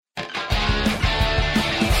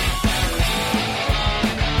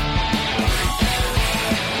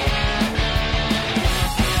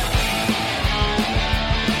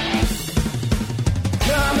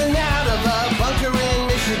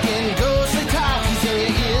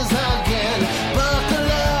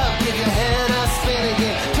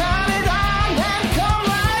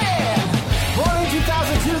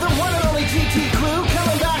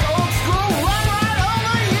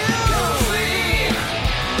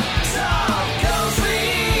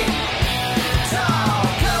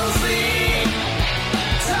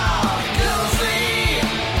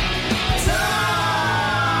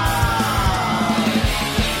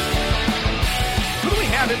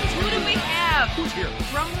Who's here?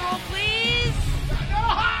 Drum roll, please.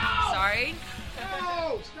 No! Sorry.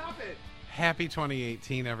 No! Stop it. Happy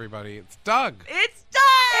 2018, everybody. It's Doug. It's done.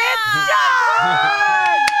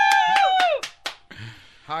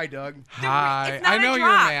 Hi, Doug. Hi. it's not I a know you're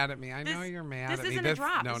drop. mad at me. I know you're mad this at me. isn't a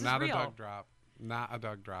drop. No, This is not real. a Doug drop. Not a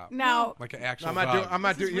Doug drop. Now, Like an actual I'm not Doug. doing. I'm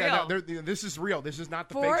not This is doing. Yeah, real. this is real. This is not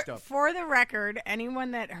the fake for, stuff. for the record,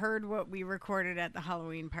 anyone that heard what we recorded at the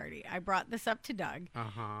Halloween party, I brought this up to Doug,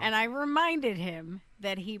 Uh-huh. and I reminded him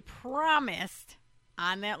that he promised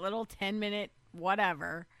on that little 10-minute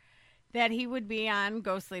whatever that he would be on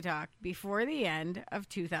Ghostly Talk before the end of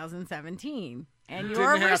 2017. And your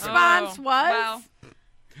Didn't happen. response was... Well,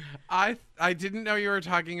 I didn't know you were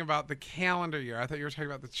talking about the calendar year. I thought you were talking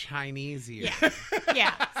about the Chinese year.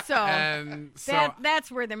 Yeah, so, And so that's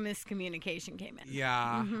where the miscommunication came in.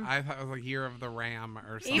 yeah, I thought it was like Year of the Ram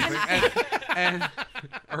or something, Even- and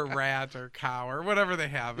or rat or cow or whatever they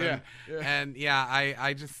have. And,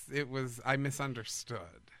 I misunderstood.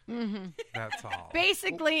 That's all.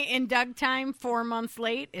 Basically, in Doug time, 4 months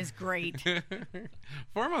late is great.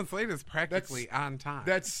 4 months late is practically on time.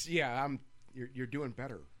 That's You're doing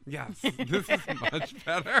better. Yes, this is much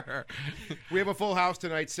better. We have a full house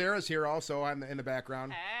tonight. Sarah's here also in the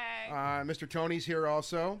background. hey. Mr. Tony's here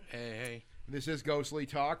also. Hey. This is Ghostly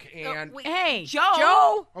Talk. And wait. Hey, Joe.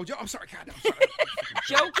 oh, Joe, I'm sorry. God, I'm sorry.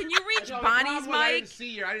 Joe, can you reach Bonnie's I mic? didn't see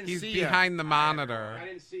you. I didn't He's see you. behind the monitor. I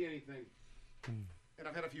didn't see anything. And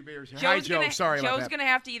I've had a few beers here. Hi, Joe's Joe. Sorry about Joe's that. gonna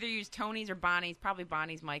have to either use Tony's or Bonnie's, probably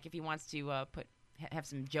Bonnie's mic, if he wants to have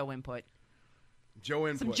some Joe input, Joe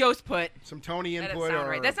input. some Joe's put. Some Tony That input. doesn't sound or...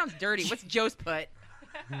 right. That sounds dirty. What's Joe's put?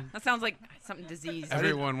 That sounds like something diseased.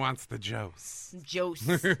 Everyone wants the Joes. Joe's.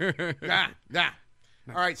 Nah.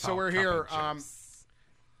 All right, so All we're cup here. of Joes.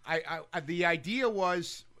 I the idea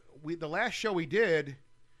was the last show we did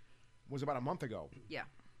was about a month ago. Yeah.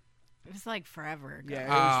 it was like forever ago.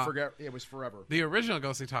 Yeah, it was forever. The original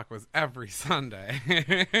Ghostly Talk was every Sunday.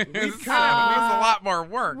 it was kinda- a lot more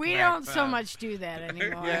work. We back don't so then. much do that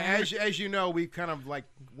anymore. Yeah, as you know, we kind of like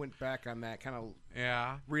went back on that, kind of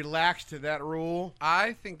Yeah. relaxed to that rule.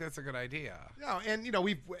 I think that's a good idea. No, and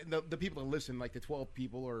we've the people that listen, like the 12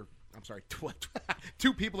 people, or I'm sorry,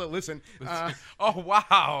 2 people that listen. Oh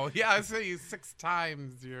wow! Yeah, I say you 6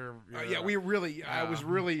 times your Yeah, we really. I was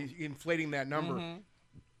really inflating that number.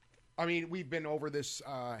 I mean, we've been over this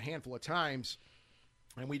handful of times,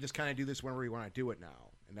 and we just kind of do this whenever we want to do it now,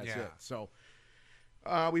 and that's Yeah. it. So,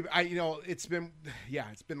 it's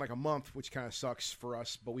been like a month, which kind of sucks for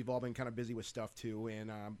us, but we've all been kind of busy with stuff too. And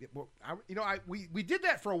we did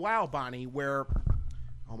that for a while, Bonnie, where.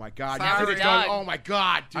 Oh my God! Sorry, You could have Doug. done. Oh my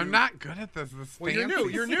God! Dude. I'm not good at this. Well, you're new.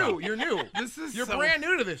 You're new. You're new. This is You're so- brand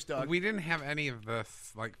new to this, Doug. We didn't have any of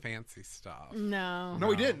this like fancy stuff. No. No,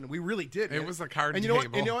 we didn't. We really did. It man. was a card and you know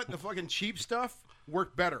table. what? You know what? The fucking cheap stuff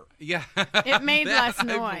worked better. Yeah, It made That less I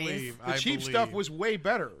noise. believe. The I cheap believe. stuff was way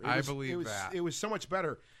better. I believe that. It was so much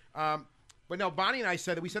better. But no, Bonnie and I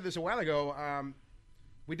said that. We said this a while ago.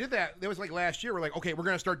 We did that. That was like last year. We're like, okay, we're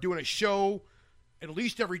going to start doing a show at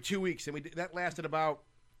least every 2 weeks, and that lasted about.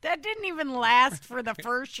 That didn't even last for the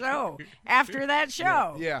first show. After that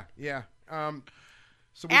show. Yeah.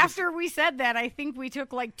 So After we said that, I think we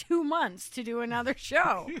took like 2 months to do another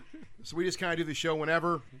show. So we just kind of do the show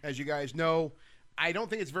whenever, as you guys know. I don't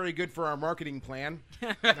think it's very good for our marketing plan.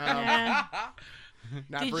 Yeah.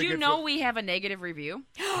 Not Did very you good know for- we have a negative review?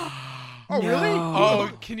 Oh, really? Oh,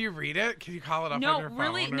 can you read it? Can you call it up on No, your phone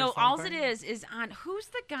really, or no. All something? it is on who's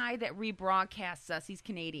the guy that rebroadcasts us? He's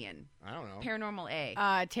Canadian. I don't know. Paranormal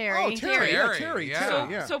A. Terry. Oh, Terry. Yeah, Terry, Terry. yeah. Terry, so,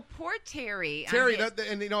 yeah. so poor Terry. on Terry, his-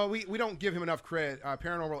 and we don't give him enough credit.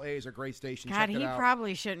 Paranormal A is a great station. God, Check he it out.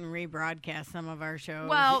 probably shouldn't rebroadcast some of our shows.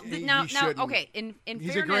 well, he now, shouldn't. okay. In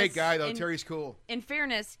He's fairness, a great guy, though. in- Terry's cool. In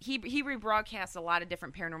fairness, he rebroadcasts a lot of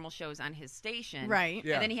different paranormal shows on his station. Right.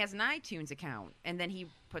 Yeah. And then he has an iTunes account, and then he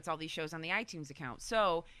puts all these shows on the iTunes account.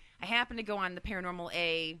 So I happened to go on the Paranormal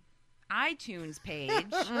A iTunes page,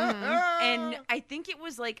 and I think it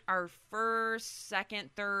was like our first, second,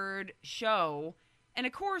 third show. And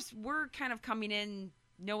of course, we're kind of coming in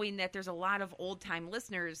knowing that there's a lot of old-time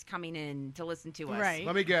listeners coming in to listen to us. Right.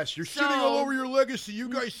 Let me guess. You're So- shitting all over your legacy. You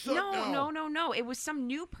guys suck now. No. It was some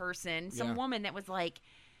new person, some Yeah. woman that was like,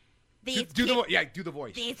 these Do the peop- voice. Yeah, do the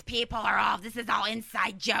voice. these people are all, this is all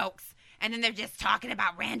inside jokes. And then they're just talking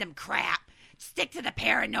about random crap. Stick to the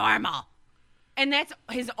paranormal. And that's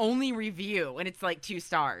his only review. And it's like 2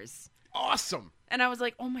 stars. Awesome. And I was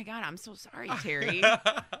like, oh my God, I'm so sorry, Terry.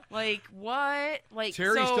 Like, what? Like,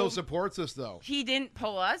 Terry so still supports us, though. he didn't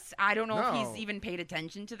pull us. I don't know if No. he's even paid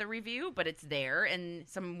attention to the review, but it's there. And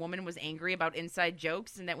some woman was angry about inside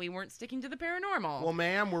jokes and that we weren't sticking to the paranormal. Well,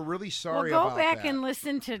 ma'am, we're really Well, sorry go about back that. and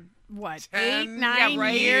listen to what 10 8, 9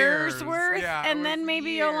 right. years worth, Yeah, it and was then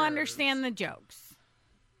maybe you'll years. understand the jokes.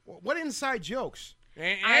 What inside jokes?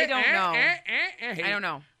 I don't know. Hey, I don't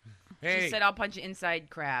know. Hey, She said I'll punch inside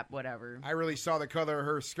crap, whatever. I really saw the color of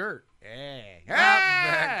her skirt. Hey. Not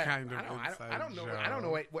that kind of I don't know. inside I don't know.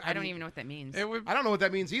 What, I don't even know what that means. It would. I don't know what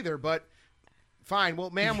that means either. But fine. Well,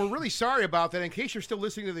 ma'am, we're really sorry about that. In case you're still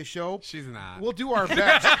listening to the show, She's not. we'll do our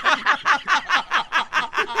best.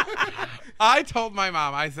 I told my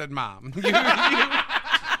mom. I said, "Mom,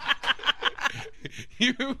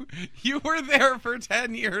 you were there for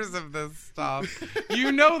 10 years of this stuff.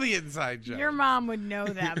 You know the inside joke." Your mom would know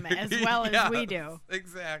them as well as we do.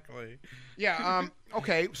 Exactly. Yeah.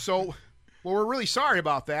 Okay. So, well, we're really sorry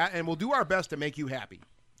about that, and we'll do our best to make you happy.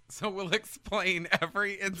 So we'll explain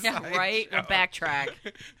every inside Yeah, right? We'll joke. back.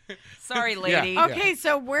 Sorry, lady. Yeah. Okay,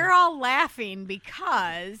 so we're all laughing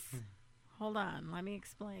because. Hold on, let me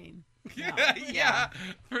explain. No. Yeah.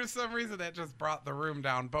 For some reason, that just brought the room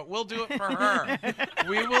down. But we'll do it for her.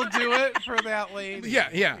 We will do it for that lady. Yeah.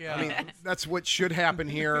 I mean, that's what should happen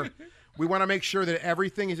here. We want to make sure that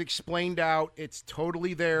everything is explained out. It's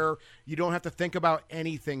totally there. You don't have to think about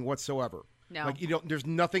anything whatsoever. No. Like you don't. There's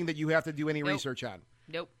nothing that you have to do any Nope. research on.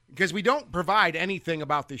 Nope. Because we don't provide anything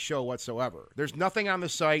about this show whatsoever. There's nothing on the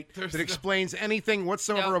site There's that no- explains anything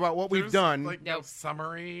whatsoever Nope. about what we've There's, done. Like no Nope.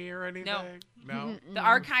 summary or anything. No. The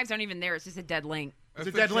archives aren't even there. It's just a dead link. It's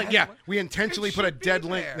a dead link. Yeah, we intentionally It put a should be dead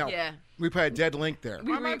link. there. No, Yeah. we put a dead link there.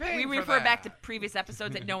 We, Why am I paying we for refer back to that? previous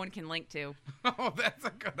episodes that no one can link to. Oh, that's a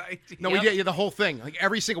good idea. No, we did the whole thing. Like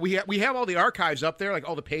every single we have all the archives up there, like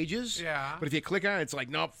all the pages. Yeah. But if you click on it, it's like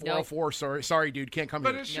nope, 404. Sorry, dude, can't come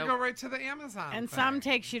But here. it should Nope. go right to the Amazon. And thing. some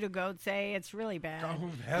takes you to Goat Say it's really bad. Oh,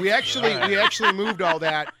 that's We actually good. moved all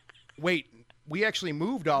that. Wait, we actually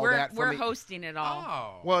moved all We're, that from we're the, hosting it all.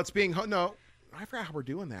 Oh. Well, it's being no. I forgot how we're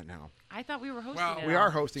doing that now. I thought we were hosting Well, it We all. are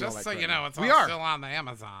hosting all Just that. so crap you know, it's we all are. still on the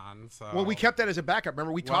Amazon. So. Well, we kept that as a backup.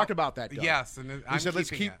 Remember, we Well, talked about that. Doug. Yes, and We I'm said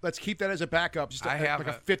keeping let's keep that as a backup, just I have like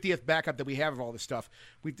a it. 50th backup that we have of all this stuff.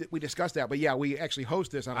 We discussed that, but yeah, we actually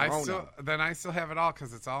host this on our own now. I still have it all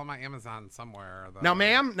because it's all on my Amazon somewhere. though. Now,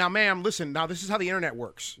 ma'am, listen. Now, this is how the internet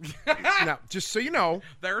works. Now, just so you know,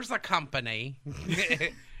 There's a company.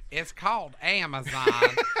 It's called Amazon.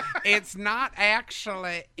 It's not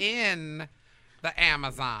actually in the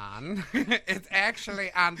Amazon. It's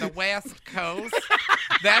actually on the West Coast.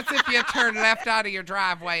 That's if you turn left out of your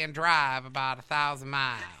driveway and drive about 1,000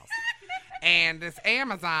 miles. And this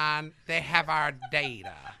Amazon, they have our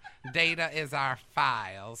data. Data is our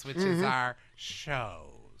files, which is our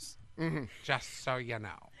shows. Just so you know.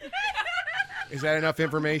 is that enough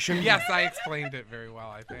information? Yes, I explained it very well,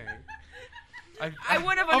 I think. I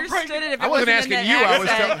would have I'll understood probably- it if I it wasn't wasn't in asking that you. I was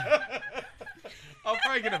accent. telling I'll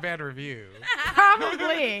probably get a bad review.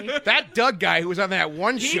 Probably. that Doug guy who was on that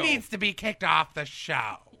one He show. needs to be kicked off the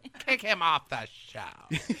show. Kick him off the show.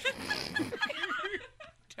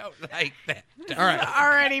 Don't like that. Doug. All right.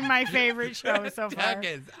 Already my favorite show so far. Doug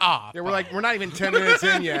is off. Yeah, we're not even 10 minutes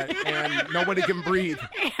in yet, and nobody can breathe.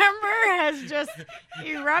 Amber has just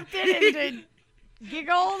erupted into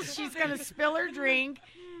giggles. She's going to spill her drink.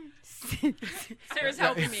 Sarah's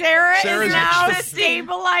helping me. Sarah Sarah's is now actually-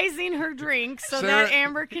 stabilizing her drink so Sarah- that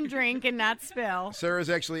Amber can drink and not spill. Sarah's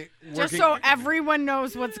actually working. Just so everyone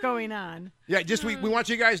knows what's going on. Yeah, just we want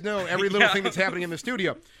you guys to know every little thing that's happening in the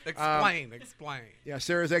studio. Explain. Yeah,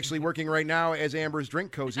 Sarah's actually working right now as Amber's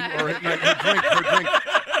drink cozy, or her drink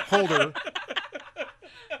holder.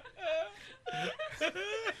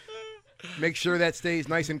 Make sure that stays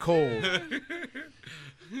nice and cold.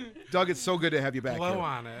 Doug, it's so good to have you back Blow here.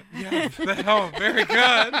 on it. Yes. Oh, very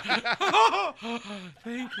good.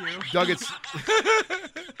 Thank you. Doug, it's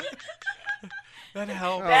That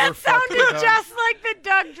helped. Oh, That we're fucked sounded with Doug. just like the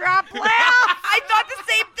Doug drop laugh. I thought the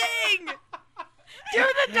same thing. Do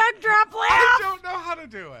the Doug drop I laugh. don't know how to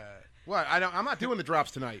do it. What? I'm not doing the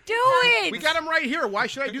drops tonight. Do it. We got him right here. Why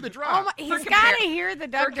should I do the drop? Oh my, he's got to hear the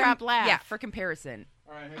Doug drop laugh. Yeah, for comparison.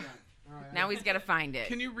 All right, hang on. All right, Now he's got to find it.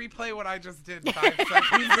 Can you replay what I just did 5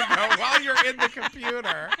 seconds ago while you're in the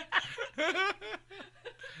computer?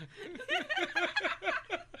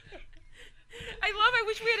 I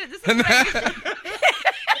wish we had it. This is like,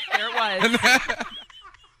 there it was.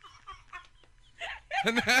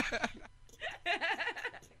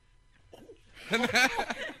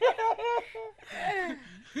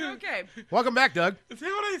 Okay. Welcome back, Doug. Is that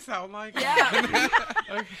what I sound like? Yeah.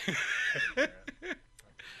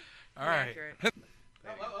 All right. Accurate.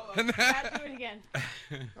 Gotta do it again.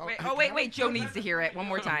 Wait. Joe needs to hear it one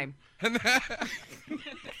more time.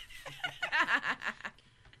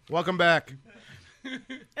 Welcome back.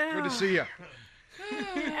 Good to see you.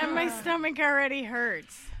 And my stomach already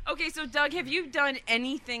hurts. Okay, so Doug, have you done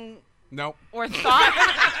anything Nope. or thought?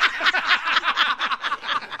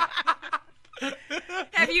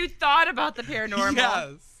 Have you thought about the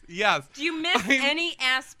paranormal? Yes. Do you miss any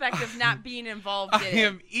aspect of not being involved I in it?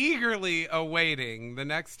 am eagerly awaiting the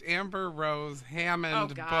next Amber Rose Hammond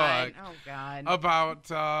book Oh God.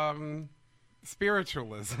 about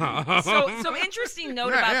spiritualism. So interesting note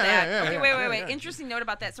Yeah, about yeah, that. yeah, Okay, yeah, wait. yeah. Interesting note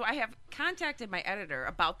about that. So I have contacted my editor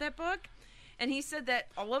about that book, and he said that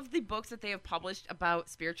all of the books that they have published about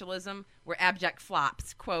spiritualism were abject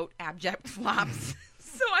flops. Quote, abject flops.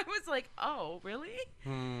 So I was like, oh, really?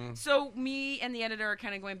 So me and the editor are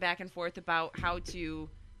kind of going back and forth about how to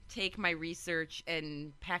take my research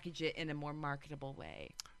and package it in a more marketable way.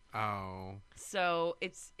 Oh. So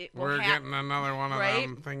it will We're getting another one of right?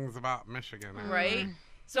 them things about Michigan. right?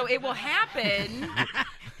 So it will happen.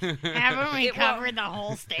 Haven't we It will- covered the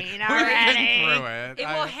whole state We've been already? through it. It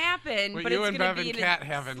will happen, what but you it's and going to Bev be and in Kat a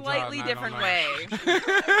haven't slightly done, I different don't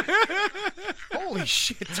way. Holy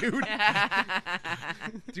shit, dude.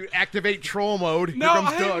 Dude, activate troll mode. No,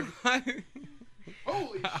 Here comes Doug.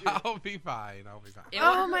 Holy shit. I'll be fine. It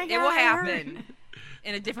Oh will, my It will God, I heard. happen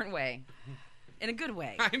in a different way, in a good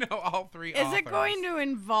way. I know all three Is authors. it going to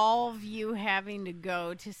involve you having to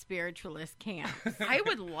go to spiritualist camps? I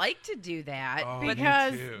would like to do that, Oh, but me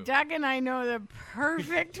Because too. Doug and I know the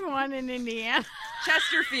perfect one in Indiana.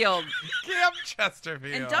 Chesterfield. Camp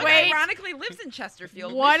Chesterfield. And Doug Wait. ironically lives in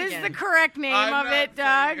Chesterfield. What is Michigan. the correct name I'm of not it,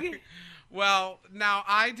 Doug? saying- Well, now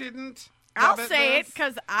I didn't. I'll dub say it this.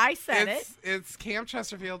 because I said it. It's Camp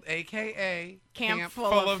Chesterfield, a.k.a. Camp Full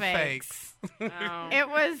of Fakes. Oh. It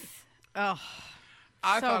was, I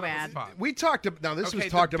So thought bad. it was fun. We talked about. Now, this okay,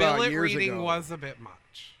 was talked the about billet years reading ago. was a bit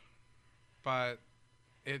much, but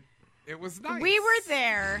it was nice. we were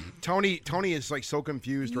there Tony is like so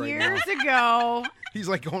confused right now. years ago He's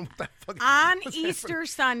like going, what the fuck? on what's Easter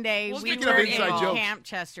Sunday. Well, We speaking were of in inside jokes. Camp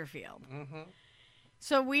Chesterfield. Mm-hmm.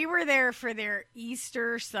 So we were there for their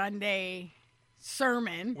Easter Sunday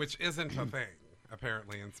sermon. Which isn't a thing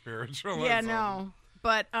apparently in spiritualism. Yeah, no.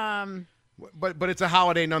 But, But it's a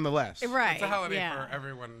holiday nonetheless. right. It's a holiday yeah. for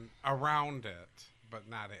everyone around it, but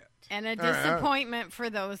not it. And a All right, all right. disappointment for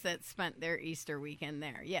those that spent their Easter weekend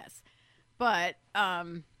there, yes. But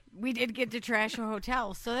we did get to trash a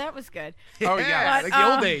hotel, so that was good. Oh, yeah. Like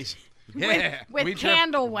the old days. Yeah. With We dripped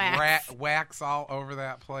candle wax. wax all over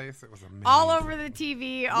that place. It was amazing. All over the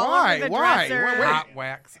TV, all Why? over the Why? dresser. Wait. Hot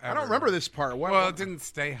wax. I don't remember this part. What? Well, it didn't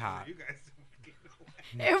stay hot.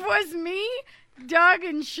 It was me, Doug,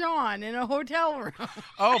 and Sean in a hotel room.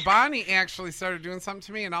 Oh, Bonnie actually started doing something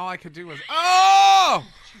to me, and all I could do was, oh,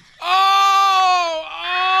 oh,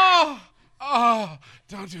 oh, oh,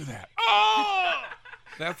 don't do that. Oh,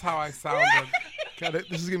 that's how I sounded. God,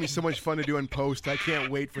 this is gonna be so much fun to do in post. I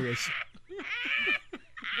can't wait for this.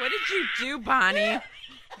 What did you do, Bonnie?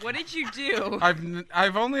 What did you do?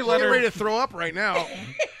 I've only I'm let her. ready to throw up right now.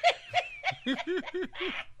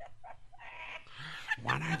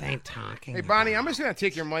 What are they talking? Hey, Bonnie, I'm just gonna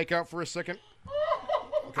take your mic out for a second.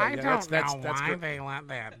 Okay, I yeah, don't that's know why good. they let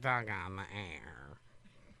that Doug on the air.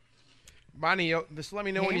 Bonnie, just let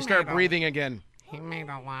me know when He you start made a- breathing again. He made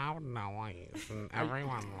a loud noise, and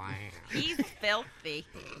everyone laughed. He's filthy.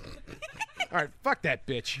 All right, fuck that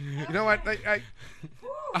bitch. You know what?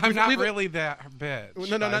 I'm not leave it- really that bitch.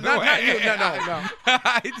 No, no, by no, the not you. way. No, no.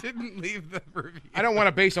 I didn't leave the review. I don't want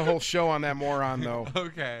to base a whole show on that moron, though.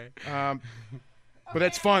 Okay. But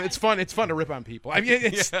it's fun. It's fun. It's fun to rip on people. I mean,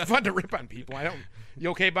 it's fun to rip on people. I don't.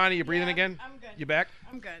 You okay, Bonnie? You breathing again? I'm good. You back?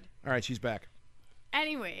 I'm good. All right, she's back.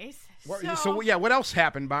 Anyways, So yeah, what else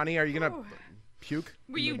happened, Bonnie? Are you gonna puke?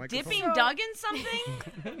 Were in the you microphone? dipping Doug in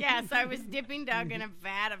something? yes, I was dipping Doug in a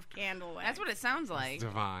vat of candle wax. That's what it sounds like.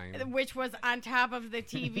 Divine. Which was on top of the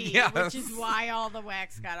TV, Yes. which is why all the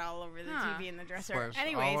wax got all over the Huh. TV and the dresser. Splashed all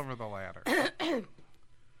Anyways, over the ladder.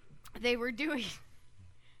 they were doing.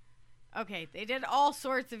 Okay, they did all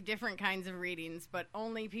sorts of different kinds of readings, but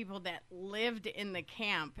only people that lived in the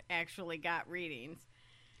camp actually got readings.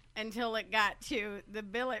 Until it got to the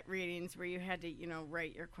billet readings where you had to,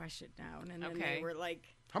 write your question down. And then Okay. they were like,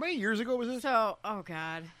 How many years ago was this? so, oh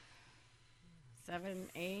God, 7,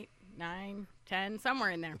 8, 9, 10, somewhere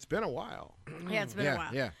in there. It's been a while. Yeah, it's been yeah, a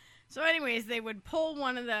while. yeah. So anyways, they would pull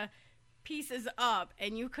one of the pieces up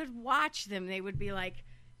and you could watch them. They would be like,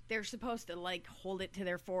 they're supposed to like hold it to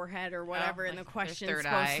their forehead or whatever, and the like their question's third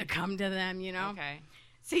supposed eye. to come to them, Okay.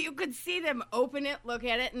 So you could see them open it, look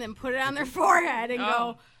at it, and then put it on their forehead and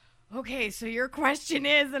go, okay, so your question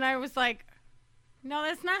is, and I was like, no,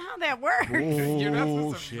 that's not how that works. You're not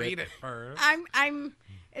Oh, supposed to read it first.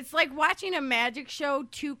 It's like watching a magic show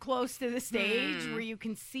too close to the stage where you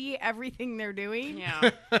can see everything they're doing.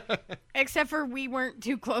 Yeah. Except for we weren't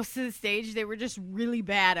too close to the stage. They were just really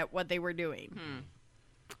bad at what they were doing.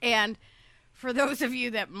 And for those of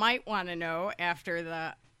you that might want to know, after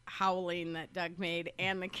the howling that Doug made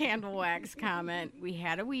and the candle wax comment, we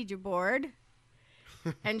had a Ouija board.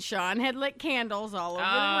 And Sean had lit candles all over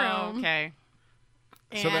the room. Okay.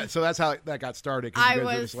 And So that's how that got started. 'Cause I you guys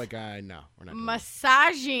were was just like, no, we're not doing it.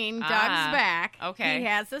 massaging Doug's back. okay. He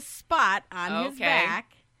has a spot on his Okay.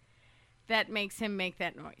 back that makes him make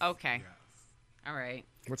that noise. Okay. All right.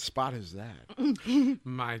 What spot is that?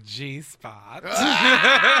 My G-spot.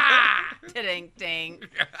 Ding, ding.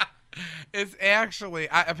 It's actually,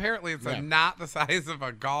 apparently it's Yeah. not the size of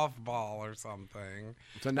a golf ball or something.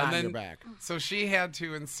 It's a knot And in your then- back. So she had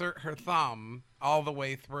to insert her thumb all the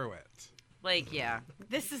way through it. Like, yeah.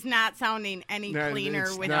 This is not sounding any No, cleaner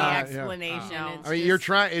it's with not, the yeah. explanation. No. It's I mean, you're just-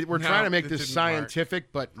 trying. We're No, trying to make it this didn't work.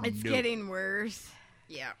 scientific, but It's no. getting worse.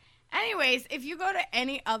 Yeah. Anyways, if you go to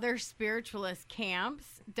any other spiritualist camps,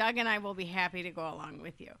 Doug and I will be happy to go along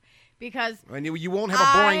with you. Because I mean, you won't have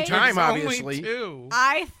a boring time, There's obviously. only two.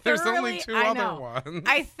 I There's thoroughly, only two I other know, ones.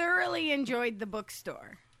 I thoroughly enjoyed the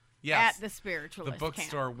bookstore Yes. at the The spiritualist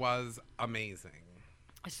bookstore camp. was amazing.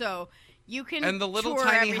 So you can And the little tour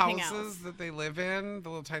tiny everything houses else. that they live in, the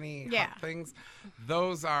little tiny hut Yeah. things,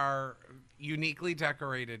 those are uniquely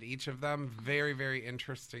decorated. Each of them very, very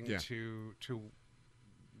interesting Yeah. to.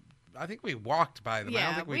 I think we walked by them. I don't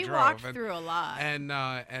Yeah, think we we drove. walked and, through a lot.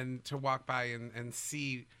 and to walk by and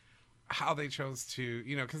see how they chose to,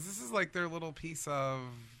 because this is like their little piece of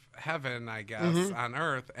heaven, I guess, Mm-hmm. on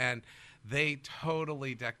earth, and they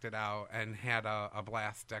totally decked it out and had a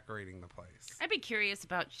blast decorating the place. I'd be curious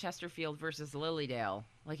about Chesterfield versus Lilydale.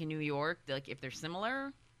 Like in New York, like if they're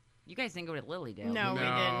similar. You guys didn't go to Lilydale. No, we No,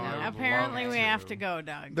 didn't. I'd Apparently, love we have to. to go,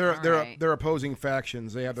 Doug. They're All right. opposing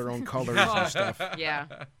factions. They have their own colors and stuff. Yeah.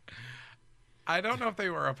 I don't know if they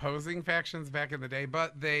were opposing factions back in the day,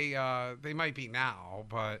 but they might be now.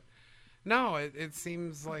 But no, it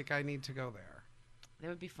seems like I need to go there. That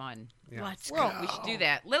would be fun. Yeah. Let's Well, go. We should do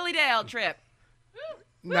that. Lilydale trip.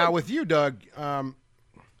 Now with you, Doug,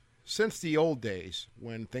 since the old days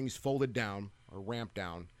when things folded down or ramped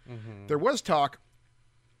down, there was talk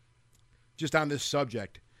just on this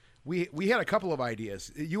subject. We had a couple of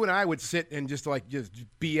ideas. You and I would sit and just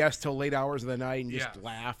BS till late hours of the night and just Yes.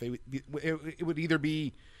 laugh. It would either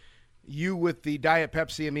be you with the Diet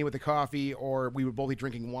Pepsi and me with the coffee, or we would both be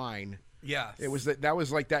drinking wine. Yes. It was that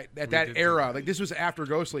was like that at that did do era. that. Like this was after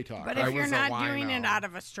Ghostly Talk. But I if you're was a not doing it wino. out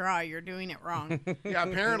of a straw, you're doing it wrong. Yeah,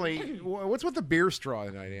 apparently. What's with the beer straw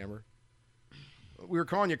tonight, Amber? We were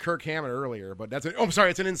calling you Kirk Hammett earlier, but that's I'm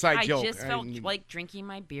sorry, it's an inside I joke. just felt didn't- like drinking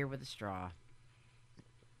my beer with a straw.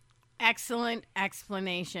 Excellent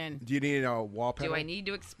explanation. Do you need a wall pedal? Do I need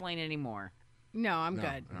to explain any more? No, I'm No,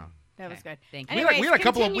 good. no. That was Okay, good. thank you. We Anyways, had a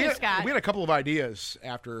couple of continue, Scott. we had a couple of ideas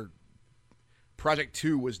after Project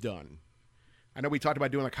 2 was done. I know we talked about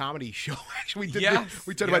doing a comedy show. Actually, we did. Yes.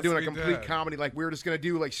 We talked about Yes, doing a we complete did. comedy. Like we were just going to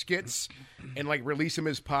do like skits and like release them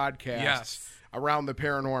as podcasts Yes. around the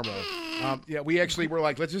paranormal. Yeah, we actually were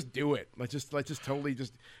like, let's just do it. Let's just totally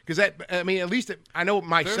just because that. I mean, at least I know There's a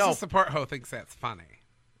myself. support hoe thinks that's funny.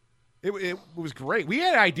 It was great. We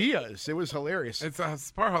had ideas. It was hilarious. It's a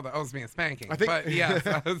support hoe that owes me a spanking. I think- but yes,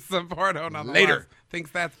 a support hoe nonetheless Later. thinks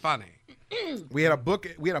that's funny. We had a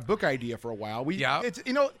book idea for a while. Yeah. It's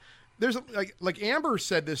there's like Amber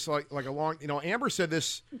said this like a long Amber said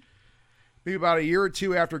this maybe about a year or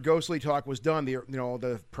two after Ghostly Talk was done.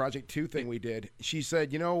 The Project 2 thing we did. She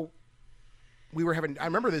said, we were having. I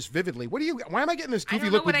remember this vividly. Why am I getting this I goofy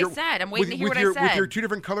don't know look what with I your? said. I'm waiting to hear with what I your, With said. your two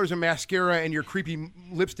different colors of mascara and your creepy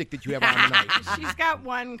lipstick that you have on tonight. She's got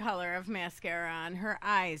one color of mascara on. Her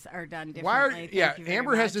eyes are done differently. Why are Thank yeah? you very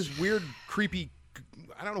Amber has much. this weird creepy.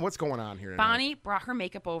 I don't know what's going on here. Tonight. Bonnie brought her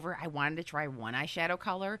makeup over. I wanted to try one eyeshadow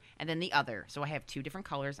color and then the other. So I have two different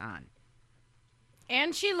colors on.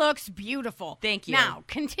 And she looks beautiful. Thank you. Now,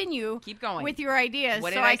 continue. Keep going. with your ideas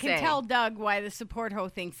What so did I can say? tell Doug why the support hoe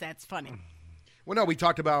thinks that's funny. Well, no, we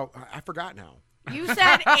talked about. I forgot now. You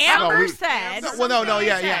said Amber we- said. No, well, no, You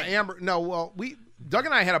yeah, said. Amber. No, well, Doug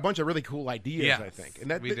and I had a bunch of really cool ideas. Yes, I think, and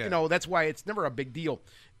that we did. that's why it's never a big deal.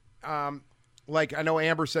 Like I know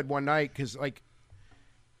Amber said one night because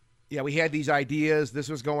we had these ideas. This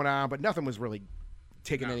was going on, but nothing was really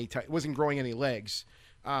taking it wasn't growing any legs.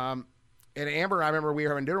 And Amber, I remember we were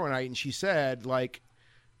having dinner one night, and she said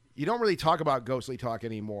you don't really talk about Ghostly Talk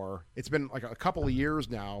anymore. It's been like a couple of years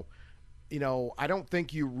now. You know, I don't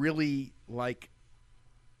think you really like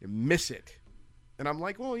miss it. And I'm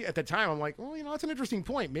like, well, at the time, I'm like, well, you know, that's an interesting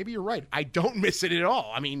point. Maybe you're right. I don't miss it at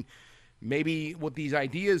all. I mean, maybe with these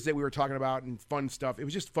ideas that we were talking about and fun stuff, it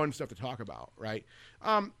was just fun stuff to talk about, right?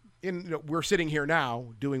 And you know, we're sitting here now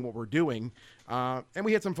doing what we're doing, and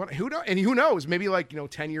we had some fun. Who knows? Maybe like, you know,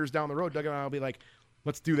 10 years down the road, Doug and I will be like,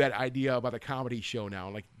 let's do that idea about a comedy show now,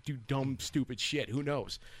 like do dumb, stupid shit. Who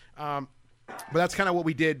knows? But that's kind of what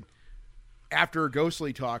we did after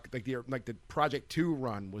Ghostly Talk, like the Project 2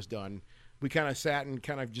 run was done. We kind of sat and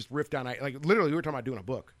kind of just riffed on, like literally we were talking about doing a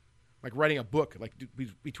book, like writing a book, like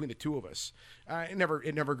between the two of us. It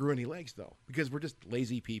never grew any legs though, because we're just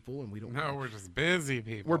lazy people and we don't. No, we're just busy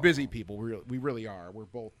people. We're busy people. We really are. We're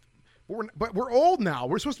both. But we're old now.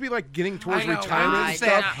 We're supposed to be like getting towards retirement When and does stuff.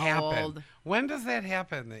 that happen? Old. When does that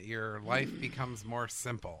happen that your life becomes more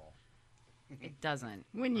simple? It doesn't.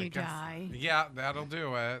 When you guess- die. Yeah, that'll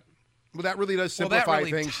do it. Well, that really does Well, that simplify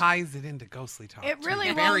really things. ties it into Ghostly Talk. It too.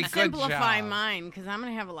 really Very won't good simplify job. mine because I'm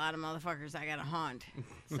going to have a lot of motherfuckers I got to hunt.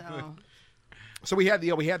 So, So we had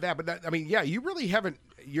that, but that, I mean, yeah, you really haven't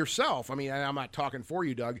yourself. I mean, I'm not talking for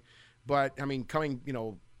you, Doug, but I mean, coming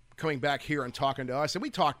back here and talking to us, and we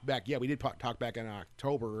talked back. Yeah, we did talk back in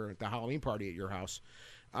October at the Halloween party at your house.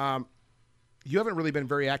 You haven't really been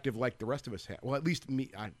very active like the rest of us have. Well, at least me.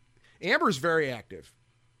 Amber's very active.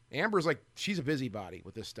 Amber's like, she's a busybody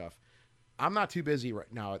with this stuff. I'm not too busy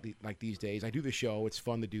right now, like these days. I do the show. It's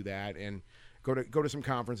fun to do that and go to some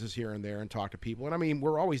conferences here and there and talk to people. And I mean,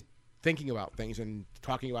 we're always thinking about things and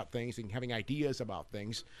talking about things and having ideas about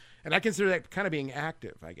things. And I consider that kind of being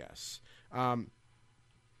active, I guess. We're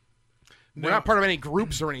not part of any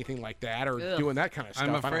groups or anything like that or doing that kind of stuff.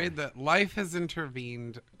 I'm afraid that life has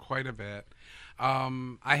intervened quite a bit.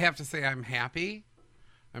 I have to say I'm happy.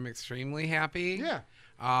 I'm extremely happy. Yeah.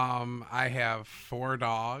 I have 4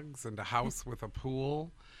 dogs and a house with a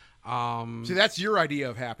pool. See, that's your idea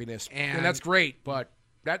of happiness. And that's great, but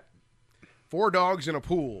that 4 dogs in a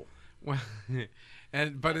pool. Well,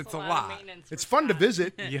 but it's a lot. It's fun to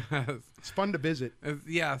visit. Yes. It's fun to visit.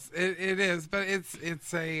 Yes, it is, but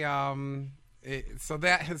it's a so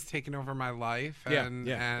that has taken over my life,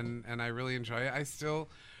 and I really enjoy it. I still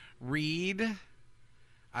read.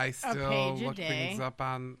 I still page a look day. things up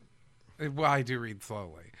on. Well, I do read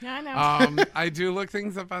slowly. Yeah, I know. I do look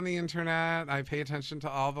things up on the internet. I pay attention to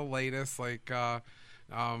all the latest. Like,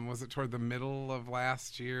 was it toward the middle of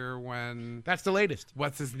last year when? That's the latest.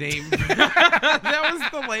 What's his name? That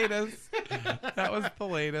was the latest. That was the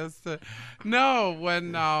latest. No,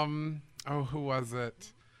 when who was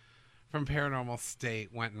it? From Paranormal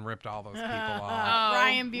State went and ripped all those people off.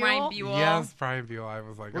 Ryan Buell? Ryan Buell. Yes, Brian Buell. I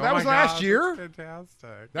was like, Well, oh that was my last gosh, year? that's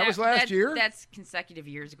fantastic. That was last year? That's consecutive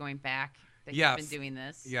years going back that Yes. you've been doing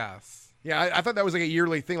this. Yes. Yeah, I thought that was like a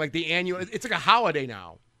yearly thing, like the annual. It's like a holiday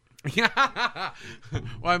now. Yeah. Well,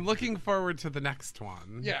 I'm looking forward to the next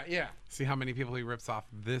one. Yeah. See how many people he rips off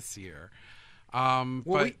this year. Well,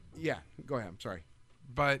 But go ahead. I'm sorry.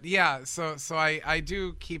 but yeah, so I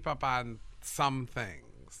do keep up on some things.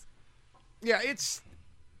 Yeah, it's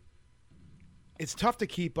tough to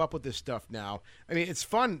keep up with this stuff now. I mean, it's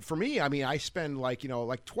fun for me. I mean, I spend like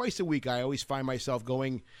twice a week. I always find myself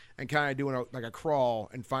going and kind of doing a crawl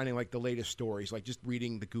and finding like the latest stories, like just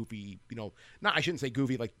reading the goofy, I shouldn't say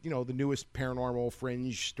goofy, like the newest paranormal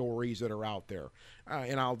fringe stories that are out there,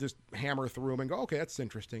 and I'll just hammer through them and go, okay, that's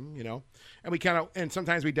interesting, And we and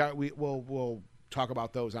sometimes we'll talk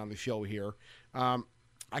about those on the show here.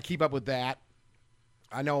 I keep up with that.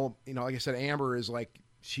 I know, like I said, Amber is like.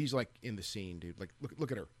 She's like in the scene, dude. Like,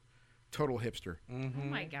 look at her, total hipster. Oh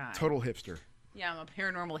my god. Total hipster. Yeah, I'm a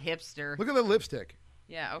paranormal hipster. Look at the lipstick.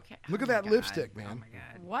 Yeah. Okay. Look at my that God. lipstick, man. Oh my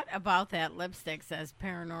god. What about that lipstick says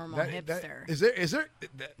paranormal hipster? Is there?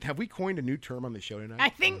 Have we coined a new term on the show tonight? I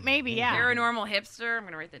think maybe, yeah. Paranormal hipster. I'm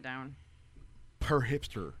gonna write that down. Per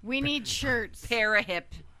hipster. We need shirts. Para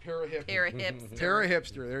hip. Para hipster. Para hipster. Para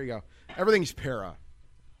hipster. There you go. Everything's para.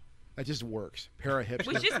 That just works. Para hipster.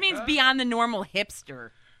 Which just means beyond the normal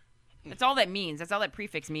hipster. That's all that means. That's all that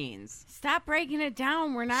prefix means. Stop breaking it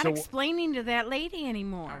down. We're not So- explaining to that lady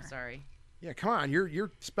anymore. Oh, sorry. Yeah, come on.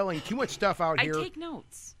 You're spelling too much stuff out I here. take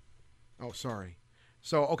notes. Oh, sorry.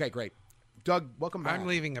 So, okay, great. Doug, welcome back. I'm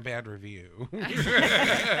leaving a bad review.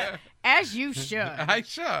 As you should. I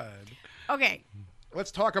should. Okay,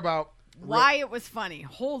 Let's talk about why it was funny.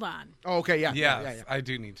 Hold on. Oh, okay, yeah. Yes, Yeah. I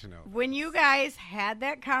do need to know. When you guys had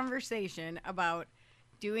that conversation about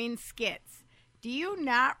doing skits, do you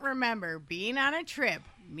not remember being on a trip,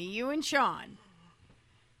 me, you, and Sean,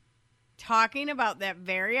 talking about that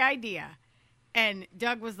very idea And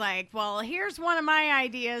Doug was like, well, here's one of my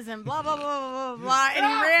ideas, and blah, blah, blah, blah, blah, blah, and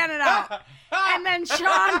he ran it out. And then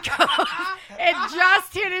Sean goes, it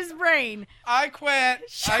just hit his brain. I quit.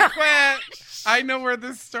 I quit. I know where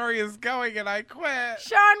this story is going, and I quit.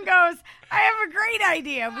 Sean goes, I have a great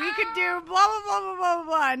idea. We could do blah, blah, blah, blah, blah,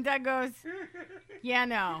 blah. And Doug goes, yeah,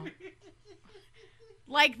 no.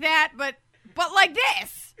 Like that, but like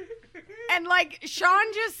this. And, like,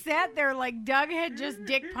 Sean just sat there like Doug had just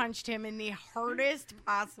dick punched him in the hardest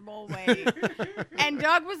possible way. And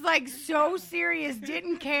Doug was, like, so serious,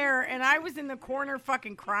 didn't care. And I was in the corner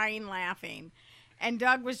fucking crying, laughing. And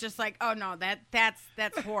Doug was just like, oh, no,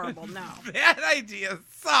 that's horrible. No. That idea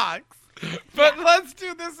sucks. But let's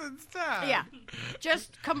do this instead. Yeah.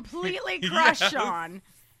 Just completely crushed Sean.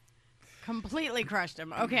 Completely crushed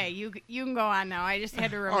him. Okay, you can go on now. I just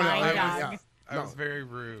had to remind Doug I was very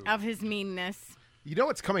rude. of his meanness. You know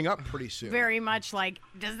what's coming up pretty soon. Very much like,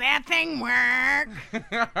 does that thing work?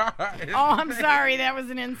 Oh, I'm sorry. That was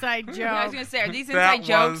an inside joke. I was going to say, are these That inside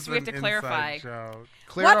jokes? was We have to an clarify. inside joke.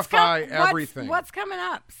 Clarify everything. What's coming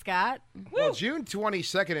up, Scott? Well, June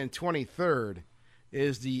 22nd and 23rd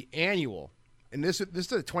is the annual. And this is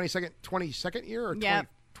the 22nd year? Or Yep.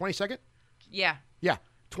 22nd? Yeah. Yeah.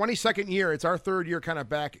 22nd year. It's our third year kind of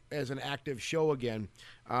back as an active show again.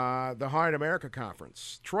 The Haunted America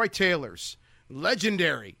Conference. Troy Taylor's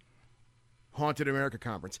legendary Haunted America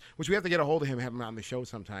Conference, which we have to get a hold of him, have him on the show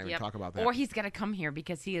sometime and talk about that. Or he's got to come here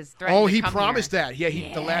because he is threatened Oh, to he come promised here. that.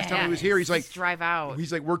 Yeah, the last time he was here, he's like, Just drive out.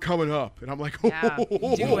 he's like, we're coming up. And I'm like, Yeah.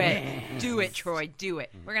 Do it. Do it, Troy. Do it.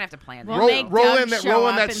 We're going to have to plan that. We'll Roll- make roll Doug in that- show roll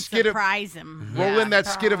in up that and skid of- surprise him. Roll Yeah. in that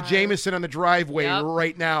skid of Jameson on the driveway Yep.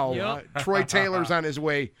 right now. Yep. Troy Taylor's on his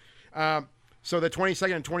way. So the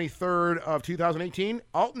 22nd and 23rd of 2018,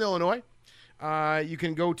 Alton, Illinois. You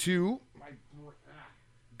can go to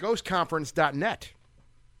ghostconference.net.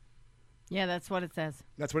 Yeah, that's what it says.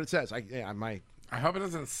 That's what it says. I hope it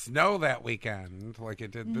doesn't snow that weekend like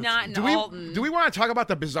it did this Not in do Alton. we want to talk about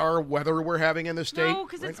the bizarre weather we're having in the state? No,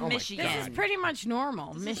 because it's Oh my Michigan. This is pretty much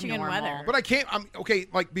normal. This is Michigan normal. weather. But I can't. Okay,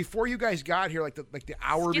 like before you guys got here, like the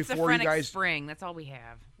hour before you Schizophrenic guys. spring. That's all we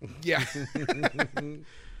have. Yeah.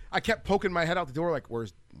 I kept poking my head out the door, like,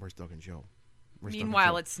 where's Doug and Joe? Where's Doug and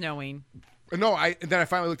Meanwhile, Joe? it's snowing. No, and then I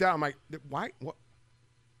finally looked out. I'm like, why? What?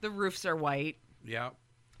 The roofs are white. Yep.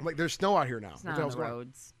 I'm like, there's snow out here now. It's What not the on hell's the going on?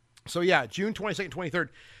 roads. So yeah, June 22nd, 23rd.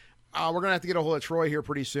 We're gonna have to get a hold of Troy here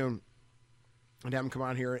pretty soon, and have him come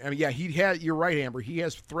on here. I mean, yeah, you're right, Amber. He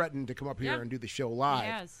has threatened to come up here Yeah. and do the show live,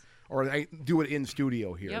 Yes. or do it in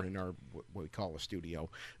studio here Yep. in our what we call a studio.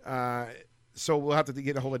 So we'll have to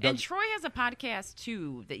get a hold of Doug. And Troy has a podcast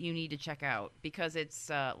too that you need to check out because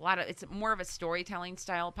it's it's more of a storytelling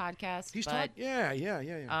style podcast. He's but, yeah.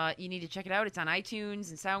 you need to check it out. It's on iTunes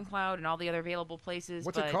and SoundCloud and all the other available places.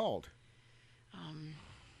 What's it called?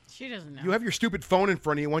 She doesn't know. You have your stupid phone in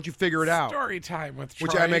front of you. Why don't you figure it out? Story time with Troy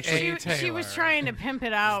Which I'm actually- A. Taylor. she was trying to pimp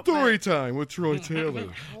it out. Story time with Troy Taylor.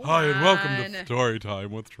 Hi, and welcome on. to Story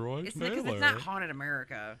Time with Troy It's Taylor. because it's not Haunted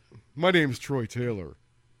America. My name's Troy Taylor,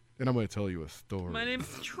 and I'm going to tell you a story. My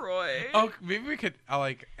name's Troy. Oh, maybe we could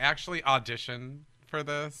actually audition for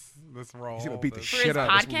this role. He's going to beat the this- shit his out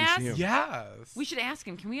of us when we podcast? see him. Yes. We should ask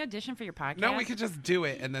him. Can we audition for your podcast? No, we could just do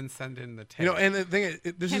it and then send in the tape. You know, and the thing is,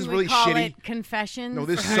 this Can is we really call shitty. it Confessions? No,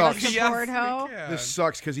 this from sucks. the Yes, Board we Hoe? can. This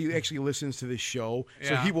sucks because he actually listens to this show,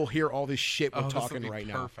 so Yeah. he will hear all this shit we're Oh, this would talking be right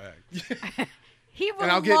now. perfect. He will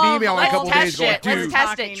And I'll get an love email in a Let's couple test days going, it. Let's dude.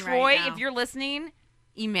 test it. Talking Troy, right now. if you're listening,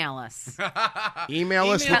 email us. Email us. Email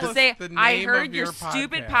with us Say, the I name heard of your your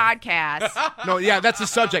stupid podcast." podcast. No, yeah, that's the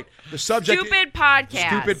subject. The subject. Stupid podcast.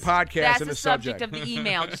 Stupid podcast That's in the the subject subject. of the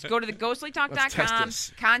email. Just go to the Let's ghostlytalk.com test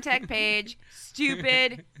this. contact page,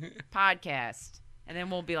 stupid podcast. And then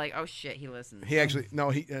we'll be like, oh shit, he listens. He actually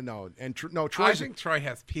no, and I Troy's think Troy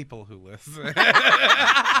has people who listen.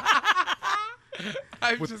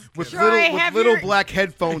 I'm just with kidding. Troy, little have little your- black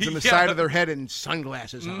headphones on the Yeah. side of their head and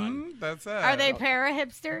sunglasses on. That's it. Are they para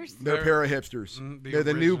hipsters? They're They're- para hipsters. the They're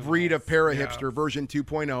the new breed of para originals, hipster, version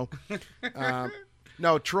 2.0.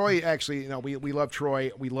 No, Troy actually, we love Troy.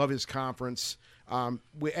 We love his conference.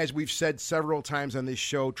 As we've said several times on this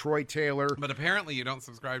show, Troy Taylor. But apparently you don't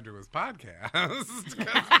subscribe to his podcast. 'Cause none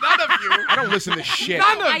of you. I don't listen to shit.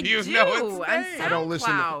 None of I you do know its on name. I don't listen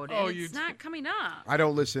to- SoundCloud, Oh, and you it's do. not coming up. I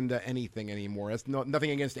don't listen to anything anymore. That's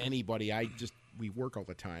nothing against anybody. We work all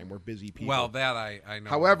the time. We're busy people. Well, that I know.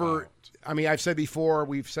 However, about. I mean, I've said before.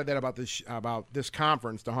 We've said that about this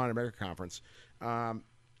conference, the Haunted America Conference.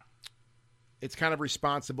 It's kind of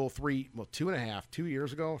responsible 2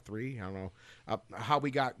 years ago, 3, I don't know, how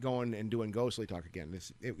we got going and doing Ghostly Talk again.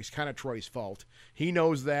 It was kind of Troy's fault. He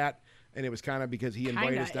knows that. and it was kind of because he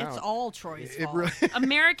invited us down. It's all Troy's fault. really,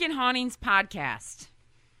 American Hauntings podcast.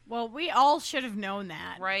 Well, we all should have known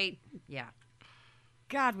that. Right? Yeah.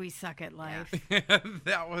 God, we suck at life.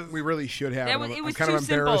 That was. we really should have. That and was, I'm- it was I'm kind too of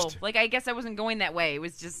embarrassed. simple. Like, I guess I wasn't going that way. It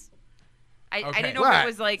was just, I Okay. didn't know if it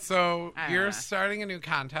was like, So I don't you're know. starting a new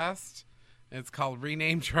contest. It's called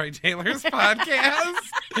Rename Troy Taylor's Podcast.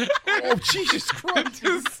 Oh, Jesus Christ.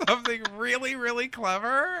 Do something really, really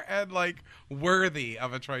clever and like worthy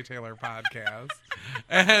of a Troy Taylor podcast.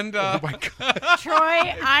 And Oh, my God.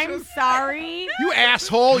 Troy, I'm sorry. You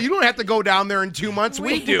asshole. You don't have to go down there in 2 months.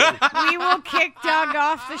 We do. We will kick Doug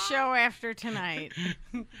off the show after tonight.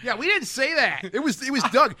 Yeah, we didn't say that. It was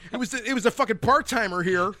Doug. It was a fucking part-timer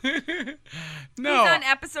here. no. he's on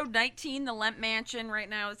episode 19, The Lemp Mansion, right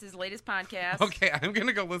now. It's his latest podcast. Okay, I'm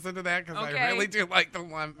gonna go listen to that because I Okay. really do like the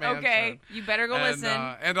Lemp Mansion. Okay, you better go and, listen.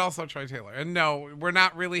 And also Troy Taylor. And no, we're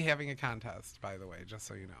not really having a contest, by the way, just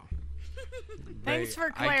so you know. Thanks for I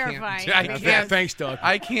can't- clarifying. I Yeah, can't, thanks, Doug.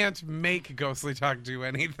 I can't make Ghostly Talk do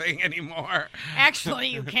anything anymore. Actually,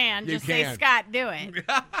 you can. You Just say, can. Scott, do it.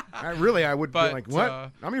 I would But, be like, what? uh,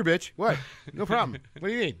 I'm your bitch. What? No problem. What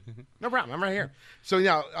do you need? No problem. I'm right here. So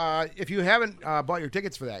now, if you haven't bought your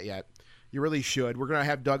tickets for that yet, you really should. We're gonna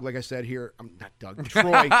have Doug, like I said here. I'm not Doug.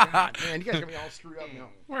 Troy. God, man, you guys got me all screwed up now.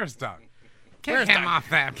 Where's Doug? Kick him off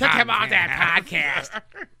that podcast.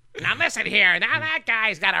 Now listen here. Now that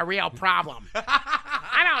guy's got a real problem.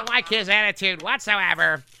 I don't like his attitude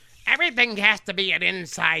whatsoever. Everything has to be an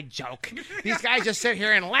inside joke. These guys just sit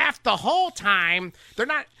here and laugh the whole time. They're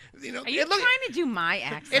not, you know. Are you trying to do my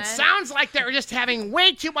accent? It sounds like they're just having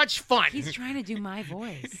way too much fun. He's trying to do my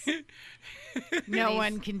voice. No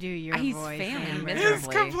one can do your He's voice. failing Amber. miserably. His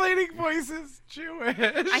complaining voice is Jewish.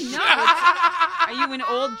 I know. Are you an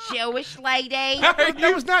old Jewish lady?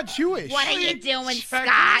 That was not Jewish. What are you doing, Checkers?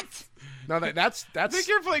 Scott? No, that's. I think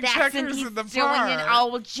you're playing That's checkers he's in the doing bar. an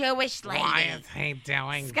old Jewish lady. Why is he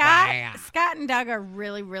doing Scott and Doug are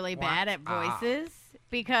really, really bad at voices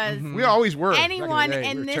because We always were. back in the anyone, day. We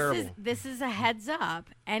and were terrible. this is a heads up.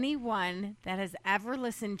 Anyone that has ever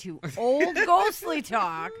listened to old Ghostly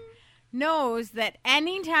Talk knows that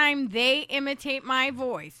anytime they imitate my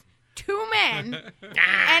voice, two men,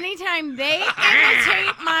 anytime they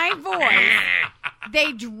imitate my voice,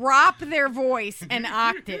 they drop their voice an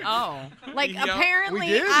octave. Oh. Like Yep. apparently We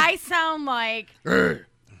did. I sound like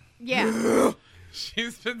yeah.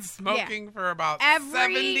 She's been smoking for about Every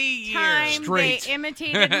 70 time years. Straight. they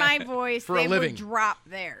imitated my voice, For a they living. would drop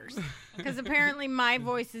theirs. Because apparently my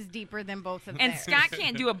voice is deeper than both of And theirs. Scott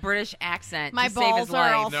can't do a British accent My to save his balls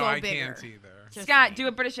are life. also No, I bigger. can't either. Just Scott, saying. do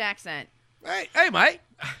a British accent. Hey, mate.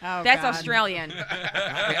 Oh, That's God. Australian.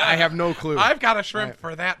 I have no clue. I've got a shrimp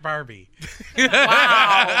for that Barbie. Wow.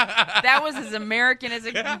 That was as American as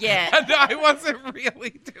it can get. No, I wasn't really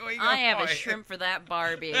doing I have a voice. shrimp for that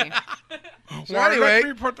Barbie. So Why anyway, let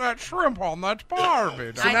me put that shrimp on that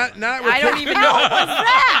Barbie? so now we're I don't even know.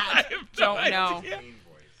 I Don't know.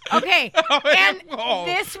 Okay, and Whoa.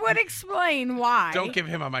 this would explain why Don't give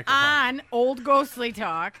him a microphone. on Old Ghostly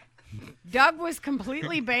Talk, Doug was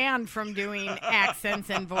completely banned from doing accents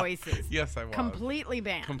and voices. Yes, I was. Completely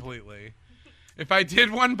banned. Completely. If I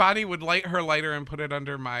did one, Bonnie would light her lighter and put it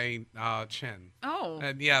under my chin. Oh.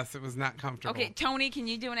 And yes, it was not comfortable. Okay, Tony, can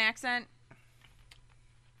you do an accent?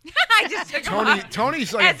 I just took him off.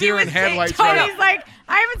 Tony's like As a he deer in was saying, headlights. Tony's like,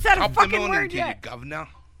 I haven't said a Top fucking the morning word to you, yet. governor.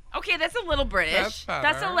 Okay, that's a little British.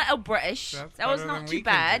 That's better. a little British. That's that was better not than too we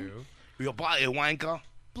can bad. do. You bought a wanker.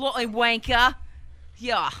 Bloody wanker.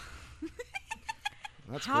 Yeah.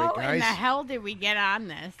 That's How great, in the guys. hell did we get on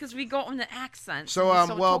this? Because we go on the accent. So,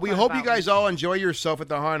 well, we hope you guys all enjoy yourself at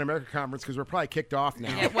the Haunted America conference because we're probably kicked off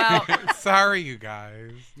now. Yeah, well, Sorry, you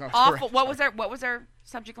guys. No, it's awful. correct. What was our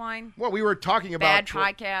subject line? Well, we were talking about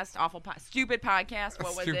Bad podcast, awful, stupid podcast.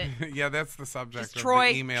 What was it? Yeah, that's the subject Just of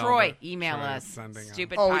Troy. the email. Troy, that email Troy us. is sending out.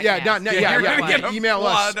 Stupid. Oh, podcast. yeah, yeah, You're gonna yeah. get a Email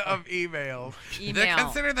us. flood of emails. Email.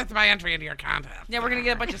 Consider that's my entry into your contest. Yeah, we're gonna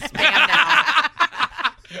get a bunch of spam now.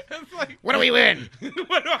 It's like, What do we win?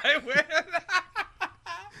 what do I win?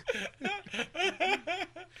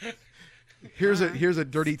 Here's a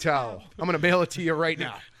dirty towel. I'm gonna mail it to you right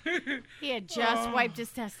now. He had just wiped his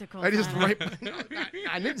testicles. I just on it.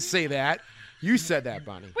 I didn't say that. You said that,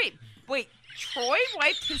 Bonnie. Wait. Troy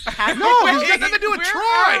wiped his testicles. No, it's got nothing to do with Where Troy.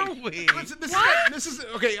 are we? Listen, this is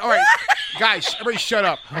okay. All right, guys, everybody, shut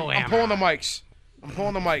up. I'm pulling the mics.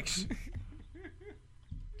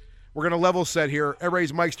 We're gonna level set here.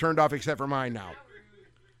 Everybody's mics turned off except for mine now.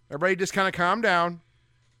 Everybody, just kind of calm down.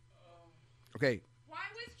 Okay. Why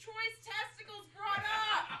was Troy's testicles brought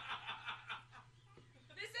up?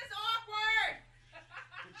 This is awkward.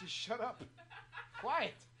 Just shut up.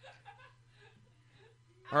 Quiet.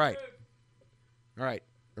 All right.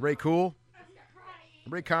 Everybody cool?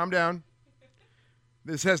 Everybody calm down.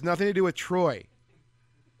 This has nothing to do with Troy.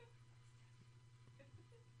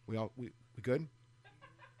 We good?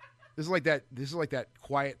 This is like that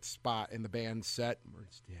quiet spot in the band set where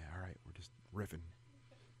it's, yeah, all right, we're just riffing.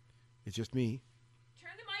 It's just me.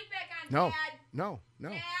 Turn the mic back on, No. Dad. No.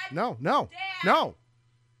 Dad? No. Dad? No.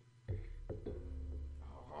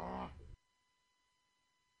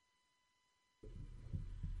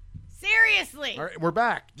 Seriously. All right, we're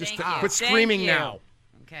back. Just Thank you. quit Thank screaming you. now.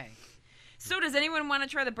 Okay. So does anyone want to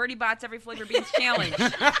try the Birdie Bots Every Flavor Beans Challenge?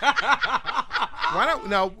 Why don't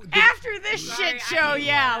no? After this shit show,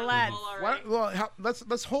 yeah, let's.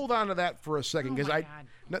 Let's hold on to that for a second because my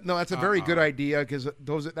no, that's a very good idea because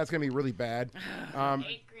that's going to be really bad.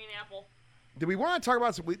 Hate green apple. Do we want to talk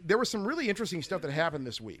about there was some really interesting stuff that happened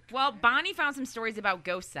this week? Well, Bonnie found some stories about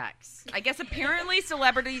ghost sex. I guess apparently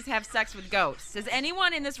celebrities have sex with ghosts. Has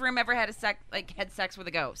anyone in this room ever had had sex with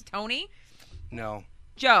a ghost? Tony? No.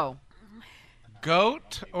 Joe?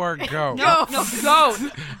 Goat or goat? No, ghost.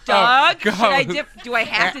 Doug? ghost. Should I do I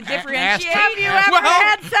have to differentiate? Have you ever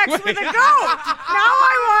had sex with a goat? Now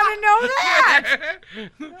I want to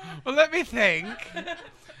know that. Well, let me think.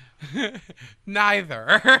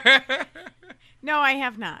 Neither. No, I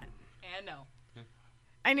have not. And no.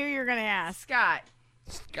 I knew you were going to ask. Scott?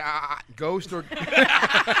 Scott. Ghost or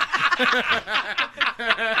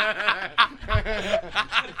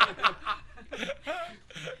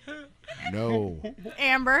no?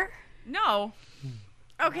 Amber? No.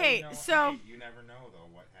 Okay, so You never know, though,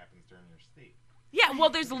 what happens during your sleep. Yeah, well,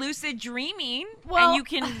 there's lucid dreaming, Well- and you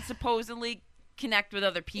can supposedly connect with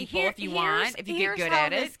other people if you want, if you get good at Here's how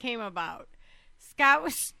this it. came about. Scott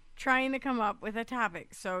was trying to come up with a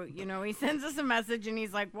topic. So, he sends us a message and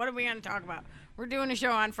he's like, what are we going to talk about? We're doing a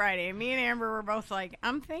show on Friday. And me and Amber were both like,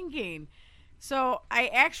 I'm thinking. So I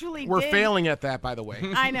actually We're did. failing at that, by the way.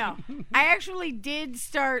 I know. I actually did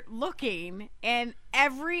start looking, and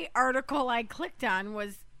every article I clicked on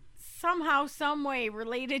was somehow, some way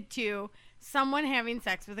related to someone having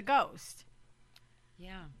sex with a ghost.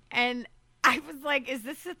 Yeah. And I was like, is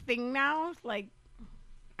this a thing now? Like,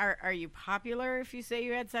 are you popular if you say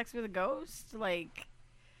you had sex with a ghost? Like,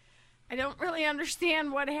 I don't really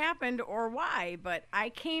understand what happened or why, but I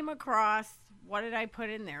came across, what did I put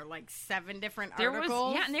in there? Like 7 different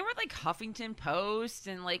articles? And they were like Huffington Post,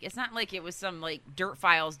 and like, it's not like it was some like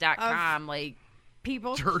dirtfiles.com, like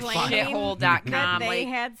People Dirt claiming shithole.com, that they like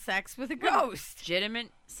had sex with a ghost. legitimate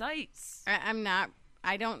sites.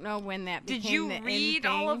 I don't know when that became Did you the in read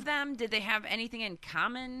all thing. of them? Did they have anything in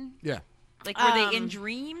common? Yeah. Like, were they in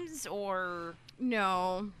dreams or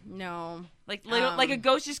No. like like a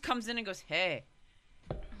ghost just comes in and goes, "Hey,"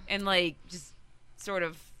 and like just sort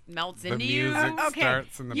of melts The into you? music Okay.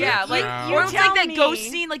 starts in the Yeah, like background. or it's like tell that me- ghost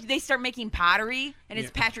scene, like they start making pottery and it's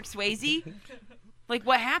Patrick Swayze. Like,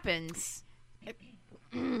 what happens?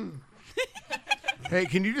 Hey,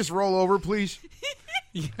 can you just roll over, please?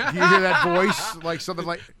 Do you hear that voice? Like something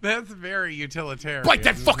like, That's very utilitarian. Like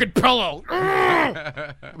that fucking pillow.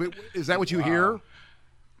 wait, is that what you hear?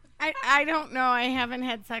 I don't know. I haven't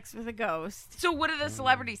had sex with a ghost So, what do the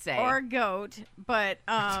celebrities say? or a goat, but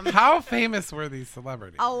How famous were these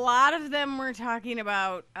celebrities? a lot of them were talking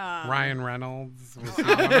about Ryan Reynolds was one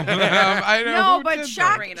of them. I know. No, who but did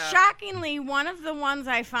that? Bring it up. shockingly, one of the ones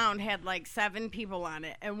I found had like 7 people on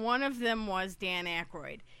it, and one of them was Dan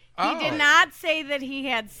Aykroyd. He did Oh. not say that he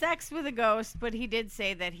had sex with a ghost, but he did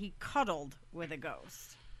say that he cuddled with a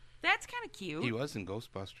ghost. That's kind of cute. He was in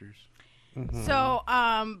Ghostbusters. So,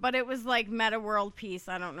 but it was like Meta World Peace.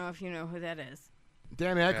 I don't know if you know who that is.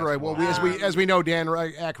 Dan Aykroyd. Well, as we know, Dan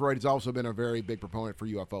Aykroyd has also been a very big proponent for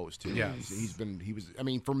UFOs too. Yes. He was. I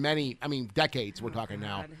mean, for many. I mean, decades. We're talking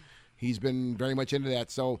now. He's been very much into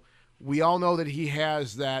that. So we all know that he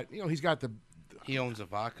has that. He's got the He owns a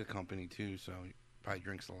vodka company, too, so he probably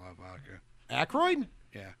drinks a lot of vodka. Aykroyd.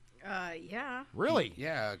 Yeah. Yeah. Really?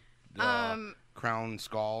 Yeah. Crown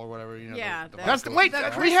Skull or whatever, Yeah, The That's vodka. wait.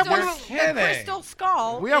 The We have one. crystal, Of, the kidding. crystal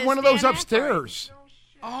skull. we have is one of those Dan Aykroyd. upstairs.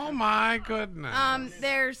 Oh my goodness.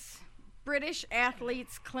 There's British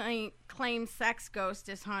athletes claim sex ghost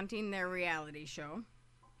is haunting their reality show.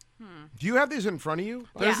 Do you have these in front of you?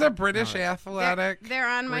 There's yeah. a British athletic They're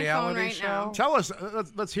on my phone reality right show. now. Tell us.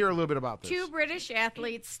 Let's hear a little bit about this. 2 British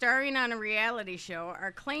athletes starring on a reality show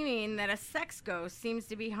are claiming that a sex ghost seems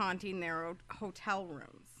to be haunting their hotel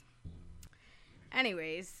rooms.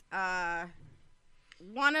 Anyways,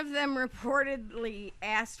 one of them reportedly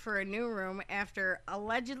asked for a new room after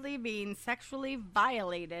allegedly being sexually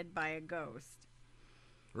violated by a ghost.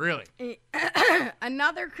 Really?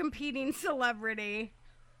 Another competing celebrity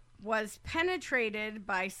was penetrated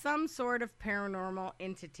by some sort of paranormal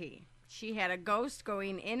entity. She had a ghost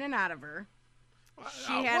going in and out of her.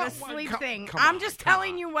 She had a sleep thing. I'm just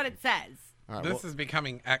telling you what it says. All right, This is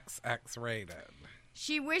becoming XX rated.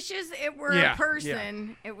 She wishes it were a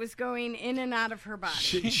person. It was going in and out of her body.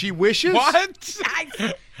 she wishes? What?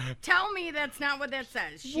 Tell me that's not what that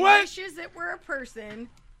says. She What? wishes it were a person.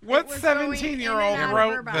 What was going 17-year-old in and out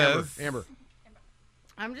of her wrote body. this? Amber.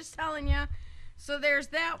 I'm just telling you. So there's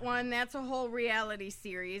that one. That's a whole reality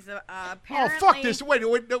series. Oh, Apparently, fuck this. Wait,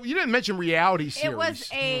 no, you didn't mention reality series. It was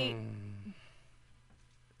a...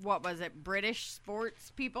 What was it? British sports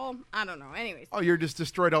people? I don't know. Anyways. Oh, you're just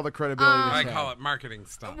destroyed all the credibility. I this call had. it marketing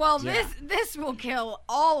stuff. Well, this will kill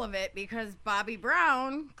all of it because Bobby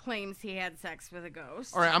Brown claims he had sex with a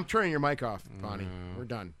ghost. All right, I'm turning your mic off, Bonnie. We're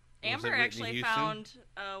done. Was it Amber Whitney actually Houston? found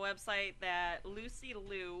a website that Lucy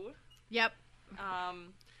Liu. Yep.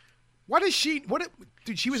 What is she?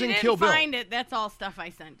 Dude, she was She in didn't Kill Bill. find it. That's all stuff I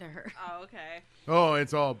sent to her. Oh, okay. Oh,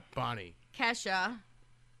 it's all Bonnie. Kesha.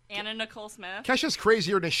 Anna Nicole Smith. Kesha's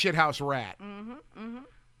crazier than a shithouse rat.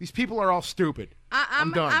 These people are all stupid.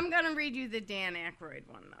 I'm done. I'm going to read you the Dan Aykroyd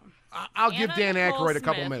one, though. I'll give Anna Dan Nicole Aykroyd a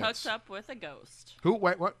couple Smith minutes. Hooked up with a ghost. Who?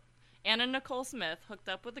 Wait, what? Anna Nicole Smith hooked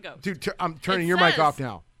up with a ghost. Dude, I'm turning It your mic says- off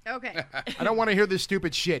now. Okay. I don't want to hear this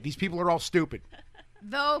stupid shit. These people are all stupid.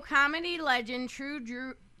 Though comedy legend,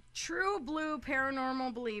 true blue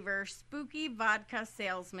paranormal believer, spooky vodka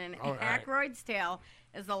salesman, All right. Aykroyd's tale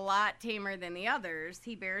is a lot tamer than the others.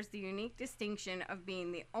 He bears the unique distinction of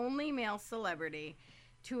being the only male celebrity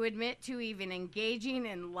to admit to even engaging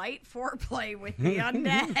in light foreplay with the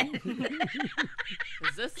undead.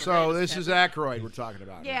 Is this the So latest this is episode? Aykroyd we're talking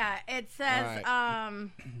about. Yeah, it says All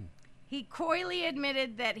he coyly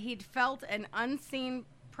admitted that he'd felt an unseen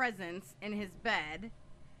presence in his bed,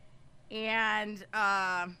 and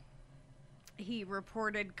he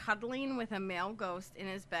reported cuddling with a male ghost in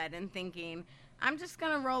his bed and thinking, I'm just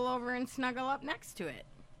going to roll over and snuggle up next to it.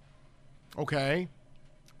 Okay.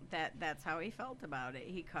 That's how he felt about it.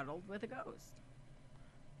 He cuddled with a ghost.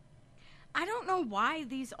 I don't know why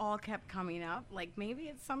these all kept coming up. Like, maybe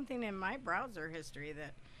it's something in my browser history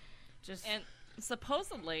that just... And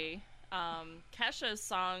supposedly, Kesha's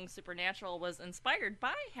song "Supernatural" was inspired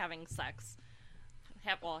by having sex.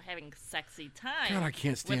 Having sexy time. God, I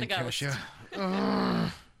can't stand with a ghost.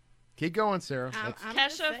 Kesha. Keep going, Sarah. I'm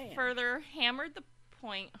just Kesha saying. further hammered the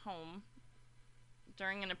point home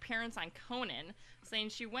during an appearance on Conan, saying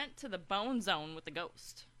she went to the Bone Zone with the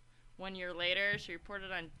ghost. 1 year later, she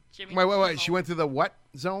reported on Jimmy. Wait. Kimmel, She went to the what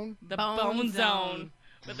zone? the Bone Bone Zone. Zone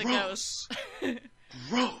with the ghost.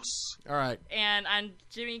 Gross. All right. And on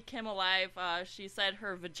Jimmy Kimmel Live, she said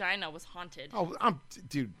her vagina was haunted. Oh,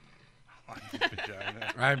 dude.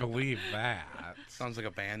 Vagina. I believe that. Sounds like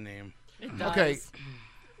a band name. It does. Okay.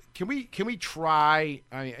 Can we try?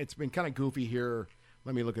 I mean, it's been kind of goofy here.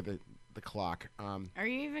 Let me look at the clock. Are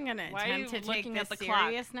you even going to Why are you attempt to take looking this at the clock?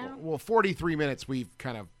 serious now? Well, 43 minutes. We've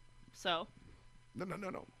kind of So.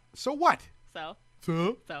 no. So what? So.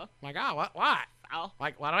 So My God, what? Oh.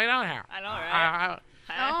 Like, what are we doing here? I know, right?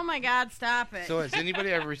 Oh my God, stop it. So has anybody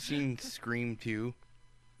ever seen Scream 2?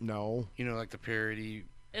 no. You know, like the parody.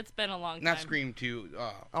 It's been a long time. Not Scream 2.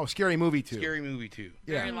 Oh, Scary Movie too. Scary Movie 2.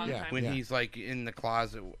 Yeah, Very long yeah, time. When yeah. he's like in the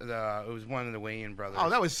closet. It was one of the Wayans brothers. Oh,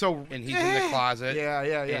 that was so. And he's in the closet. Yeah.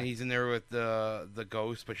 And he's in there with the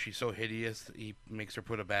ghost, but she's so hideous, he makes her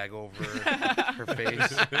put a bag over her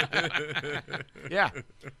face. Yeah.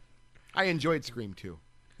 I enjoyed Scream 2.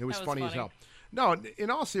 It was That was funny as funny. hell. No, in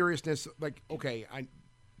all seriousness, like, okay,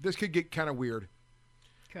 this could get kind of weird.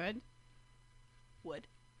 Good. Wood.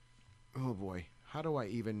 Oh boy, how do I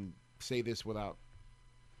even say this without?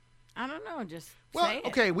 I don't know. Just Well, say it.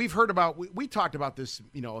 okay, we've heard about we talked about this,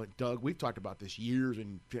 Doug. We've talked about this years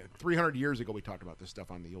and 300 years ago. We talked about this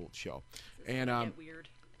stuff on the old show, and Get weird.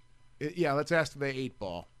 yeah, let's ask the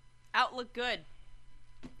 8-ball. Outlook good.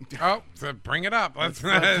 Oh, so bring it up. Let's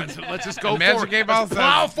just go Magic forward. 8 Ball Let's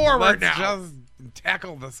plow says, forward let's now. just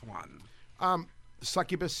tackle this one.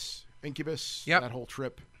 Succubus, Incubus, Yep. that whole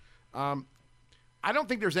trip. I don't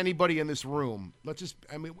think there's anybody in this room.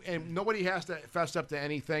 And nobody has to fess up to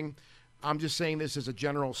anything. I'm just saying this as a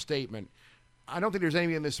general statement. I don't think there's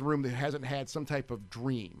anybody in this room that hasn't had some type of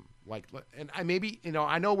dream.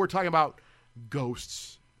 I know we're talking about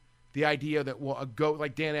ghosts. The idea that, well, a ghost,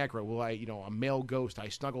 like Dan Aykroyd, a male ghost, I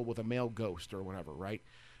snuggle with a male ghost or whatever, right?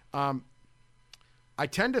 I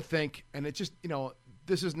tend to think, and it's just,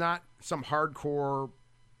 this is not some hardcore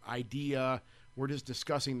idea. We're just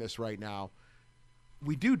discussing this right now.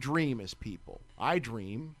 We do dream as people. I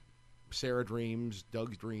dream. Sarah dreams.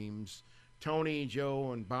 Doug dreams. Tony,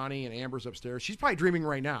 Joe, and Bonnie, and Amber's upstairs. She's probably dreaming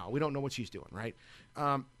right now. We don't know what she's doing, right?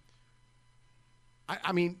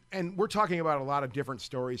 I mean, and we're talking about a lot of different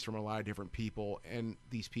stories from a lot of different people, and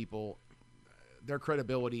these people, their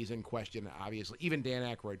credibility is in question, obviously. Even Dan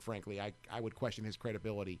Aykroyd, frankly, I would question his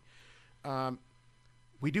credibility.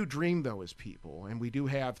 We do dream, though, as people, and we do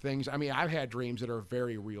have things. I mean, I've had dreams that are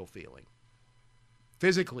very real feeling.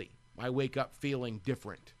 Physically, I wake up feeling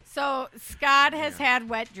different. So Scott has had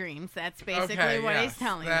wet dreams. That's basically what he's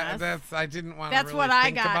telling us. I didn't want That's to really what I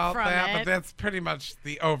think got about from that, it. but that's pretty much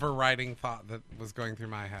the overriding thought that was going through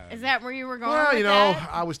my head. Is that where you were going? Well, with you know, that?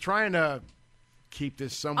 I was trying to keep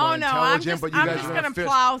this somewhat Oh no, intelligent, but you I'm guys just are gonna fist.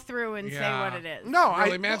 plow through and say Yeah. what it is. No,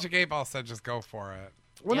 Really, Magic 8 Ball said just go for it.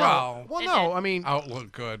 Well, Well, no. Well, no. I mean,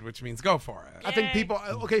 outlook good, which means go for it. I think people.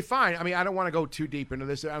 Okay, fine. I mean, I don't want to go too deep into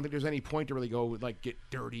this. I don't think there's any point to really go like get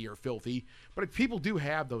dirty or filthy. But people do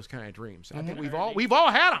have those kind of dreams. I think we've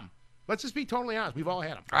all had them. Let's just be totally honest. We've all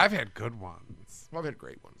had them. I've had good ones. I've had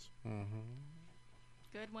great ones.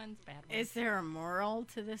 Good ones, bad ones. Is there a moral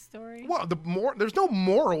to this story? Well, there's no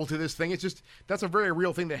moral to this thing. It's just that's a very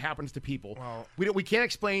real thing that happens to people. Well- We can't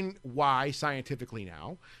explain why scientifically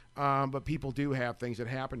now, but people do have things that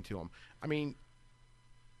happen to them. I mean,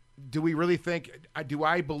 do we really think? Do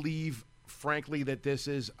I believe, frankly, that this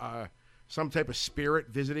is some type of spirit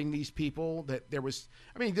visiting these people? That there was,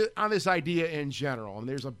 I mean, on this idea in general, and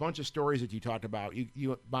there's a bunch of stories that you talked about.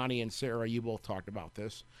 You Bonnie and Sarah, you both talked about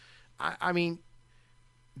this. I mean.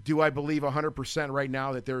 Do I believe 100% right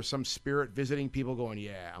now that there's some spirit visiting people going,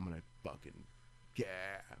 yeah, I'm going to fucking,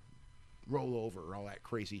 roll over, all that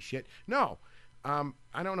crazy shit? No.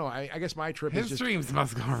 I don't know. I guess my trip is His just... dreams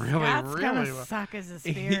must go really, Scott's really gonna well. suck as a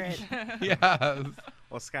spirit. Yes.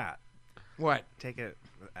 Well, Scott, What? take it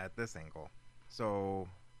at this angle. So,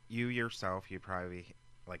 you yourself, you probably,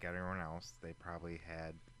 like everyone else, they probably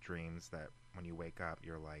had dreams that when you wake up,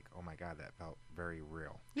 you're like, oh my God, that felt very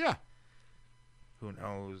real. Yeah. Who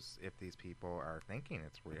knows if these people are thinking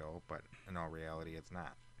it's real, but in all reality, it's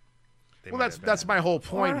not. They Well, might have that's been. my whole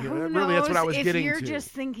point Or here. who Really, that's what I knows was if getting you're to. just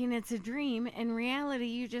thinking it's a dream, in reality,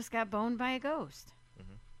 you just got boned by a ghost.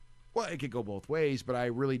 Well, it could go both ways, but I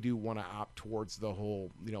really do want to opt towards the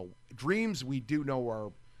whole, dreams we do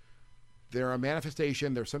know they're a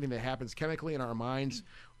manifestation. They're something that happens chemically in our minds.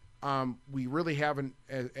 We really haven't,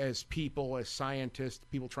 as people, as scientists,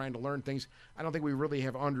 people trying to learn things, I don't think we really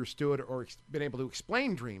have understood or been able to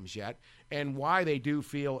explain dreams yet and why they do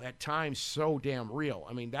feel at times so damn real.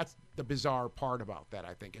 I mean, that's the bizarre part about that,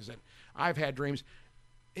 I think, is that I've had dreams,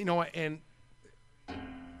 and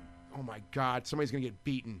oh my God, somebody's going to get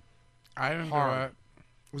beaten. I didn't do Hard. it.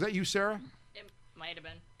 Was that you, Sarah? It might have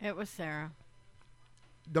been. It was Sarah.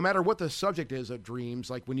 No matter what the subject is of dreams,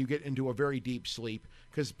 like when you get into a very deep sleep,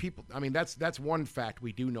 because people, I mean, that's one fact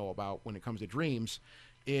we do know about when it comes to dreams,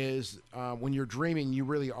 is when you're dreaming, you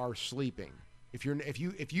really are sleeping. If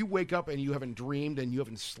you wake up and you haven't dreamed and you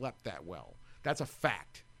haven't slept that well, that's a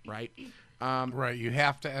fact, right? Right, you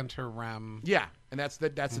have to enter REM. Yeah, and that's the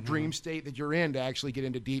dream state that you're in to actually get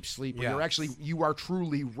into deep sleep. Where Yes. you are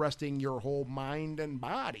truly resting your whole mind and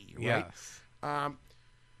body, right? Yes.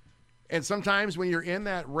 And sometimes when you're in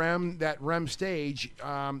that REM stage,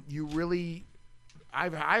 you really,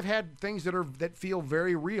 I've had things that feel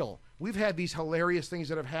very real. We've had these hilarious things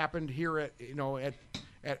that have happened here at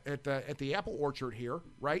the apple orchard here,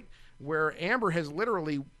 right? Where Amber has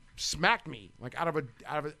literally smacked me like out of a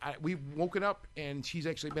we've woken up and she's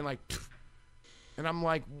actually been like, pfft. And I'm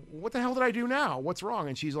like, what the hell did I do now? What's wrong?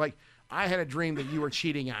 And she's like, I had a dream that you were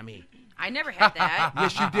cheating on me. I never had that.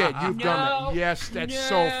 Yes, you did. You've done that. Yes, that's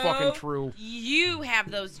so fucking true. You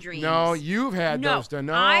have those dreams. No, you've had those done.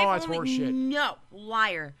 No, that's horseshit. No,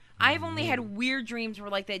 liar. I've only had weird dreams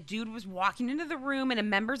where, like, that dude was walking into the room in a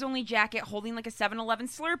members-only jacket holding, like, a 7-Eleven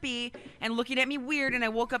Slurpee and looking at me weird, and I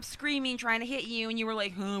woke up screaming, trying to hit you, and you were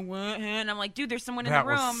like, huh, what, huh? And I'm like, dude, there's someone in That the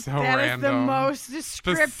room. was so That is random. the most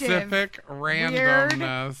descriptive. Specific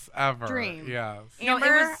randomness ever. dream. Yes. No, it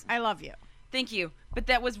Amber, was- I love you. Thank you. But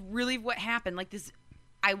that was really what happened. Like, this...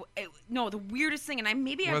 No, the weirdest thing, and I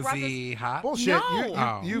Was brought he hot? Bullshit. No.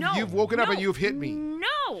 Oh. You've woken up and you've hit me.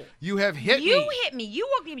 No. You have hit You me. hit me. You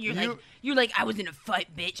woke me up. You're like, I was in a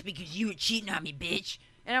fight, bitch, because you were cheating on me, bitch.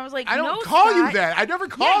 And I was like, I don't no, call you Scott. that. I never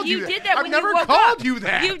called you you that. did that I've when never you woke called up. you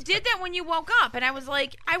that. You did that when you woke up, and I was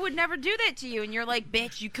like, I would never do that to you. And you're like,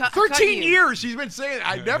 bitch, you cut. 13 you. years she's been saying it.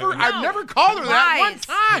 I've never No. called her that one Lies.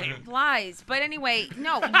 time. Lies. But anyway,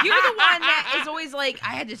 no, you're the one that is always like,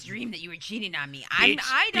 I had this dream that you were cheating on me. I don't.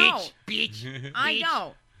 I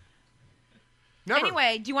don't. Never.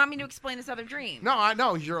 Anyway, do you want me to explain this other dream?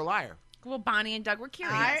 No, you're a liar. Well, Bonnie and Doug were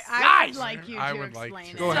curious. I would like you I to would like explain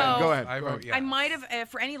to. it. Go ahead. So- Go ahead. I go vote ahead. yes. I might have,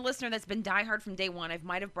 for any listener that's been diehard from day one, I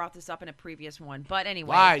might have brought this up in a previous one. But anyway,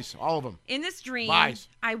 Lies, all of them. in this dream, Lies.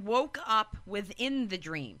 I woke up within the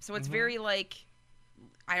dream. So it's very like,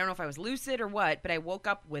 I don't know if I was lucid or what, but I woke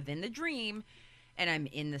up within the dream, and I'm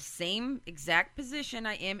in the same exact position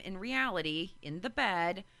I am in reality, in the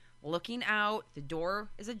bed, looking out. The door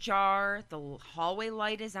is ajar. The hallway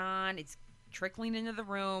light is on. It's trickling into the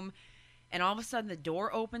room. And all of a sudden, the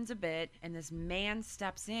door opens a bit, and this man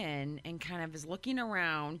steps in and kind of is looking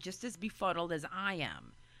around just as befuddled as I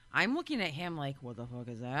am. I'm looking at him like, what the fuck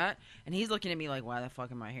is that? And he's looking at me like, why the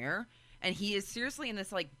fuck am I here? And he is seriously in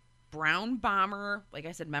this, like, brown bomber, like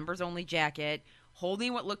I said, members-only jacket,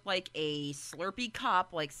 holding what looked like a Slurpee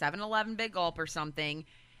cup, like 7-Eleven Big Gulp or something.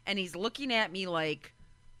 And he's looking at me like,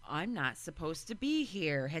 I'm not supposed to be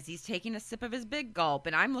here, as he's taking a sip of his Big Gulp.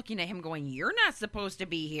 And I'm looking at him going, you're not supposed to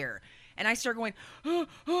be here. And I start going,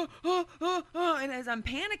 and as I'm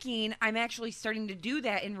panicking, I'm actually starting to do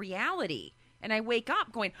that in reality. And I wake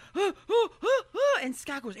up going, and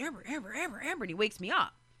Scott goes, Amber, and he wakes me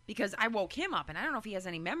up because I woke him up. And I don't know if he has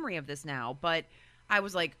any memory of this now, but I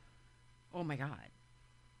was like, oh my God,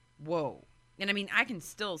 whoa. And I mean, I can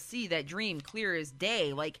still see that dream clear as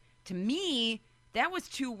day. Like, to me, that was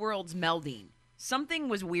two worlds melding. Something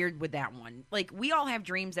was weird with that one. Like, we all have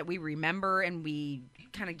dreams that we remember and we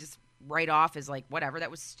kind of just write off as like, whatever, that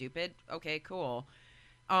was stupid. Okay, cool.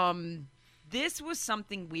 This was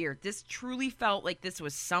something weird. This truly felt like this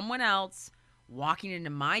was someone else walking into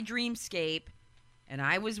my dreamscape, and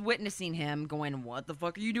I was witnessing him going, what the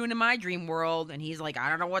fuck are you doing in my dream world? And he's like, I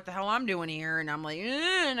don't know what the hell I'm doing here. And I'm like,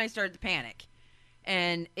 and I started to panic.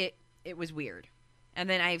 And it was weird. And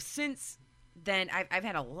then I've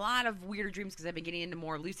had a lot of weirder dreams because I've been getting into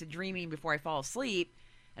more lucid dreaming before I fall asleep.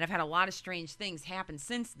 And I've had a lot of strange things happen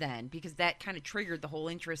since then because that kind of triggered the whole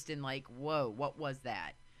interest in like, whoa, what was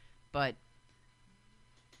that? But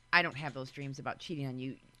I don't have those dreams about cheating on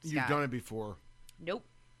you, Scott. You've done it before. Nope.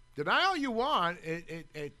 Deny all you want.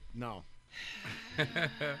 No.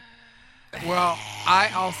 Well,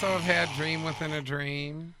 I also have had dream within a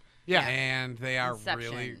dream. Yeah. And they are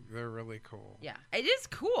Inception. they're really cool. Yeah, it is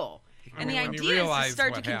cool. I And mean, the when you idea is to realize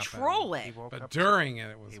start to what happened. control He it. woke But up during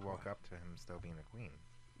it was he woke fun. up to him still being a queen.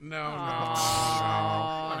 No.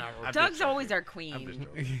 Aw. I'm Doug's just always joking. our I'm queen. just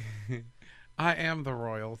joking. I am the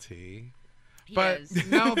royalty. He But is.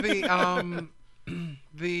 no,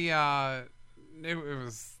 it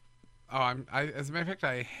was. Oh, as a matter of fact,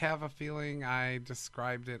 I have a feeling I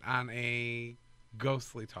described it on a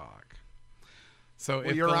ghostly talk. So Well,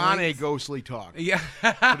 if you're the on links- a ghostly talk. Yeah.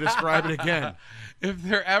 To describe it again. If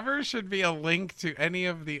there ever should be a link to any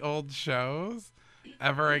of the old shows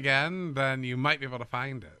ever again, then you might be able to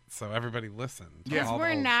find it. So everybody listen. to Yeah. all the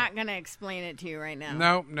We're old not going to explain it to you right now.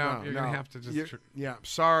 No, No, you're no. gonna have to just Yeah,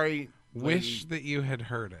 sorry. wish that you had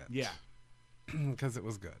heard it. Yeah. Because it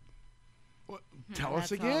was good. Tell us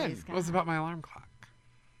That's all again. he's It was about my alarm clock.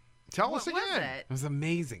 Tell What us was again. it? It was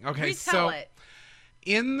amazing. Okay, Retell so it.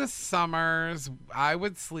 in the summers, I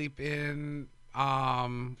would sleep in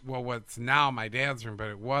what's now my dad's room, but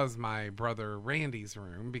it was my brother Randy's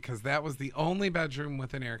room because that was the only bedroom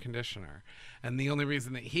with an air conditioner. And the only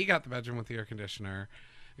reason that he got the bedroom with the air conditioner,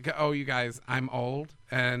 you guys, I'm old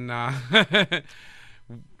and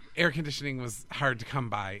air conditioning was hard to come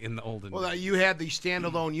by in the olden Well, days. you had these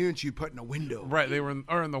standalone units you put in a window. Right, they were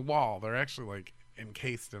in the wall. They're actually like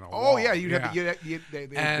encased in a Oh wall. yeah, you'd have they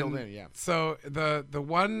And built in. Yeah. so the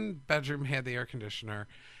one bedroom had the air conditioner,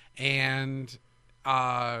 and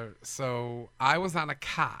so I was on a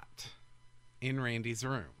cot in Randy's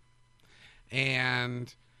room,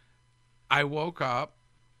 and I woke up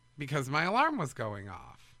because my alarm was going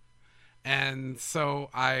off, and so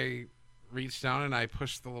I reached down and I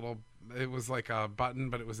pushed the little. It was like a button,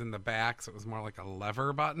 but it was in the back, so it was more like a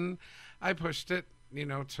lever button. I pushed it,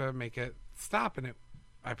 to make it stop, and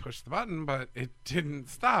I pushed the button, but it didn't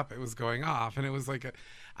stop. It was going off, and it was like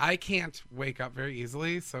I can't wake up very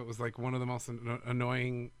easily, so it was like one of the most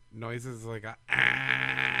annoying noises, like a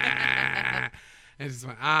and it just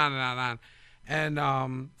went on and on and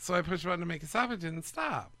on. And so I pushed the button to make it stop. It didn't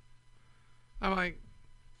stop. I'm like,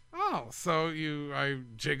 oh, so I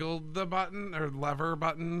jiggled the button or lever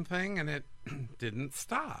button thing, and it didn't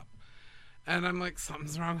stop. And I'm like,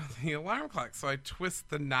 something's wrong with the alarm clock. So I twist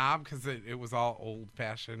the knob because it was all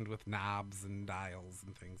old-fashioned with knobs and dials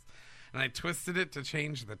and things. And I twisted it to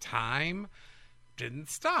change the time. Didn't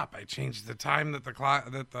stop. I changed the time that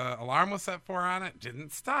the alarm was set for on it.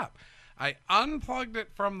 Didn't stop. I unplugged it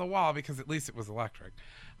from the wall because at least it was electric.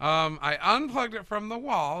 I unplugged it from the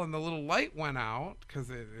wall, and the little light went out because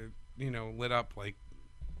lit up like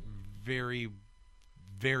very,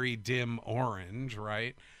 very dim orange,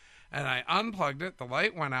 right? And I unplugged it. The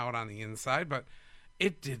light went out on the inside, but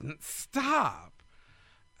it didn't stop.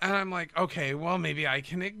 And I'm like, okay, well, maybe I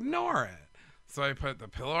can ignore it. So I put the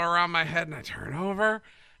pillow around my head and I turn over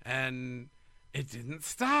and it didn't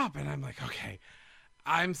stop. And I'm like, okay,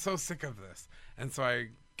 I'm so sick of this. And so I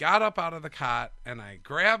got up out of the cot and I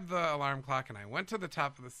grabbed the alarm clock and I went to the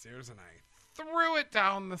top of the stairs and I threw it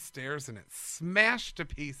down the stairs and it smashed to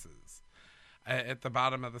pieces at the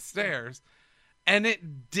bottom of the stairs. And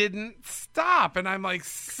it didn't stop. And I'm like,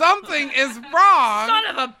 something is wrong. Son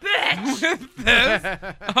of a bitch! With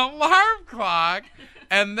this alarm clock.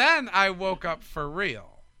 And then I woke up for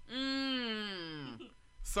real.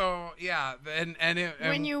 So, yeah. And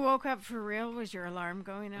when you woke up for real, was your alarm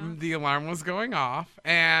going off? The alarm was going off.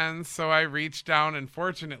 And so I reached down. And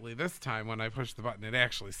fortunately, this time when I pushed the button, it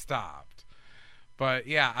actually stopped. But,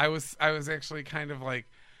 yeah, I was actually kind of like,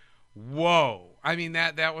 whoa. I mean,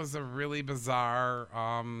 that was a really bizarre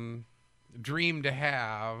dream to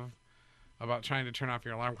have about trying to turn off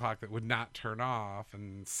your alarm clock that would not turn off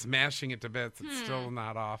and smashing it to bits. It's still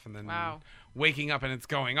not off. And then waking up and it's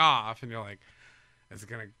going off. And you're like, is it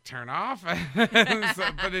going to turn off?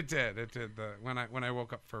 But it did. It did when I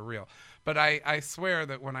woke up for real. But I swear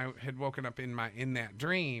that when I had woken up in that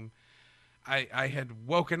dream, I had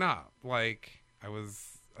woken up. Like I was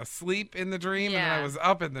asleep in the dream and then I was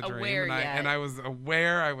up in the dream and I was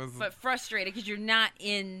aware but frustrated because you're not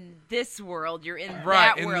in this world, you're in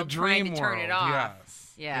right, that in world the dream trying to turn it off.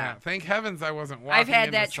 Yes. Yeah. Thank heavens I wasn't walking. I've had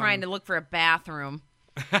into that trying to look for a bathroom.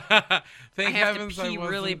 Thank I have heavens to pee I wasn't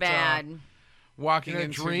really bad. Walking In a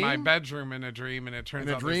into dream? my bedroom in a dream, and it turns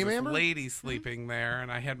out dream, there's this Amber? lady sleeping there,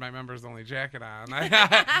 and I had my members only jacket on.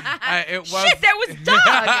 It was Shit, that was Doug.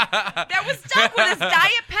 That was Doug with his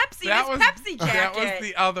Diet Pepsi, Pepsi jacket. That was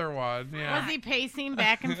the other one. Yeah. Was he pacing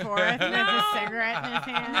back and forth with a cigarette in his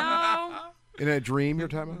hand? No. In a dream, you're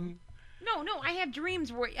talking about? No, I have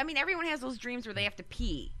dreams where, I mean, everyone has those dreams where they have to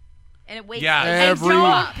pee. And it wakes Yeah. them Every-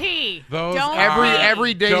 up. Pee. Those Don't are-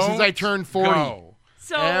 Every day since Don't I turned 40. go.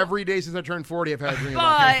 So, Every day since I turned 40, I've had a dream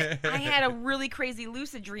about that. but I had a really crazy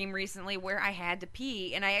lucid dream recently where I had to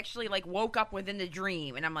pee, and I actually like woke up within the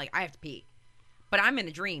dream, and I'm like, I have to pee, but I'm in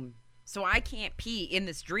the dream, so I can't pee in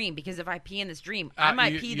this dream because if I pee in this dream, I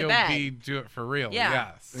might pee the bed. Do it for real. Yeah.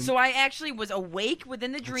 Yes. So I actually was awake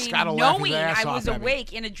within the dream, Scott will laugh his knowing ass I was off at me.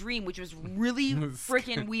 awake in a dream, which was really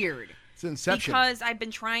freaking weird. It's Inception. Because I've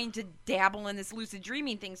been trying to dabble in this lucid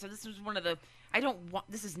dreaming thing, so this was one of the.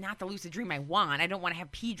 This is not the lucid dream I want. I don't want to have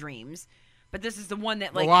pee dreams, but this is the one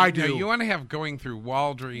that like. Well, I No, do. you want to have going through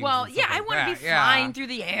wall dreams. Well, and yeah, stuff I like want to that. be flying Yeah. through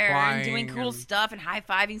the air and Flying doing cool and- stuff and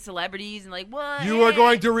high-fiving celebrities and like, what? You are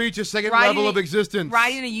going to reach a second level of existence.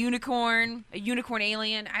 Riding a unicorn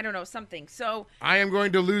alien, I don't know, something. So, I am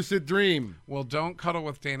going to lucid dream. Well, don't cuddle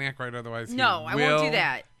with Dan Aykroyd, otherwise No, he I won't do will-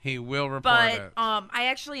 that. He will report but it. I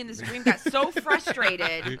actually in this dream got so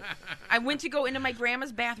frustrated. I went to go into my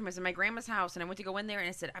grandma's bathroom. I was in my grandma's house, and I went to go in there, and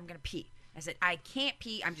I said, I'm going to pee. I said, I can't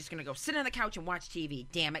pee. I'm just going to go sit on the couch and watch TV.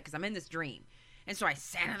 Damn it, because I'm in this dream. And so I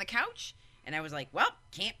sat on the couch, and I was like, well,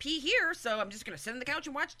 can't pee here, so I'm just going to sit on the couch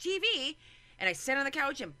and watch TV. And I sat on the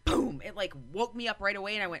couch, and boom, it like woke me up right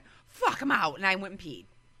away, and I went, fuck, I'm out. And I went and peed.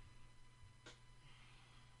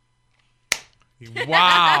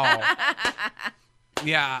 Wow.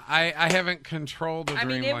 Yeah, I haven't controlled a dream I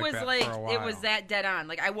mean, it like was that like for a while. it was that dead on.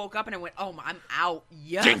 Like I woke up and I went, "Oh, I'm out.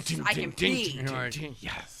 Yes, Ding, ding, I can ding, pee." ding, You're like,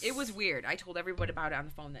 yes. It was weird. I told everybody about it on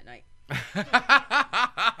the phone that night.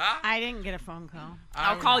 I didn't get a phone call.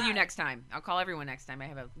 I'll call you next time. I'll call everyone next time I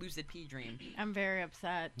have a lucid pee dream. I'm very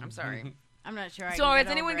upset. I'm sorry. I'm not sure. I So, can is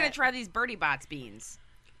get anyone over going it. to try these Birdie Bots beans?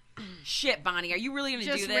 Shit, Bonnie, are you really going to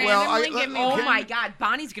Just do this? Well, randomly give me Oh one? my God,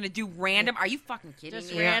 Bonnie's going to do random. Are you fucking kidding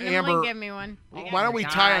Just me? randomly Amber, give me one. Why don't we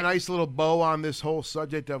tie a God. nice little bow on this whole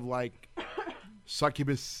subject of like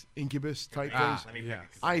succubus, incubus type things? Let me Yes.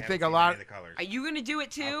 pick, 'cause I haven't think a seen lot- any of the colors. Are you going to do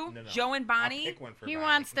it too? No. Joe and I'll Bonnie? pick one for He Bonnie.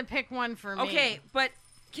 wants to pick one for me. Okay, but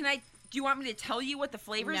can I? Do you want me to tell you what the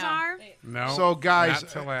flavors No. are? No. So, guys,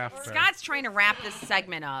 not till after. Scott's trying to wrap this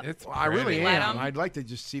segment up. It's Well, I really pretty. Let am. 'em. I'd like to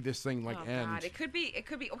just see this thing like Oh end. God, it could be.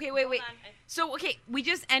 Okay, wait. So okay, we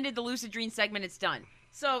just ended the lucid dream segment. It's done.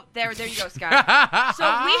 So there you go, Scott. So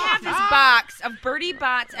we have this box of Birdie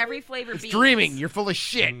Bots, every flavor It's beans. dreaming. You're full of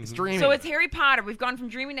shit. It's dreaming. So it's Harry Potter. We've gone from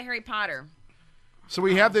dreaming to Harry Potter. So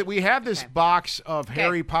we have this Okay. box of Okay.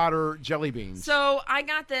 Harry Potter jelly beans. So I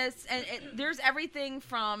got this, and there's everything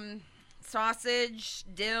from sausage,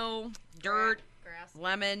 dill, dirt, Grass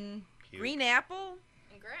lemon, Cute. green apple,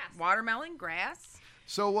 and grass. watermelon, grass,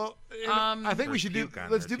 So well, I think we There's should do. puke on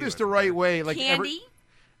Let's there, do this too, the I right think. way. Like candy.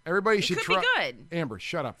 Everybody It should could try. be good. Amber,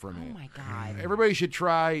 shut up for a Oh minute. my god. Everybody should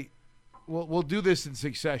try. We'll do this in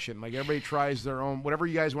succession. Like everybody tries their own, whatever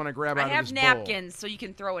you guys want to grab I out of have this napkins, so you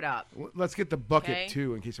can throw it up. bowl. Let's get the bucket Okay.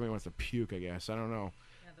 too, in case somebody wants to puke. I guess I don't know.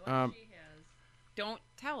 Don't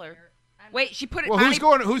tell her. Wait, she put it. Well, Bonnie, who's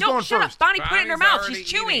going- who's no, going shut first? Up. Bonnie put it in her Bonnie's mouth. already She's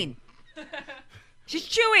chewing. She's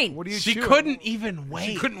chewing. What are you? She chewing? couldn't even wait.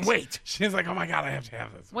 She couldn't wait. She's like, oh my God, I have to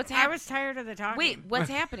have this. What's I happening? was tired of the talking. Wait, what's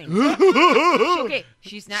happening? Okay,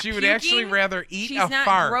 she's not. She would puking. actually rather eat She's a not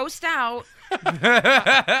fart grossed out.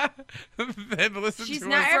 than listen She's to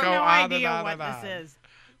not- us I have go no on and idea on what and on. this is.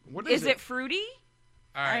 What Is it fruity?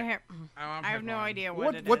 All I right. have, want I have pick no one. idea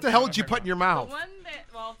What it what is. the hell did you put in your The mouth? one that,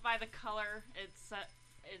 well, by the color, it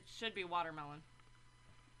should be watermelon.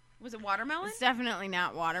 Was it watermelon? It's definitely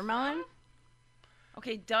not watermelon.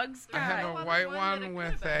 Okay, Doug's I got. have a What was white the one that it one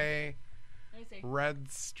with could've a Let me see.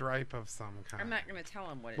 red stripe of some kind. I'm not gonna tell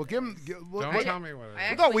him what it is. Well, give him. Don't tell me what it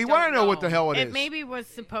I is. No, actually we want to don't know what the hell it is. It maybe was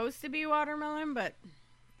supposed to be watermelon, but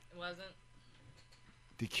It wasn't.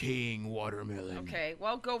 Decaying watermelon. Okay,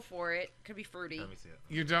 well, go for it. Could be fruity. Let me see it.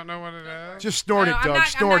 You don't know what it is? Just snort it, No, Doug. I'm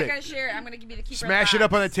Snort not gonna it. share it. I'm gonna give you the keeper. Smash of it the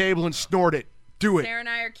up on the box. table and snort it. Do it. Sarah and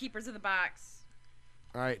I are keepers of the box.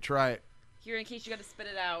 All right, try it. Here, in case you got to spit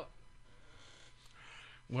it out.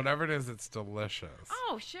 Whatever it is, it's delicious.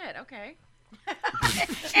 Oh shit! Okay.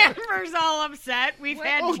 Amber's all upset. We've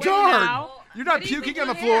had Oh two darn! now. You're not What do you puking think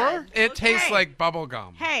on the you floor. had? It tastes Okay. like bubble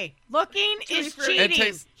gum. Hey, looking is Fruity. It cheating.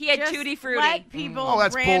 tastes- He had Just Tutti Frutti. Let people Oh,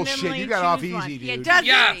 that's bullshit. randomly You got off choose one. easy, He had dude. Tutti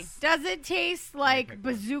Yes. Frutti. Does it taste like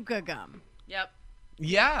bazooka gum? Yep.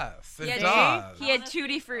 Yes, it He had, does. he had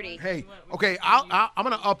Tutti Frutti. Hey, okay, I'm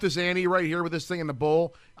gonna up this ante right here with this thing in the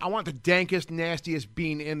bowl. I want the dankest, nastiest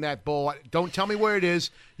bean in that bowl. Don't tell me where it is.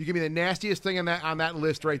 You give me the nastiest thing on that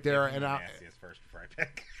list right there, and I'll. Nastiest first before I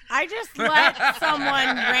pick. I just let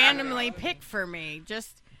someone randomly pick for me.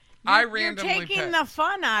 Just I you're randomly taking picked. the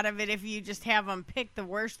fun out of it if you just have them pick the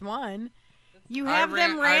worst one. You I have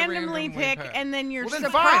them I randomly pick, picked. and then you're Well, then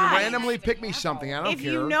surprised. fine. Randomly pick me something. I don't If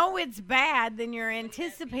care. you know it's bad, then you're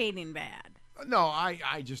anticipating bad. No, I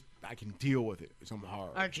can deal with it. I'm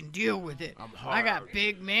hard. I can deal with it. I'm I got hard.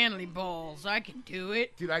 big manly balls. I can do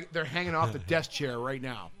it. Dude, they're hanging off the desk chair right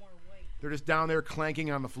now. They're just down there clanking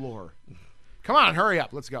on the floor. Come on, hurry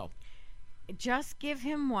up. Let's go. Just give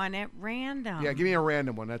him one at random. Yeah, give me a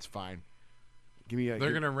random one. That's fine. Give me a.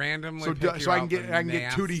 They're gonna randomly so, pick you so I can out get the I can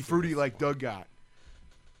get tutti nastiest frutti like one. Doug got.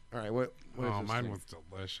 All right, what is Oh, this mine thing? was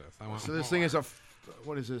delicious. I want So this more. thing is a.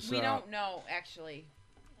 What is this? We don't know actually.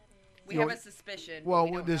 We You have know, a suspicion. Well,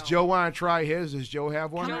 we don't does know. Joe want to try his? Does Joe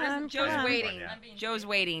have one? Joe Come doesn't- on, Joe's come on. waiting. Yeah. Joe's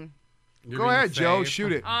waiting. You're Go being ahead, Joe. safe.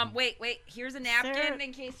 Shoot it. Wait. Here's a napkin Sarah-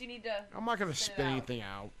 in case you need to. I'm not gonna spit spit it out. anything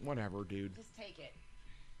out. Whatever, dude. Just take it.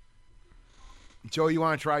 Joe, you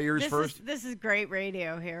want to try yours This first? is this is great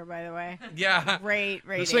radio here, by the way. Yeah. Great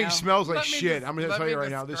radio. This thing smells like Let me shit. des- I'm gonna let tell me you right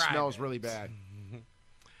now. This describe smells it. really bad.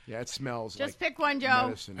 Yeah, it smells Just like pick one, Joe.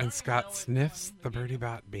 medicine. And Scott sniffs the birdie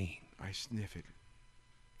bot bean. I sniff it.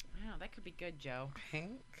 Wow, that could be good, Joe.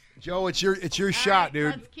 Pink. Joe, it's your All shot, right,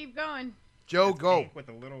 dude. Let's keep going. Joe, It's go. pink with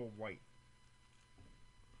a little white.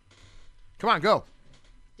 Come on, go.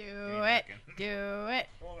 Do it. Do it.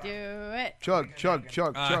 Do it. Chug, chug,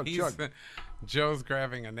 chug, chug, he's- chug. Joe's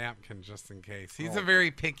grabbing a napkin just in case. He's Oh. a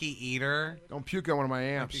very picky eater. Don't puke on one of my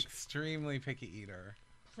amps. Extremely picky eater.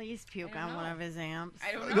 Please puke I don't on one know. of his amps.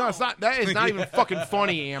 I don't know. No, it's not. That is not even fucking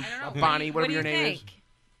funny, Amp. I don't know. Bonnie, What whatever do your you name is. think?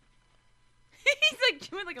 He's like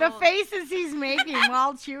doing like a The little... faces he's making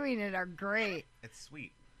while chewing it are great. It's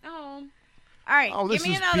sweet. Oh, All right, Oh, this give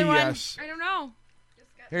me is another one. BS. I don't know.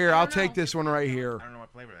 Here, I I'll don't take know. this one right here. I don't know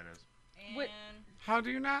what flavor that is. What- How do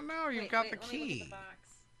you not know? You've got the let me look at key. the box.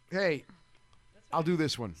 Hey, I'll do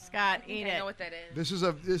this one. Scott, I think eat I it. know what that is. This is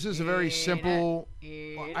a very Eat simple.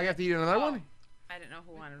 Eat I have to eat another one. I didn't know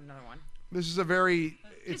who wanted another one. This is a very.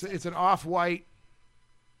 It's an off-white.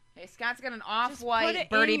 Hey, Scott's got an put off-white it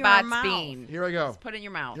Birdie in your Bots mouth. bean. Here we go. Just put it in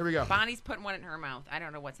your mouth. Here we go. Bonnie's putting one in her mouth. I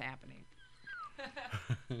don't know what's happening. I'll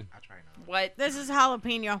try now. What? This is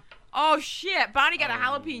jalapeno. Oh shit! Bonnie got a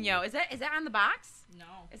jalapeno. Is that on the box? No.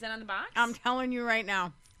 Is that on the box? I'm telling you right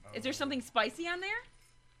now. Is there something spicy on there?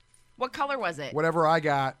 What color was it? Whatever I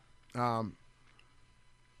got. I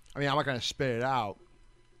mean, I'm not gonna spit it out.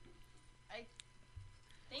 I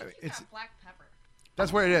think you It's- got black pepper.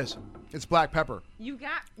 That's what it is. It's black pepper. You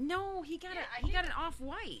got no. He got Yeah, I it. He think- got an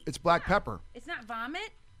off-white. It's black pepper. It's not vomit.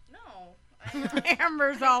 No.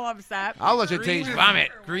 Amber's all upset. I'll let you taste is- vomit.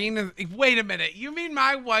 Green is. Wait a minute. You mean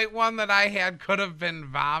my white one that I had could have been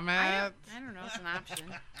vomit? I don't know. It's an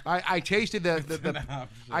option. I tasted the An option.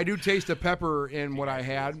 I do taste the pepper in what I This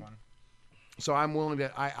had. one. So I'm willing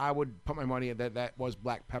to. I would put my money that was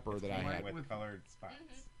black pepper that I had. with colored spots.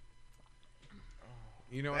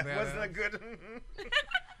 You know what that wasn't is? a good.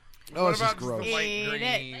 Oh, What this is about gross. the light Eat green?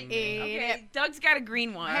 it. Eat it. Okay, Doug's got a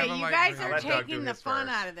green one. Hey, don't you like guys green. are I'll let Doug taking do the his fun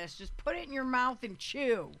first. out of this. Just put it in your mouth and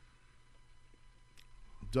chew.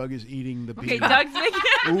 Doug is eating the Okay, bean. Doug's making.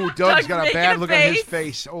 Ooh, Doug's got a making bad look on his face.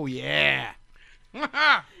 face. Oh yeah.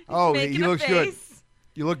 Oh, Making he a looks good. face.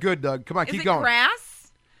 You look good, Doug. Come on, Is keep it going.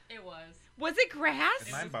 grass? It was. Was it grass?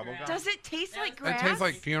 Is mine bubble gum? Does it taste like It grass? tastes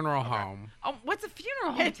like funeral home. Oh, what's a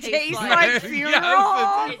funeral home It taste tastes like? like Yes, funeral it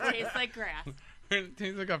home. It tastes like grass. It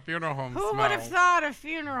tastes like a funeral home Who smell. would have thought a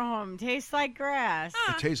funeral home tastes like grass?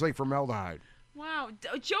 It tastes like formaldehyde. Wow,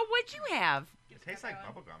 Joe, what'd you have? It tastes like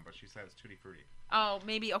bubble gum, but she says tutti frutti. Oh,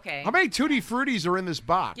 maybe okay. How many Tutti Fruttis are in this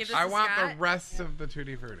box? Give this I to want Scott. the rest of the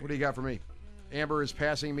Tutti Frutti. What do you got for me? Amber is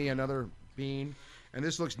passing me another bean, and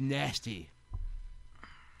this looks nasty.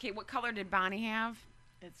 Okay, what color did Bonnie have?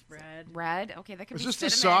 It's red. Red. Okay, that could Is be this the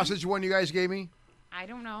cinnamon. sausage one you guys gave me? I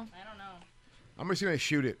don't know. I don't know. I'm just gonna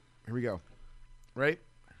shoot it. Here we go. Right?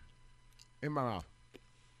 In my mouth.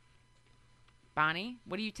 Bonnie,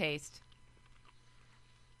 what do you taste?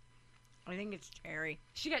 I think it's cherry.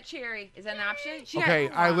 She got cherry. Is that an option? She Okay,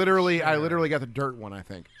 got, I literally got the dirt one, I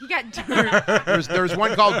think. He got dirt. There's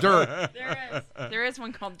one called dirt. There is. There is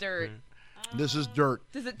one called dirt. This is dirt.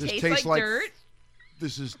 Does it This taste tastes like like- dirt?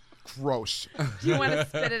 This is gross. Do you want to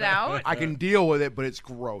spit it out? I can deal with it, but it's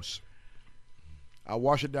gross. I'll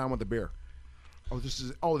wash it down with the beer. This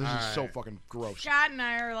is so right. fucking gross. Scott and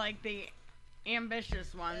I are like the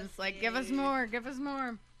ambitious ones. Like, give us more, give us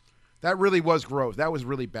more. That really was gross. That was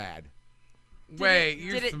really bad. Wait,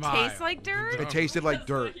 you Did it smile. taste like dirt? It tasted like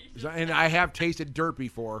dirt. And I have tasted dirt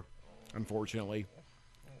before, unfortunately.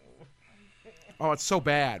 Oh, it's so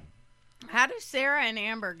bad. How do Sarah and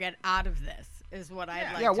Amber get out of this? Is what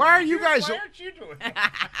I'd like. Yeah, to why know. are you guys... Why aren't you doing it?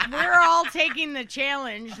 We're all taking the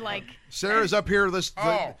challenge. Like, Sarah's up here.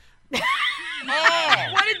 Oh.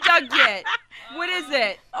 What did Doug get? What is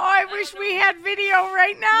it? oh, I wish we had video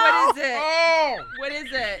right now. What is it? Oh! What is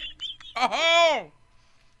it? Oh!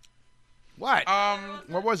 What?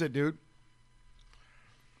 What was it, dude?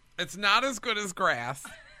 It's not as good as grass.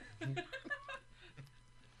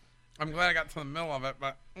 I'm glad I got to the middle of it,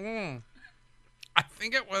 but I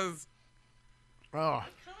think it was. Oh.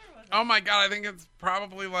 Oh my god! I think it's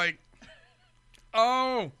probably like.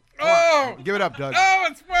 Oh! Come on. Oh! Give it up, Doug. Oh!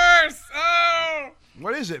 It's worse! Oh!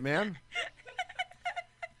 What is it, man?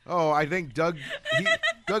 Oh, I think Doug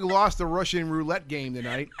lost the Russian roulette game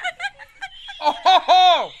tonight. Oh! Ho, ho!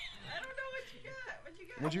 I don't know what you got. What you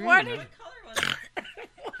got? What'd you What eat, did- man? What color was it?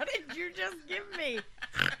 What did you just give me?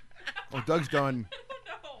 Oh, Doug's done.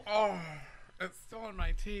 No. Oh! It's still in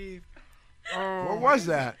my teeth. Oh! What was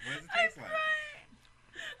that? What does it taste like?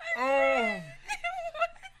 Oh!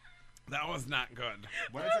 That was not good.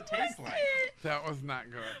 What does it taste like? That was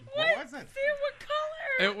not good. What was it? What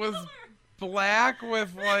color? It was black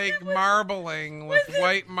with like marbling, with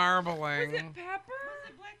white marbling. Was it pepper? Was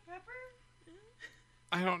it black pepper?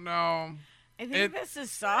 I don't know. I think It- this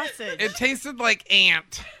is sausage. It tasted like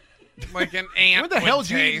ant. Like an ant. What the would hell did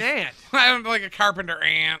you eat, taste. an ant? I don't know, like a carpenter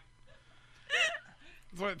ant.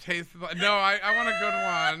 That's what it tasted like. No, I want a good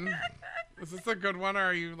one. Is this a good one, or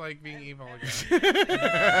are you like being evil again?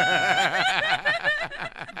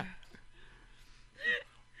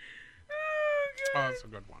 Oh, it's a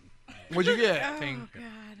good one. What'd you get? Thank oh you.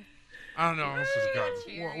 God. I don't know. This is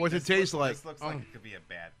good. What's it taste like? This looks like it could be a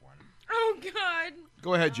bad one. Oh God.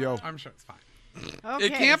 Go ahead, Joe. I'm sure it's fine. Okay,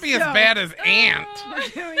 It can't be so as bad as ant. We're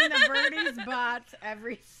doing the Birdie's Bots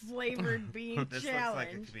every flavored bean This challenge. looks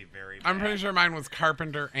like it could be very bad. I'm pretty sure mine was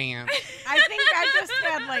carpenter ant. I think I just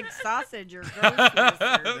had like sausage or ghost roaster.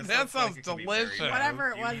 This That looks sounds like it could be very delicious. bad. Whatever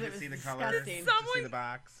it You was, need it to was see the color. disgusting. Did you see the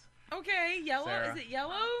box? Okay, yellow. Sarah. Is it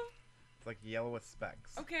yellow? It's like yellow with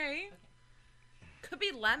specks. Okay. Could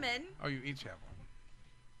be lemon. Oh, you each have one.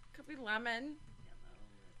 Could be lemon.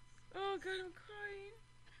 Oh God, I'm crying.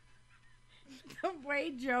 The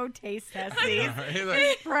way Joe tastes these He's like,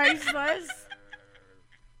 is priceless.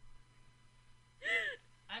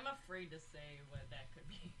 I'm afraid to say what that could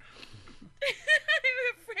be.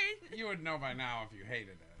 I'm afraid. you would know by now if you hated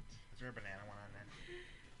it. Is there a banana one on there?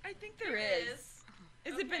 I think there is.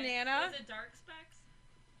 Is it banana? Was it dark specs?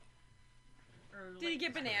 Or Did he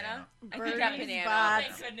get banana? I think Birdie's he got banana. Bots.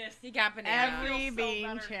 Thank goodness. He got banana. Every so bean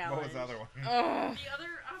better. What challenge. was the other one? Oh. The other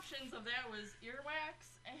options of that was earwax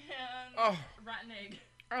and Oh. rotten egg.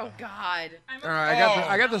 Oh God. I'm All right, Oh.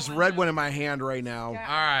 I got this red one in my hand right now. Yeah.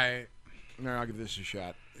 All right. No, I'll give this a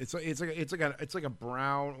shot. It's like a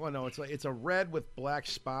brown. Well, no, it's a red with black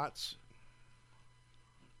spots.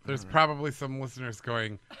 There's probably some listeners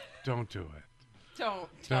going, "Don't do it.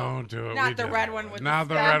 Don't do it. Not We the did red it. one with Not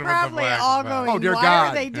the the speck. red with the Probably black all speck." going, Oh, dear why God.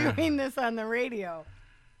 are they doing this on the radio?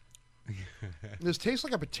 This tastes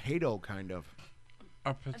like a potato, kind of.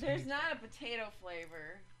 A potato. There's not a potato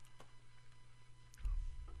flavor.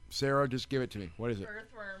 Sarah, just give it to me. What is it?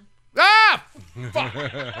 Earthworm. Ah!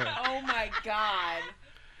 Oh my god.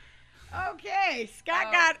 Okay,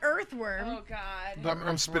 Scott got earthworm. Oh god.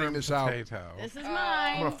 I'm spitting this out. Potato. This is I'm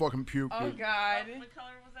mine. gonna fucking puke. Oh dude. god. What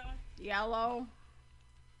color was that one? Yellow.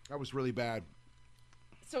 That was really bad.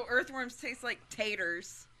 So earthworms taste like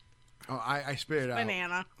taters. Oh, I spit it out.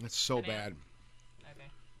 Banana. It's so Banana. bad. Okay.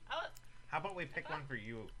 How about we pick one for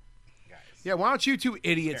you guys? Yeah, why don't you two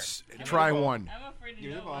idiots Here, give me try the ball. one? I'm afraid to Give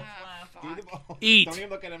me know the ball. what's left. Give me the ball. Eat. Don't even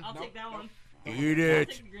look at him. I'll Nope, take that nope. one. Eat I'll it.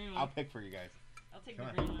 take the green I'll one. pick for you guys. I'll take Come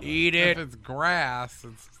the on. green one. Eat If it. it's grass,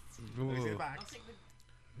 it's. Let me see the Ugh. box. I'll take the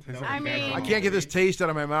Tastes No, like I a mean- bag I of can't get this taste out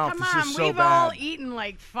of my mouth. Come This on, is so we've all bad. eaten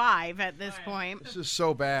like 5 at this Alright. point. This is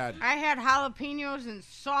so bad. I had jalapenos and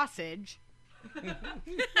sausage,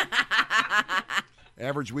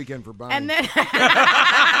 Average weekend for Bonnie. and then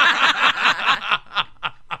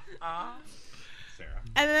Sarah.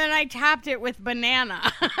 and then I topped it with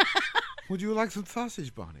banana. Would you like some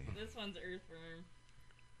sausage, Bonnie? This one's earthworm.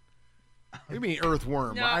 What do you mean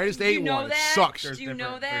earthworm? No, I just do you ate know one. It that? sucks. Do you different- know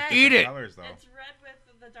there's that? different Eat it. Colors, though. It's red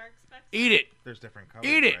with the dark specks. Eat it. There's different colors.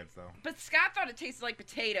 Eat it. Reds, though. But Scott thought it tasted like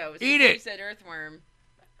potatoes. Eat before it. You said earthworm.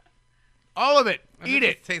 All of it. And Eat it.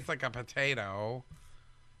 it. Just tastes like a potato.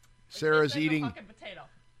 Sarah's It's like a eating. fucking potato.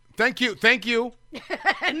 Thank you. Thank you.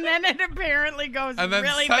 And then it apparently goes And then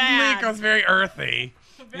really suddenly bad. it goes very earthy.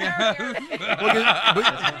 Very earthy.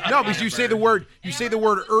 No, because you say the word. You say the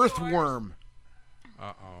word earthworm.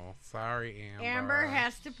 Uh-oh. Sorry, Amber. Amber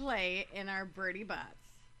has to play in our Birdie Bots.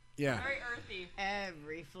 Yeah. Very earthy.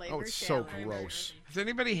 Every flavor. Oh, it's so challenge. gross. Has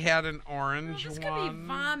anybody had an orange This one? could be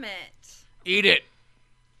vomit. Eat it.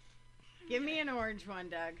 Give me an orange one,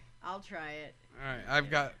 Doug. I'll try it. All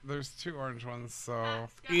right, there's 2 orange ones, so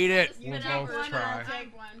Scott, Eat it. just We'll spit out both one, try. I'll Take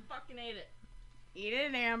take one. Fucking ate it. Eat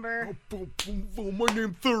it, Amber. My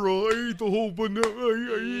name's Sarah. I ate the whole banana.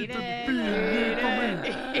 I Eat ate the it.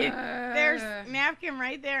 bean. Eat it. There's a napkin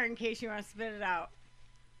right there in case you want to spit it out.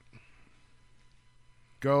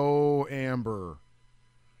 Go, Amber.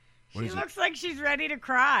 What She is it? looks like she's ready to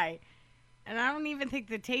cry. And I don't even think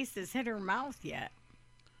the taste has hit her mouth yet.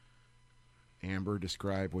 Amber,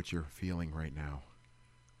 describe what you're feeling right now.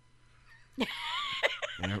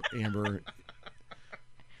 Amber,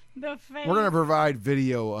 The face. we're gonna provide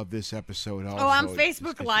video of this episode. Also. Oh, I'm just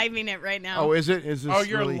Facebook 'cause- living it right now. Oh, is it? Is this Oh,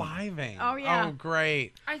 you're really? living. Oh, yeah. Oh,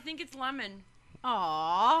 great. I think it's lemon.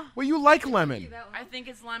 Aw. Well, you like lemon. I think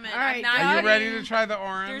it's lemon. All right, I'm not Are you eating- ready to try the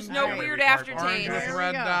orange? There's no Alright. weird Orange Orange aftertaste. with There we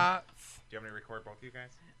red go. dots? Do you want me to record both of you guys?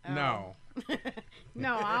 Oh. No.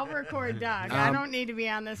 No, I'll record Doug. I Um, don't need to be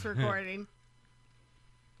on this recording.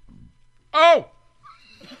 Oh!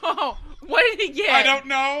 Oh, what did he get? I don't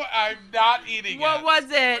know. I'm not eating What it. was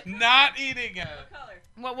it? Not eating it. What color?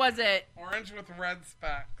 What was it? Orange with red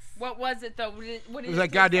specks. What was it though? What did It it was that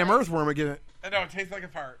taste goddamn like? earthworm again. No, it tastes like a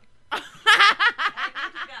fart. I think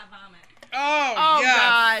you got vomit. Oh, Oh,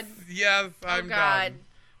 yes. God. Yes, I'm God. done.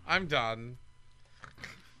 I'm done.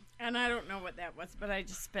 And I don't know what that was, but I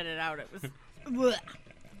just spit it out. It was. Blech.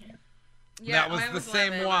 Yeah, that was mine the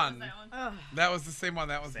same lemon. one. That one? Ugh. That was the same one.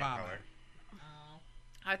 That was Same vomit. color. Oh.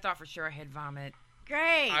 I thought for sure I had vomit.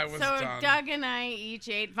 Great. I was so done. Doug and I each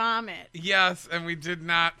ate vomit. Yes, and we did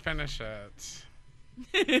not finish it.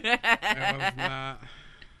 It was not.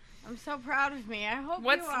 I'm so proud of me. I hope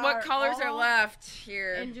What you are colors are all left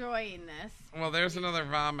here? enjoying this. Well, there's another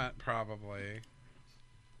vomit probably.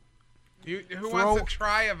 Who Throw- wants to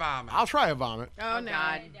try a vomit? I'll try a vomit. Oh, Oh, no.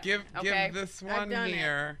 God. Give Okay. this I've one done it.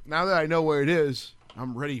 here. Now that I know where it is,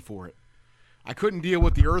 I'm ready for it. I couldn't deal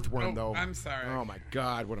with the earthworm Oh, though. I'm sorry. Oh my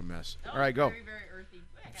God, what a mess! That All right, was go. Very, very earthy.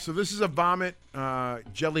 So this is a vomit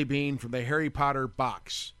jelly bean from the Harry Potter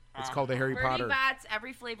box. It's called the Harry Birdie Potter. Bots,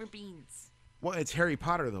 every flavor beans. Well, it's Harry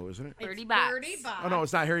Potter though, isn't it? Birdie It's Bots. Birdie Bots. Oh no,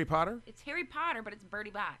 it's not Harry Potter. It's Harry Potter, but it's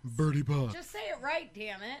Birdie Bots. Birdie Bots. Just say it right,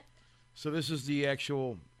 damn it. So this is the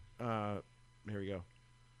actual. Here we go.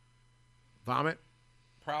 Vomit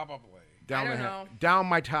Probably. down I don't the know. down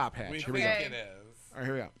my top hatch. We Here think we go. Okay. it is. All right,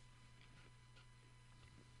 here we go.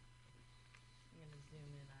 I'm gonna zoom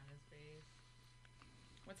in on his face.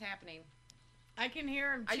 What's happening? I can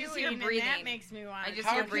hear him I chewing, just hear and that breathing. makes me want I to just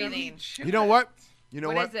How hear can breathing. he chew You know it? what? You know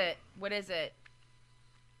What what? is it? What is it?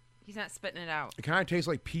 He's not spitting it out. It kind of tastes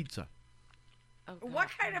like pizza. Oh, God. What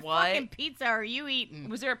kind of What? fucking pizza are you eating?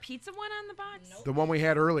 Was there a pizza one on the box? Nope. The one we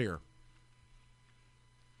had earlier.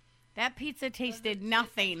 That pizza tasted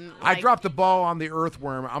nothing. I like- dropped the ball on the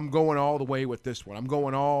earthworm. I'm going all the way with this one. I'm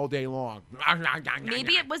going all day long.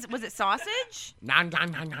 Maybe it was it sausage?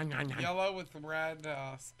 Yellow with red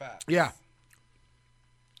specks. Yeah,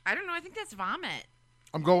 I don't know. I think that's vomit.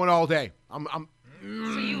 I'm going all day. I'm.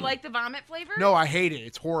 So you like the vomit flavor? No, I hate it.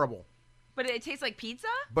 It's horrible. But it tastes like pizza?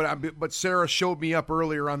 But Sarah showed me up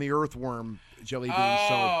earlier on the earthworm jelly bean.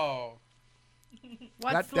 Oh.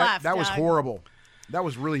 What's that left? that was Doug? horrible. That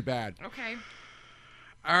was really bad. Okay.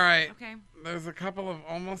 All right. Okay. There's a couple of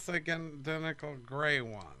almost identical gray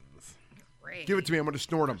ones. Great. Give it to me. I'm going to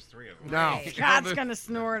snort them. There's 3 of them. Now. Right. Scott's gonna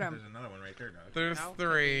snort There's him. another one right there, Doug. There's Okay.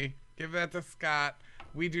 3. Give that to Scott.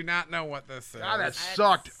 We do not know what this is. God, that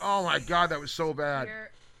sucked. Oh my God, that was so bad.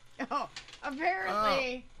 Oh,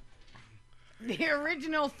 apparently, the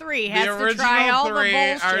original 3 the has to original try all 3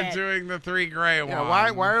 the bullshit. are doing the 3 gray Yeah,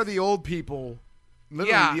 ones. why are the old people?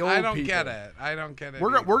 Literally Yeah, the old I don't people. get it. I don't get it.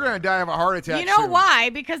 We're gonna die of a heart attack. You know soon. why?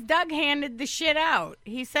 Because Doug handed the shit out.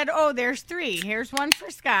 He said, "Oh, there's 3. Here's one for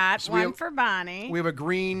Scott, So we one have- for Bonnie." We have a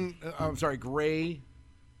green. Gray.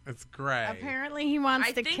 It's gray. Apparently, he wants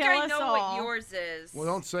I to think kill I us know all what yours is. Well,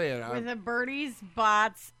 don't say it. with a Birdie's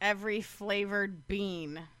Bots every flavored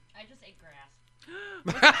bean. I just ate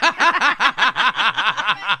grass.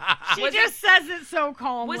 She Was just says it so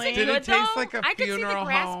calmly. Was it Did good it taste though? like a I could see the funeral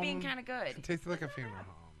grass home? being kind of good. It tasted like a funeral home.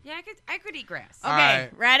 Yeah, I could eat grass. Okay, All right.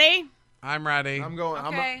 ready? I'm ready. I'm going.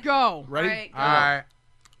 Okay. Go. Ready? All right, go. All right.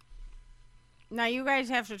 Now you guys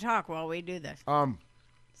have to talk while we do this.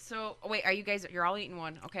 So wait, are you guys? You're all eating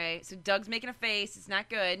one. Okay. So Doug's making a face. It's not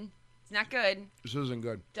good. It's not good. This isn't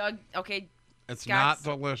good. Doug. Okay. It's Scott's-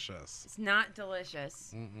 not delicious. It's not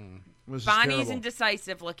delicious. This is Bonnie's terrible.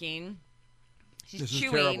 indecisive looking. She's This is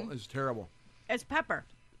chewing. terrible. This is terrible. It's pepper.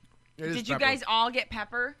 It is Did you pepper. guys all get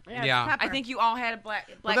pepper? Yeah, Yeah. It's pepper. I think you all had a black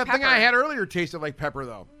Well, that pepper. thing I had earlier tasted like pepper,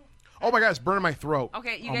 though. Oh my God, it's burning my throat.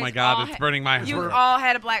 Okay, you Oh guys my God, all it's ha- burning my You throat. all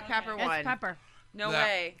had a black pepper it's one. pepper. No That-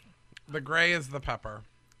 way. The gray is the pepper.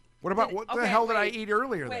 What about what the Okay, hell did I wait. eat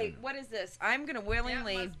earlier? Wait, Then? what is this? I'm gonna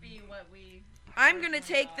willingly. be what we. I'm gonna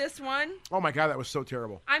take this one. Oh my God, that was so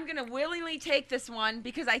terrible. I'm gonna willingly take this one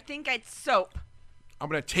because I think it's soap. I'm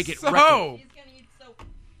gonna take it. So, rectum. He's gonna eat soap.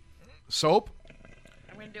 Soap.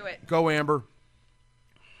 I'm gonna do it. Go Amber.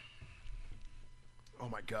 Oh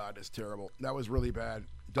my God, that's terrible. That was really bad.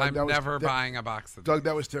 Doug, I'm that was, never that- buying a box of Doug,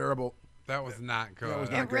 that was terrible. That was not good. That was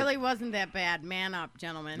not It good. really wasn't that bad. Man up,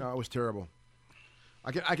 gentlemen. No, it was terrible.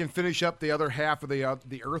 I can finish up the other half of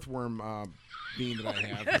the earthworm bean that I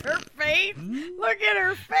have. Her face. Look at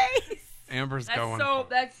her face. Amber's That's going. soap.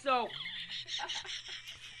 That's soap.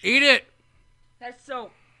 Eat it. That's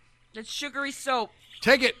soap. That's sugary soap.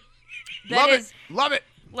 Take it. That Love is it. Love it.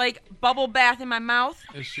 like bubble bath in my mouth.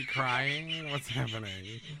 Is she crying? What's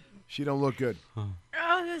happening? She don't look good.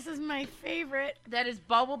 Oh, this is my favorite. That is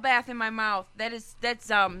bubble bath in my mouth. That's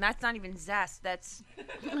not even zest. That's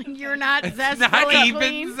You're not It's zestfully not even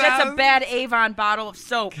clean. zest. that's a bad Avon bottle of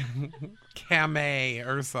soap. Camay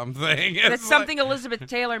or something. That's It's something Elizabeth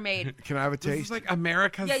Taylor made. Can I have a Like, this taste? is like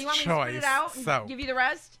America's Yeah, you want me to choice. spit it out and So give you the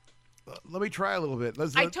rest? Let me try a little bit.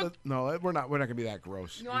 No, we're not gonna be that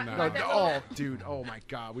gross. You want- No. you want that Oh, little- dude. Oh my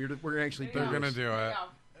God. We're actually There you They're doing gonna this. do There you it. go.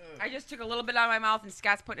 I just took a little bit out of my mouth and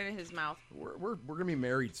Scott's putting it in his mouth. We're gonna be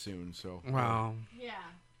married soon, so. Well, Yeah.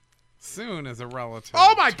 soon is a relative.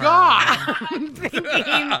 Oh my term. God. I'm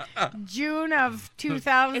thinking June of It's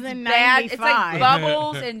bad. 2095. It's like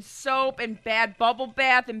bubbles and soap and bad bubble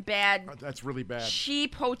bath and bad That's really bad.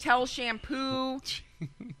 cheap hotel shampoo.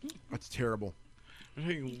 That's terrible.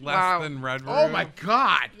 Less Wow. than Red Room. Oh my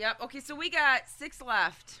God. Yep. Okay, so we got 6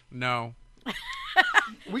 left. No.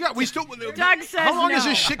 We still. Doug says How long is no.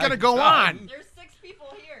 this shit gonna go on? There's 6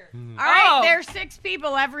 people here. All right, Oh. there's 6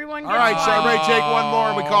 people. Everyone gets All right, so one. everybody take one more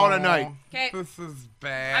and we call it a night. Okay. This is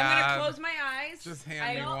bad. I'm gonna close my eyes. Just I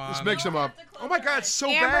hand me don't- one. Let's mix them up. Oh my God, it's so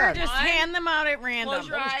Amber, bad. just One. hand them out at random. Close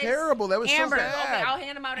your That was eyes. terrible. That was Amber. so Okay, bad. I'll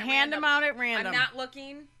hand them out at Hand random. them out at random. I'm not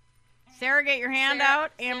looking. Sarah, get your hand Sarah,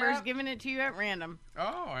 out. Amber's Sarah. giving it to you at random.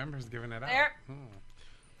 Oh, Amber's giving it There. out.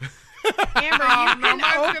 Amber, Oh, you no, can mine's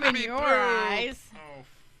gonna open be your poo. eyes. Oh,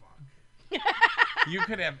 fuck. You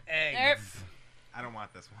could have eggs. There. I don't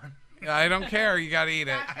want this one. I don't care. You gotta eat it.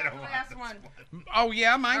 That's I don't the want last this one. Oh,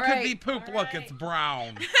 yeah, mine All could right. be poop. All Look, right. it's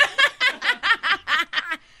brown.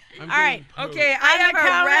 I'm All right. getting poop. Okay, I On the have a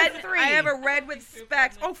count red. of 3. I have a red with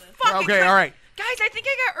specks. Oh fuck! it Okay, cut- all right. Guys, I think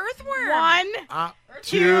I got earthworm. 1,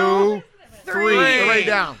 2, 3. three. Right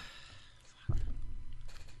down.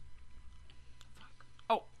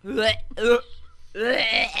 Oh.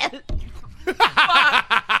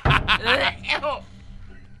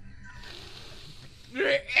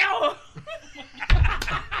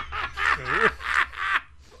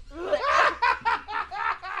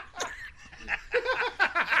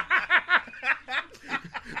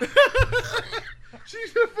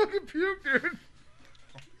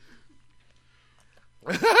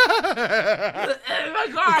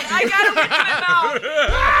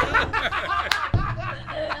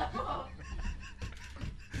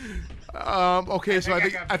 Okay, so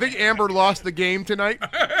I think Amber lost the game tonight.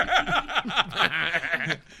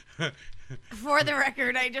 For the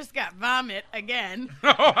record, I just got vomit again.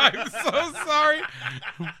 Oh, I'm so sorry.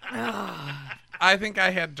 I think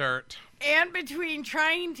I had dirt. And between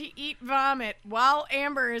trying to eat vomit while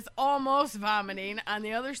Amber is almost vomiting on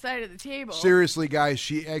the other side of the table. Seriously, guys,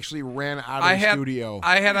 she actually ran out of the studio.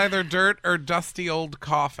 I had either dirt or dusty old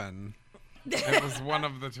coffin. It was one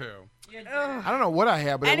of the two. I don't know what I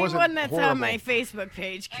had, but it wasn't Anyone that's horrible. on my Facebook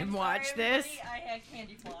page can watch this. I had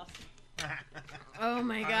candy floss. Oh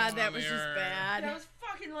my god, that was just That bad. was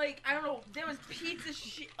fucking like, I don't know, that was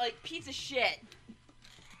pizza shit.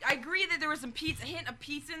 I agree that there was some hint of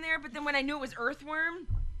pizza in there, but then when I knew it was earthworm,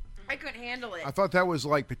 I couldn't handle it. I thought that was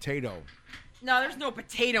like potato. No, there's no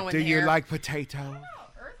potato in Do there. you like potato? Earthworm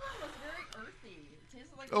was very earthy. It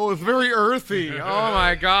tasted like Oh, it's very earthy. Oh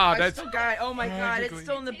my God, I that's still got it. Oh my god, it's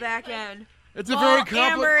still in the back end. it's a very complex.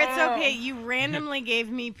 Amber, it's okay. You randomly gave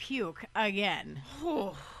me puke again.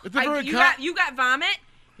 It's a very You got vomit,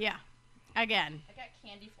 Yeah, again. I got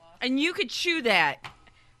candy floss. and you could chew that.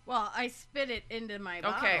 Well, I spit it into my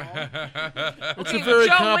bottle. Okay. It's Okay, a very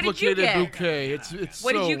Joe, what did you complicated get? bouquet. It's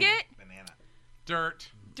What so, did you get? Banana. Dirt.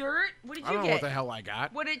 Dirt? What did you I don't know get? what the hell I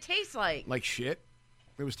got. What did it taste like? Like shit.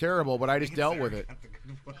 It was terrible, but I just dealt with it.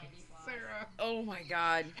 Oh my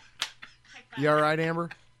god. You all right, Amber?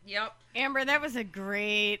 Yep. Amber, that was a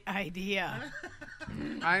great idea.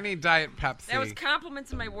 I need Diet Pepsi. That was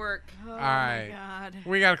compliments in my work. Oh All right. my god.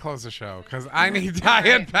 We gotta close the show because I need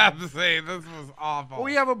Diet Pepsi. This was awful. Well,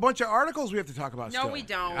 we have a bunch of articles we have to talk about. No, still. we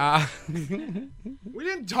don't. We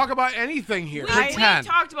didn't talk about anything here. we pretend.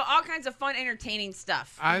 talked about all kinds of fun, entertaining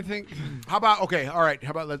stuff. I think How about okay? All right.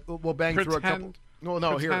 How about we'll bang through a couple. Pretend.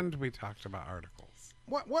 No, here. pretend we talked about articles.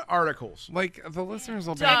 What articles? Like the listeners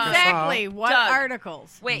will Doug. back us up. Exactly. What Doug.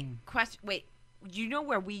 articles? Wait, question. Wait, do you know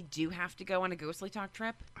where we do have to go on a Ghostly Talk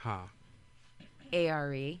trip? Huh.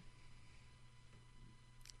 ARE.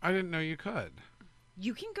 I didn't know you could.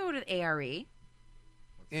 You can go to the ARE.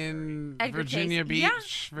 In Edgar Virginia Cayce.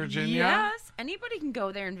 Beach, Yeah. Virginia? Yes, anybody can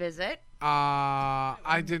go there and visit.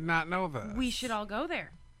 I did not know this. We should all go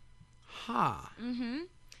there. Huh. Mm-hmm.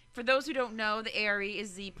 For those who don't know, the ARE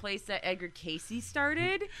is the place that Edgar Cayce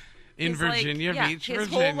started. In His, Virginia yeah, Beach, his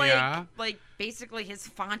Virginia. Whole, basically his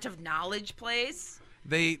font of knowledge place.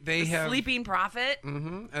 They The have Sleeping Prophet.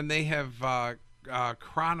 and they have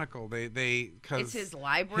chronicle. They because It's his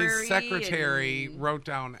library. his secretary and, wrote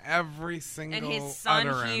down every single and his son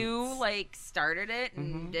utterance. Hugh started it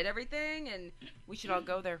and did everything. And we should all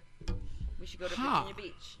go there. We should go to Huh. Virginia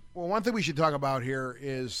Beach. Well, one thing we should talk about here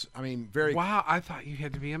is, very. Wow, I thought you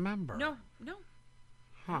had to be a member. No, I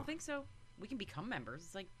Huh. don't think so. We can become members.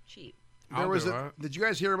 It's cheap. I'll do it. Did you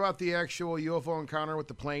guys hear about the actual UFO encounter with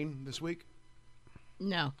the plane this week?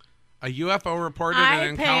 No. A UFO reported I an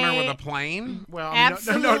encounter pay- with a plane. Well,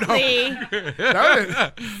 Absolutely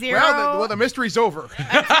No. zero Well, the mystery's over.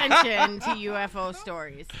 attention to UFO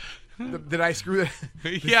stories. Did I screw that?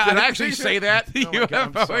 Yeah, Did I actually say that? The Oh my God,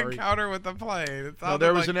 I'm UFO sorry. encounter with the plane. It No, sounded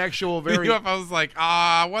there was like an actual the very. UFO's like,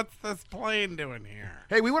 what's this plane doing here?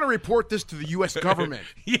 Hey, we want to report this to the U.S. government.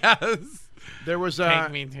 Yes. There was Take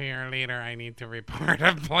me to your leader. I need to report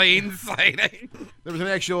a plane sighting. There was an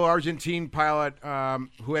actual Argentine pilot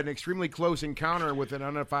who had an extremely close encounter with an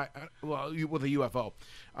unidentified, with a UFO.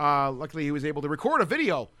 Luckily, he was able to record a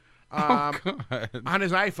video Good. on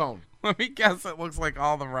his iPhone. Let me guess. It looks like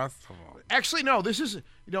all the rest of them. Actually, no. This is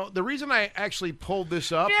the reason I actually pulled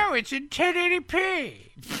this up. No, it's in 1080p.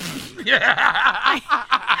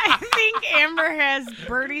 I think Amber has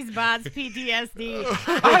Bertie's Bots PTSD.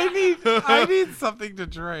 I need something to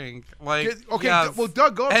drink. Like Okay, yes, well,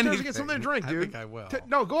 Doug, go upstairs and anything. get something to drink, dude. I think I will.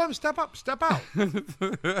 No, go ahead and step up. Step out.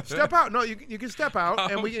 Step out. No, you can step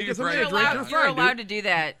out, and we can get something You're to drink. allowed- You're You're fine, allowed dude. to do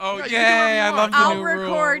that. Oh Yeah, yay! you can do whatever you I want. love the I'll new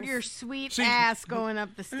record rules. your sweet See- ass going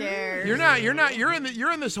up the stairs. You're not. You're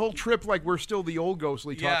in this whole trip like we're still the old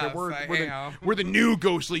Ghostly Talk. Yes, we're the new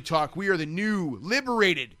Ghostly Talk. We are the new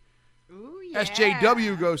liberated Ooh, yeah.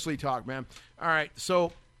 SJW Ghostly Talk, man. All right.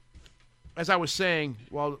 So, as I was saying,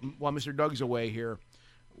 while Mr. Doug's away here,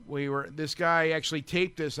 this guy actually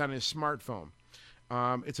taped this on his smartphone.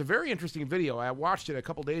 It's a very interesting video. I watched it a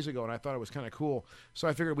couple days ago, and I thought it was kind of cool. So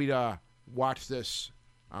I figured we'd watch this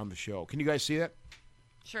on the show. Can you guys see it?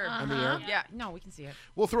 Sure. On the air? Yeah. No, we can see it.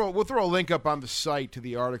 We'll throw a link up on the site to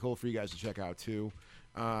the article for you guys to check out too.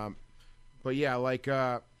 But yeah, we're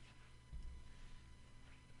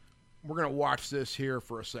gonna watch this here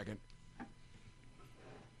for a second.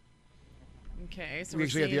 Okay, so We we're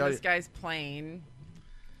actually have seeing the this guy's plane.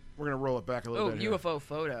 We're gonna roll it back a little Oh, bit. Here. UFO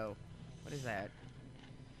photo. What is that?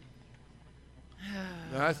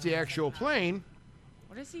 That's the actual plane.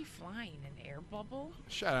 What is he flying? An air bubble?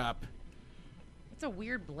 Shut up. It's a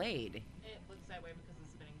weird blade. It looks that way because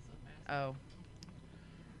it's spinning so fast. Oh.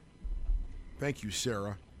 Thank you,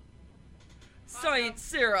 Sarah. Science,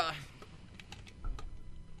 Sarah.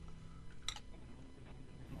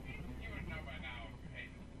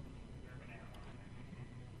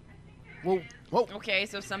 Whoa. Whoa. Okay,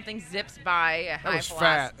 so something zips by at high That was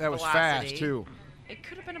fast. That was velocity. fast, too. It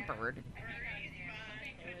could have been a bird.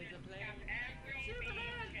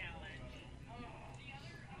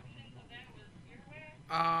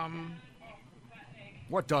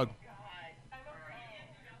 What, Doug?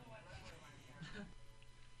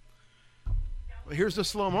 Well, here's the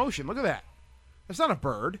slow motion. Look at that. That's not a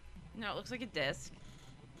bird. No, it looks like a disc.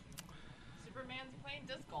 Superman's playing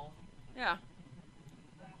disc golf. Yeah.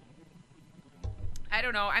 I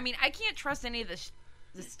don't know. I mean, I can't trust any of this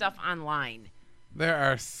stuff online. There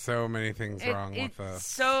are so many things wrong with it's this.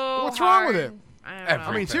 so What's hard. wrong with it? I don't know. I mean,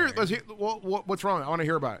 Everything. seriously, let's hear, what's wrong? I want to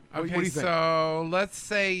hear about it. What do you think? So let's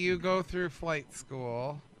say you go through flight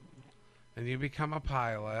school and you become a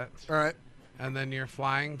pilot, All right. and then you're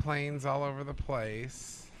flying planes all over the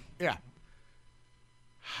place. Yeah.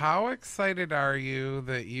 How excited are you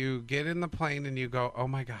that you get in the plane and you go, oh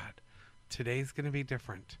my God, today's going to be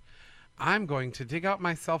different. I'm going to dig out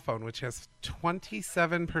my cell phone, which has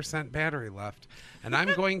 27% battery left, and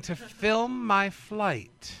I'm going to film my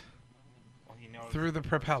flight through the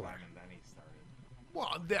propeller.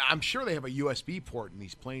 Well, I'm sure they have a USB port in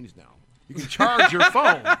these planes now. You can charge your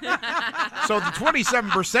phone. So the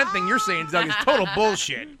 27% thing you're saying, Doug, is total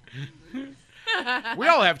bullshit. We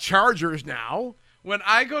all have chargers now. When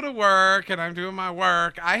I go to work and I'm doing my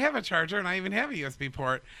work, I have a charger and I even have a USB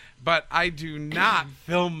port, but I do not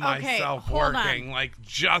film myself hold working, on. like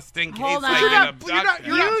just in case Hold I on. get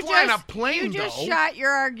You're abducted. not flying a You plane, just though. shot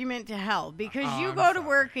your argument to hell because you I'm go to sorry.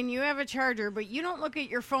 work and you have a charger, but you don't look at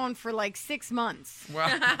your phone for like 6 months. Well,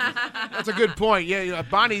 That's a good point. Yeah,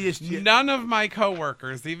 Bonnie just... none of my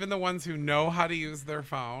coworkers, even the ones who know how to use their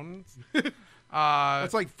phones,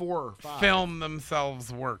 That's like 4 or 5. film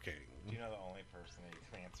themselves working. Do you know the only person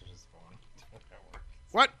that answers his phone at work?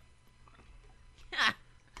 What?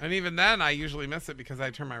 And even then, I usually miss it because I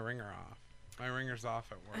turn my ringer off. My ringer's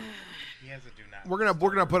off at work. He has a do not. We're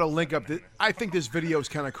gonna put a link up. I think this video is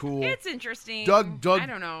kind of cool. It's interesting. Doug, I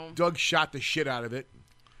don't know. Doug shot the shit out of it.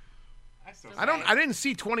 I didn't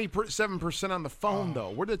see 27% on the phone though.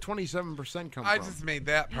 Where did 27% come I from? just made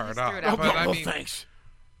that part just up. threw it out But there. I Oh, mean, thanks.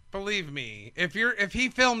 believe me, if he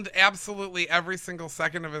filmed absolutely every single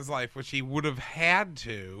second of his life, which he would have had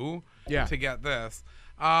to get this.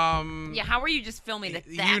 Yeah, how are you just filming at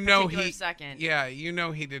that particular second? Yeah, you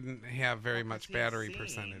know he didn't have very much battery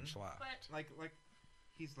percentage left. Like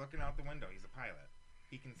he's looking out the window. He's a pilot.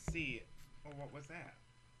 He can see. Oh, what was that?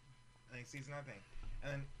 And he sees nothing.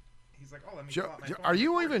 And then he's like, "Oh, let me." Joe, pull out my phone. are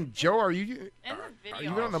you even Joe? Are you? In the video, Are you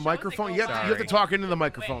on the shows microphone? it You go have to by talk into the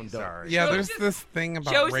different microphone, ways. Doug. Sorry. Yeah, Joe's there's just- this thing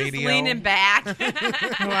about Joe's radio. just leaning back.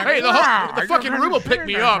 Hey, the fucking room will pick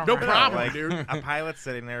me up. No problem, Like, dude. a pilot's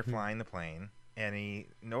sitting there flying the plane, and he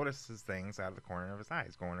notices things out of the corner of his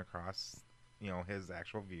eyes going across, his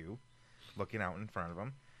actual view, looking out in front of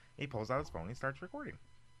him. He pulls out his phone. He starts recording.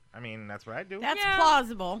 I mean, that's what I do. That's Yeah.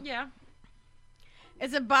 plausible. Yeah.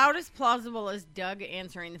 It's about as plausible as Doug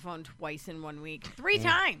answering the phone twice in 1 week. 3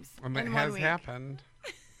 times And it in 1 has week. happened.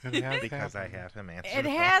 It has because I happened. have him answer. It the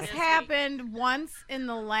phone. has This week. happened once in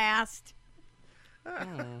the last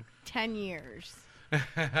 10 years.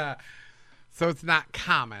 So it's not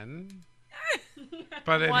common,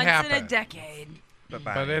 but it Once happened. in a decade. But,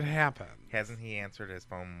 But Bonnie, it happened. hasn't he answered his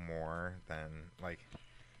phone more than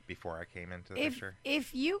before I came into the picture?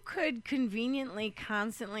 If you could conveniently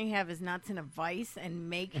constantly have his nuts in a vice and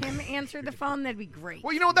make him answer the phone, that'd be great.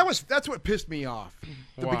 Well, that's what pissed me off.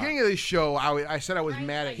 The What? beginning of this show, I said I was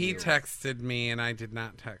mad at He you. texted me and I did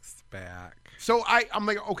not text back. So I'm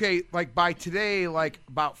like, okay, like by today, like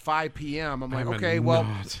about 5 p.m. I'm like, I'm a okay, well,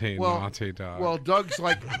 naughty dog. well, Doug's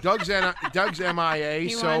MIA. He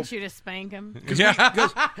so wants you to spank him. Because,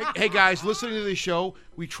 hey guys, listening to the show,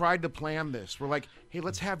 we tried to plan this. We're like, hey,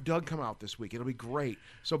 let's have Doug come out this week. It'll be great.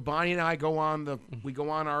 So Bonnie and I go on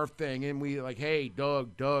our thing, and we like, hey,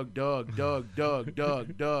 Doug. And Did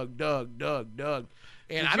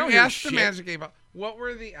I don't you hear ask shit. the Magic 8 Ball? What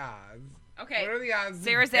were the odds? Okay. What are the odds? of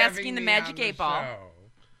Sarah's having asking the me Magic on the 8 Ball.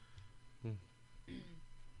 show?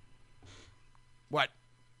 What?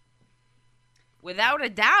 Without a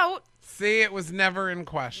doubt. See, it was never in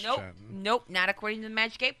question. Nope, not according to the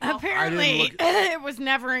Magic 8 Ball. Apparently, it was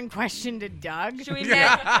never in question to Doug. Should we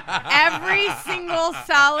Every single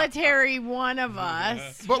solitary one of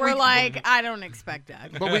us were like, I don't expect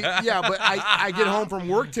Doug. But I get home from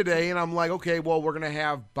work today, and I'm like, okay, well, we're going to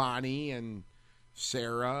have Bonnie and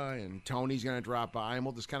Sarah and Tony's going to drop by, and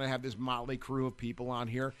we'll just kind of have this motley crew of people on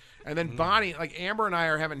here. And then Bonnie, like Amber and I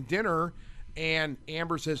are having dinner, and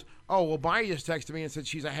Amber says, oh, well, Bonnie just texted me and said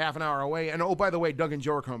she's a half an hour away. And, oh, by the way, Doug and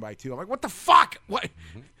Joe are coming by, too. I'm like, what the fuck? What?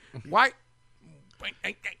 Why?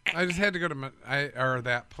 I just had to go to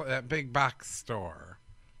that big box store.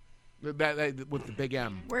 That with the big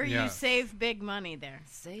M. Where you save big money there.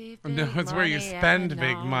 Save big No, it's money where you spend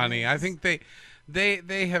big and money. I always. think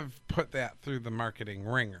they have put that through the marketing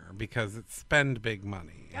ringer because it's spend big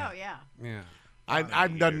money. Oh, yeah. Yeah.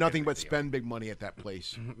 I've done nothing but spend big money at that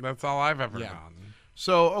place. That's all I've ever Yeah. done.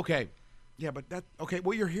 So, okay. Yeah, but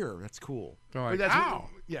well, you're here. That's cool. They're like, But that's "Ow,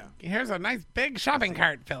 yeah. here's a nice big shopping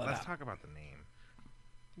cart. Fill it Let's up." talk about the name.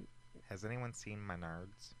 Has anyone seen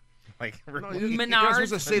Menards? Like, You're Menards. not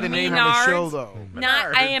supposed to say the name on the show, Menards. though.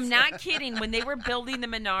 I am not kidding. When they were building the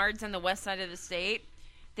Menards on the west side of the state,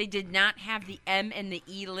 they did not have the M and the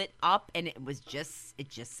E lit up, and it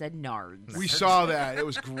just said Nards. We saw that. It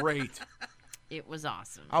was great. It was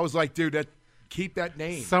awesome. I was like, dude, keep that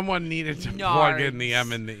name. Someone needed to plug in the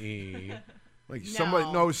M and the E. Like somebody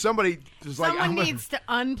was like, Someone needs to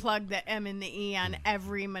unplug the M and the E on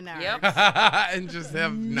every Menard. Yep. And just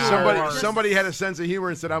have Nards. somebody had a sense of humor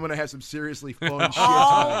and said, I'm going to have some seriously fun shit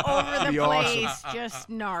All tonight. over It'd the be place, awesome. just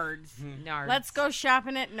Nards. Nards. Let's go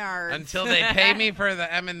shopping at Nards. Until they pay me for the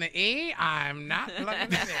M and the E, I'm not plugging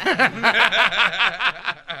it in.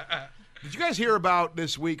 Did you guys hear about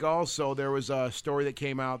this week also? There was a story that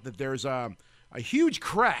came out that there's a huge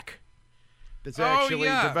crack that's actually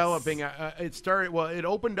developing. It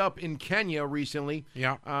opened up in Kenya recently.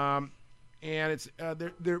 Yeah. And it's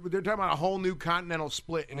they're talking about a whole new continental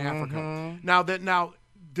split in Africa. Now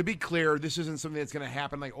to be clear, this isn't something that's going to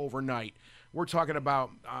happen like overnight. We're talking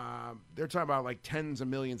about they're talking about like tens of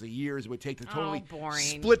millions of years it would take to totally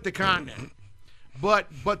split the continent. But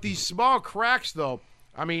these small cracks, though,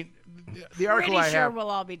 I mean, the article Pretty I sure have. we'll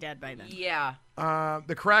all be dead by then. Yeah.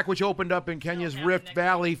 The crack which opened up in Kenya's Rift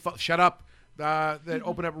Valley. Shut up. That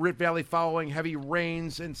opened up Rift Valley following heavy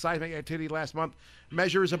rains and seismic activity last month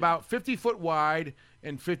measures about 50 foot wide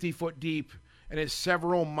and 50 foot deep and is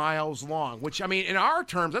several miles long, which, I mean, in our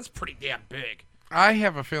terms, that's pretty damn big. I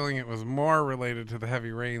have a feeling it was more related to the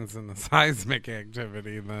heavy rains and the seismic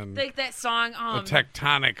activity than Like that song. the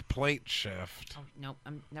tectonic plate shift. Oh, nope.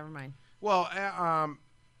 Never mind. Well,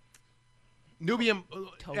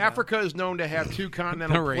 Africa is known to have two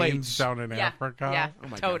continental The plates. rains down in Africa. Yeah. Oh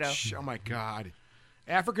my Toto. God. Oh my God.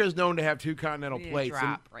 Africa is known to have two continental We need to plates. and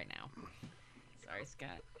drop right now. Sorry, Scott.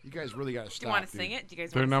 You guys really got to stop. Do you want to dude. sing it? Do you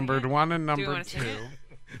guys They're want to sing numbered it? 1 and Do you number wanna 2. sing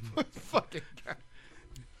it? Fucking God.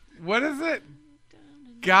 What is it?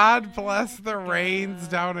 God bless the rains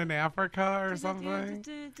down in Africa or something?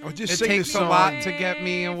 Oh, just It sing takes the a song. lot to get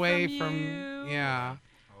me away from yeah.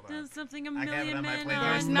 Does something a I got it million on my men playlist.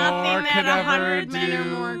 There's are nothing More that could ever 100 men or do.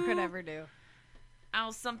 more could ever do.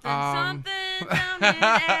 Oh, something Um, down in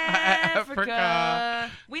Africa.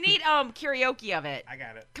 Africa. We need karaoke of it. I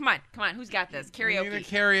got it. Come on, who's got this? We need a Karaoke.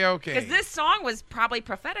 karaoke. Because this song was probably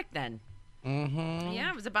prophetic then. Mm-hmm. Yeah,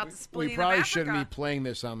 it was about the We splitting probably of Africa. shouldn't be playing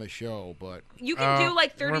this on the show, but You can do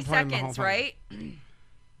like we're 30 playing the seconds, whole thing. right?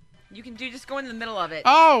 You can just go in the middle of it.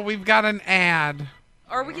 Oh, we've got an ad.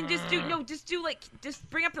 Or we can just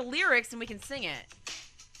bring up the lyrics and we can sing it.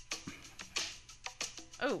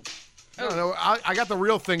 Oh. no, I got the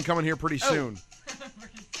real thing coming here pretty soon.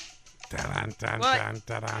 Dun, dun, What? dun,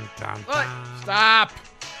 dun, dun, dun, What? dun. Stop.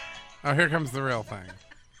 Oh, here comes the real thing.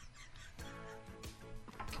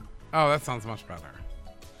 Oh, that sounds much better.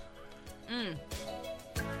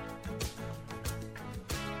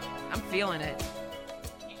 I'm feeling it.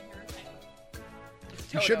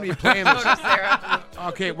 You shouldn't be playing this. Toto, Sarah.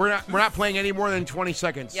 Okay, we're not playing any more than 20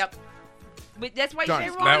 seconds. Yep. But that's why Done.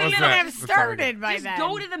 you They That won't was even it. have That's all we started by just then.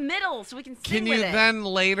 go to the middle so we can sing Can you with it. then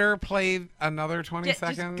later play another 20 Yeah, just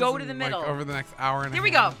seconds? go to the and, middle. Like, over the next hour and Here a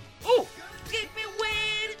we half? go. Ooh. Take me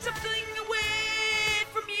away, something away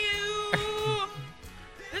from you.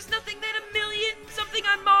 There's nothing that a million something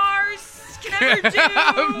on Mars can ever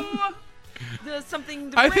do. There's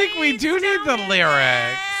something. I think we do need the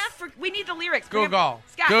lyrics. We need the lyrics. Bring Google. up-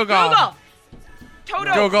 Scott, Google. Google.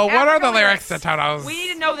 Toto. Google, what are Africa the lyrics to Toto's? We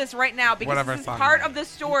need to know this right now because Whatever this is song part it of the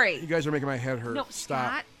story. You guys are making my head hurt. No,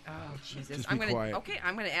 Stop. Scott. Oh, Jesus. Just I'm be gonna. quiet. Okay,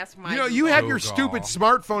 I'm gonna ask my. You know, you have your Google. stupid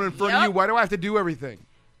smartphone in front of Yep. you. Why do I have to do everything?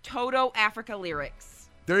 Toto Africa lyrics.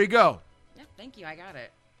 There you go. Yeah, thank you. I got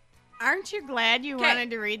it. Aren't you glad you 'Kay. wanted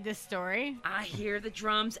to read this story? I hear the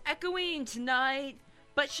drums echoing tonight,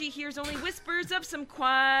 but she hears only whispers of some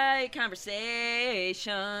quiet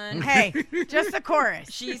conversation. Hey, just the chorus.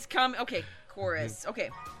 She's come. Okay, chorus. Okay,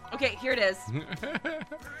 here it is.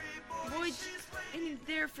 Boy, in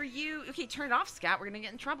there for you. Okay, turn it off, Scott. We're gonna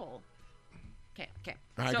get in trouble. Okay. All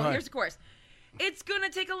right, So go ahead. here's the chorus. It's gonna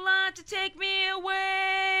take a lot to take me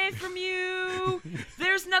away from you.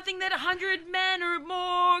 There's nothing that 100 men or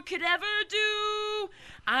more could ever do.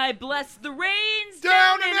 I bless the rains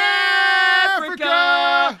down in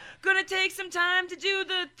Africa. Gonna take some time to do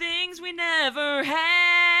the things we never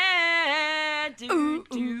had.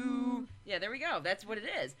 Do. Yeah, there we go. That's what it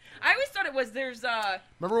is. I always thought it was there's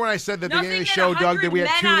Remember when I said at the nothing beginning of the that show, Doug, that we 100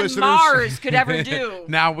 had 2 men on listeners? Mars could ever do.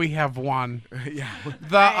 Now we have one. Yeah,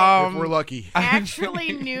 The if we're lucky.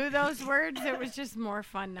 Actually knew those words. It was just more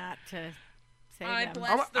fun not to say I them.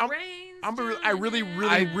 bless the rains. I really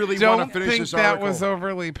want don't to finish think this that article. was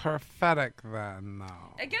overly prophetic then,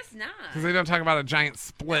 though. I guess not. Because they don't talk about a giant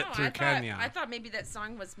split No, through Kenya. I thought maybe that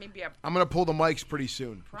song was maybe a. I'm going to pull the mics pretty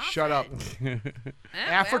soon. Shut up.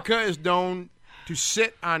 Africa well. is known to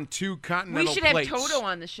sit on 2 continental We should have plates. Toto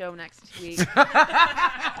on the show next week.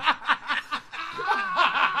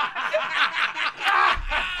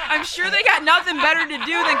 I'm sure they got nothing better to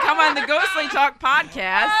do than come on the Ghostly Talk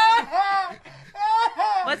podcast.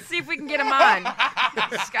 Let's see if we can get him on.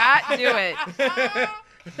 Scott, do it.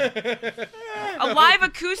 A live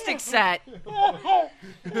acoustic set.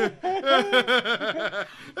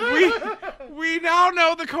 We now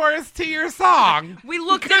know the chorus to your song. We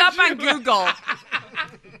looked it up on Google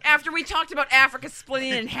after we talked about Africa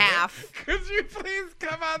splitting in half. Could you please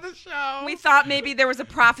come on the show? We thought maybe there was a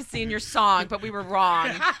prophecy in your song, but we were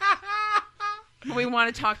wrong. But we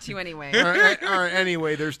want to talk to you anyway. All right,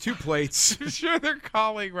 anyway, there's 2 plates. I'm sure they're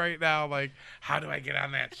calling right now, like, how do I get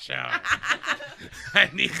on that show? I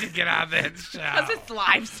need to get on that show. Because it's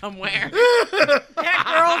live somewhere. That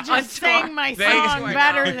girl just sang my They- song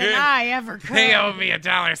better than I ever could. They owe me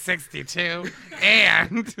 $1.62,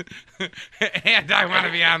 and I want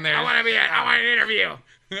to be on there. I want an interview.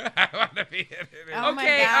 I want to be in it. Oh my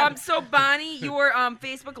Okay, God. so Bonnie, your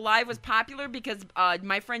Facebook Live was popular because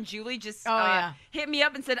my friend Julie just yeah. hit me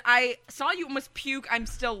up and said, I saw you almost puke. I'm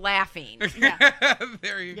still laughing.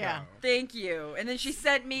 There you Yeah. go. Thank you. And then she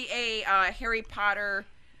sent me a Harry Potter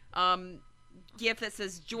gift that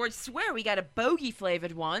says, George, swear we got a bogey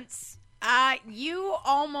flavored once. You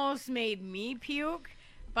almost made me puke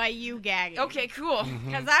by you gagging. Okay, cool.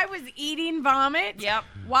 Because I was eating vomit Yep.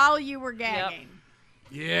 while you were gagging.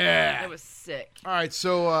 Yeah. That was sick. All right,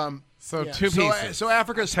 so So yeah. 2 pieces. So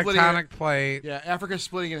Africa's splitting. Tectonic plate. Yeah, Africa's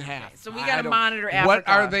splitting in half. So we I got to don't- monitor Africa. What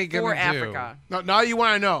are they gonna for do? Africa. Now you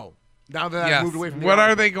want to know. Now that I've Yes. moved away from the What are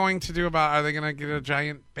article. they going to do about? Are they going to get a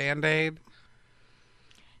giant Band-Aid?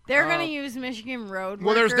 They're going to use Michigan Road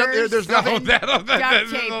Well, there's workers. nothing. That'll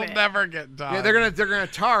tape it. never get done. Yeah, they're gonna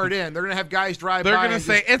tar it in. They're gonna have guys drive They're by. gonna and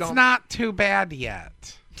say just it's dump- not too bad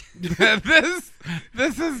yet.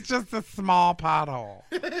 This is just a small pothole.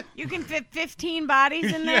 You can fit 15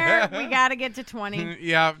 bodies in there. We got to get to 20.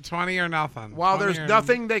 Yeah, 20 or nothing. While 20 there's or-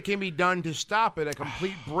 nothing that can be done to stop it, a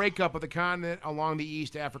complete breakup of the continent along the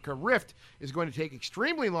East Africa Rift is going to take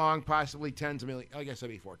extremely long, possibly tens of millions. Like I said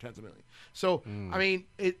before, tens of millions. So, I mean,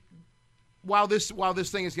 while this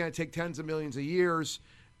thing is going to take tens of millions of years,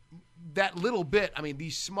 that little bit, I mean,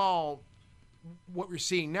 these small, what we're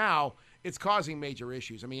seeing now, it's causing major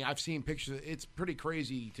issues. I mean, I've seen pictures. It's pretty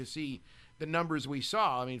crazy to see the numbers we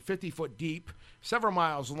saw. I mean, 50 foot deep, several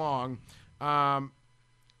miles long.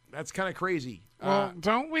 That's kind of crazy. Well,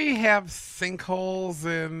 don't we have sinkholes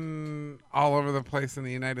in all over the place in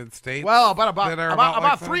the United States? Well, that are about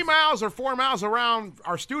like 3 this? miles or 4 miles around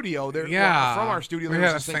our studio. There, Yeah, from our studio, we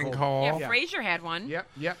there's had a sinkhole. sinkhole. Yeah, Frasier had one.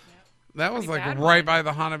 Yep. That was Pretty like bad right one. by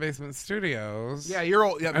the Haunted Basement Studios. Yeah, you're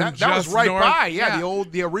old. Yeah, And that was just right north- by. yeah.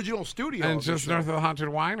 The original studio. and of the just show. north of the Haunted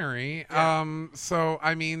Winery. Yeah. So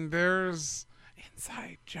I mean, there's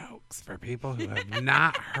inside jokes for people who have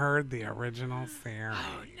not heard the original series.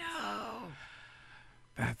 Oh No.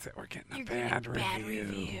 That's it. We're getting You're a getting bad a bad review.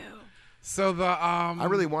 review. So the I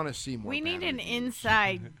really want to see more. We need bad an reviews.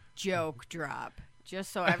 inside joke drop.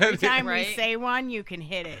 Just so every time we Right? say one, you can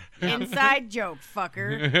hit it. Inside joke,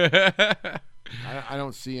 fucker. I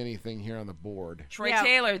don't see anything here on the board. Troy Yeah.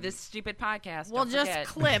 Taylor, this stupid podcast. We'll don't just forget.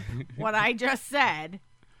 clip what I just said,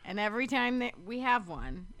 and every time that we have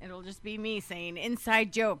one, it'll just be me saying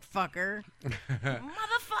inside joke, fucker.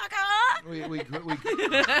 Motherfucker! We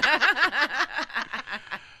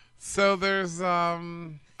So there's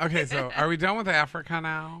Okay, so are we done with Africa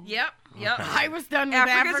now? Yep. I was done with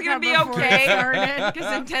Africa's Africa gonna be before okay it started.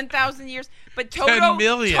 because in 10,000 years, but 10 Toto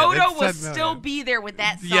million. will It's 10 still million. be there with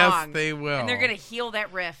that song. Yes, they will. and they're gonna heal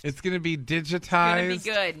that rift. It's going to be digitized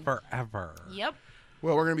good. forever. Yep.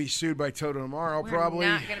 Well, we're going to be sued by Toto tomorrow, We're probably.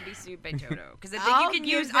 not gonna be sued by Toto because I think I'll you can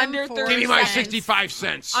give use them under 4 30 Give me my seconds. 65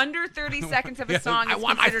 cents. Under 30 seconds of a song. I is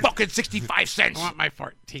want my considered- fucking 65 I cents. want my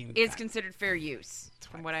 14. is considered fair use,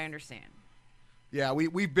 from what I understand. Yeah,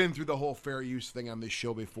 we've been through the whole fair use thing on this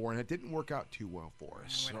show before, and it didn't work out too well for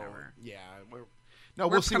us. Whatever. So, yeah, We're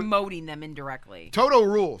we'll see. promoting them indirectly. Toto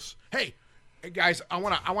rules. Hey, guys, I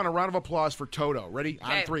want a round of applause for Toto. Ready?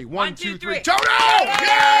 On Okay. 3. 1, 1, 2, 2, 3. 3. Toto!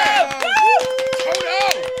 Yeah!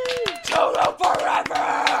 Toto! Toto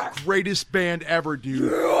forever! Greatest band ever,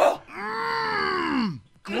 dude.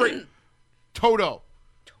 Great. Toto.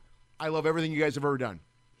 I love everything you guys have ever done.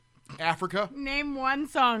 Africa. Name one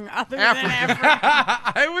song other Africa. than Africa.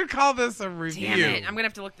 I would call this a review. Damn it! I'm gonna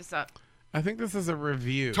have to look this up. I think this is a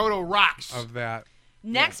review Toto rocks. of that.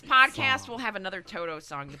 Next podcast, we'll have another Toto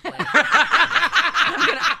song to play. I'm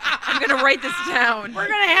gonna write this down. We're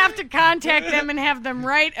going to have to contact them and have them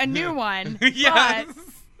write a new one. Yes. But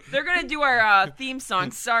They're gonna do our theme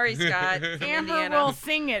song. Sorry, Scott. From Amber Indiana. will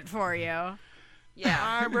sing it for you. Yeah.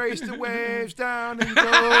 I race the waves down and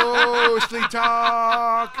ghostly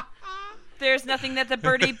talk. There's nothing that the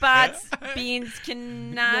birdie bots beans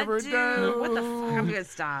cannot Never do. do. What the fuck? I'm gonna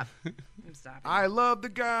stop. I'm stopping. I love the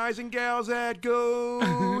guys and gals at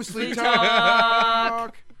ghostly Talk.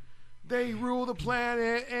 talk. They rule the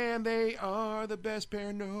planet and they are the best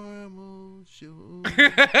paranormal show.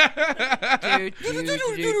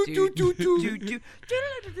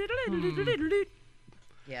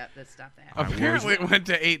 Yeah, let's stop that. Apparently it went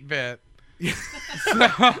to 8-bit.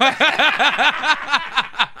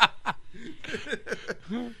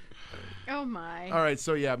 Oh, my. All right,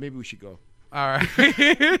 so yeah, maybe we should go. All right.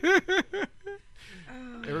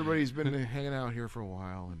 Everybody's been hanging out here for a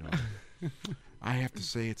while, and I have to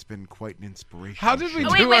say it's been quite an inspiration. How did we Oh,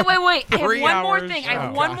 do wait. a I have one more 3-hour thing. show? I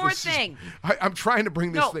have one more This is- thing. I'm trying to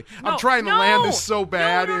bring this No, thing. no, I'm trying to no. land this so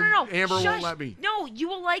bad, No. and Amber won't Shush. let me. No, you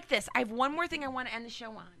will like this. I have one more thing I want to end the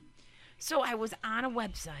show on. So I was on a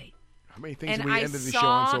website. How many things And have we I ended the show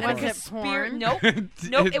on saw so a far? Was it porn? Nope.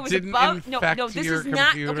 Nope. It was didn't above. No, infect this your is not.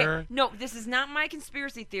 computer? Okay. No, this is not my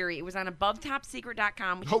conspiracy theory. It was on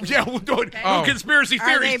abovetopsecret.com. Which Oh yeah, we'll do it. Oh. No conspiracy Are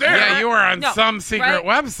theories they there. Yeah, you were on No, some secret right,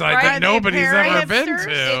 website right. that Are they nobody's ever been hipsters?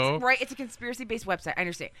 to. It's right. It's a conspiracy-based website. I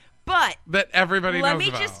understand, but That everybody let knows me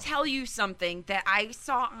about. just tell you something that I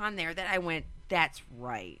saw on there that I went, "That's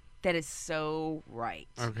right. That is so right."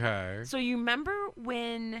 Okay. So you remember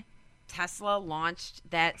when Tesla launched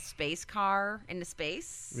that space car into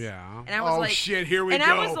space? Yeah. And I was Oh, like, shit, here we and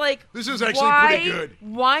go. I was like, This is actually why, pretty good.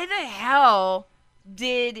 Why the hell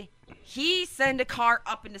did he send a car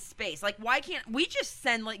up into space? Like, why can't we just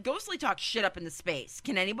send like Ghostly Talk shit up into space?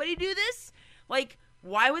 Can anybody do this? Like,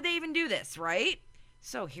 why would they even do this, right?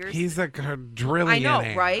 So here's He's a quadrillionaire. I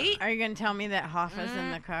know, right? Are you going to tell me that Hoffa's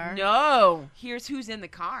in the car? No. Here's who's in the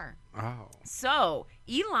car. Oh. So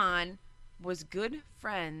Elon was good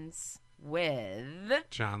friends with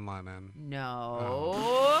John Lennon.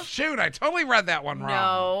 no. Shoot, I totally read that one wrong.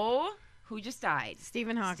 No. Who just died?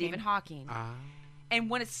 Stephen Hawking. Stephen Hawking. Ah. And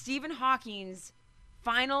one of Stephen Hawking's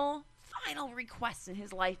final requests in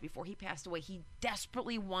his life before he passed away, he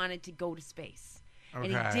desperately wanted to go to space. And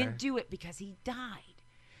he Okay. didn't do it because he died.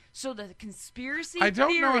 So the conspiracy I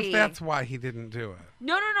don't know theory- if that's why he didn't do it.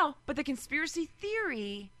 No. But the conspiracy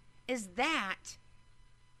theory is that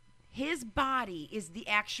his body is the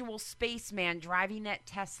actual spaceman driving that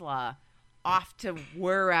Tesla off to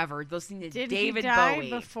wherever, listening to Did David he die Bowie.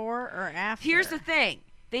 before or after? Here's the thing.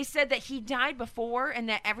 They said that he died before and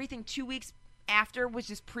that everything 2 weeks after was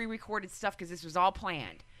just pre-recorded stuff because this was all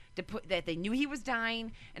planned. That they knew he was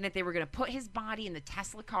dying and that they were going to put his body in the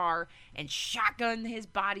Tesla car and shotgun his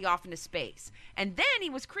body off into space. And then he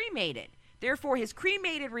was cremated. Therefore, his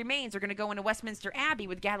cremated remains are going to go into Westminster Abbey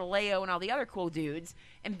with Galileo and all the other cool dudes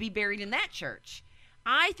and be buried in that church.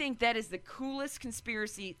 I think that is the coolest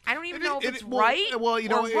conspiracy. I don't even know if it's right well, you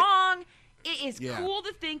know, or wrong. It is Yeah. cool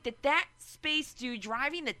to think that space dude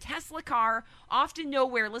driving the Tesla car off to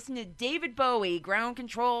nowhere, listening to David Bowie, Ground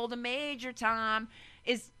Control to Major Tom,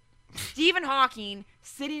 is Stephen Hawking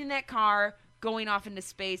sitting in that car going off into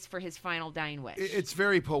space for his final dying wish. It's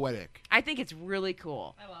very poetic. I think it's really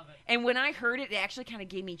cool. I love it. And when I heard it, it actually kind of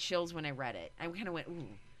gave me chills when I read it. I kind of went, ooh.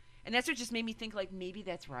 And that's what just made me think, like, maybe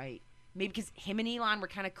that's right. Maybe because him and Elon were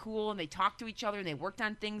kind of cool and they talked to each other and they worked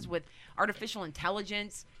on things with artificial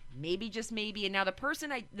intelligence. Maybe, just maybe. And now the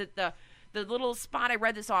person, the little spot I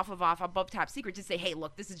read this off above Top Secret to say, hey,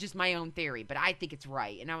 look, this is just my own theory, but I think it's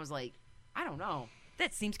right. And I was like, I don't know.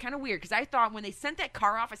 That seems kind of weird because I thought when they sent that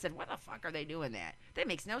car off, I said, why the fuck are they doing that? That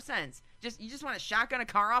makes no sense. You just want to shotgun a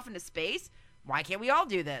car off into space? Why can't we all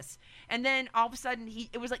do this? And then all of a sudden,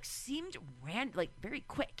 it was like seemed very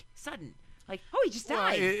quick, sudden. Like, oh, he just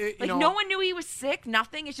died. No one knew he was sick.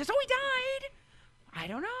 Nothing. It's just, oh, he died. I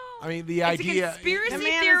don't know. I mean, the it's idea. a conspiracy The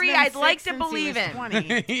man theory has been I'd like sick to since he believe was in.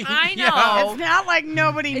 20. I know. It's not like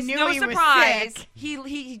nobody It's knew no he surprise. was sick.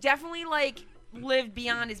 He definitely lived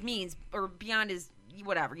beyond his means or beyond his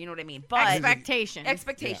whatever. You know what I mean? But Expectations.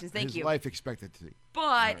 Expectations. Thank his you. life expectancy.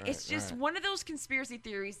 But it's just one of those conspiracy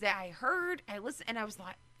theories that I heard, I listened, and I was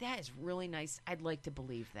like, that is really nice. I'd like to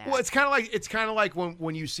believe that. Well, it's kind of like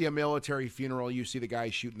when you see a military funeral, you see the guy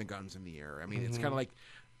shooting the guns in the air. I mean, it's kind of like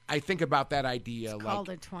I think about that idea. It's called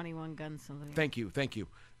a 21 gun salute. Thank you.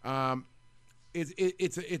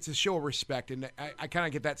 It's a show of respect, and I kind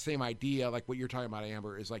of get that same idea, like what you're talking about,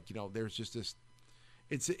 Amber. Is like there's just this.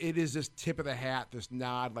 It is this tip of the hat, this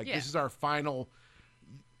nod, like this is our final.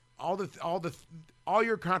 All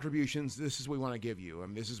your contributions. This is what we want to give you,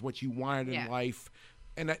 and this is what you wanted in life,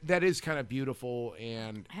 and that is kind of beautiful.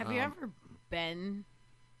 And have you ever been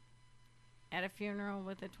at a funeral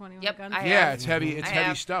with a 21 gun? Yeah, it's heavy. It's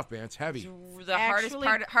heavy stuff, man. It's heavy. It's the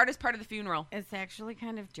hardest part of the funeral. It's actually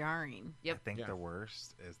kind of jarring. Yep. I think the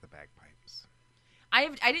worst is the bagpipes. I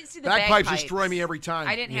didn't see the bagpipes. Destroy me every time.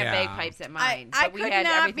 I didn't have bagpipes at mine. I but we could had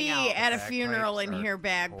not everything be else. at a funeral and hear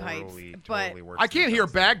bagpipes, but I can't hear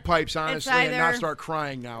bagpipes honestly and not start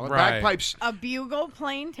crying now. Right. Bagpipes. A bugle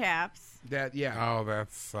playing taps. Oh,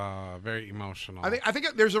 that's very emotional. I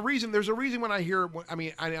think there's a reason. There's a reason when I hear. I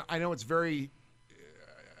mean, I know it's very,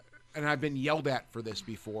 and I've been yelled at for this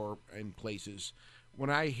before in places. When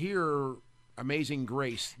I hear Amazing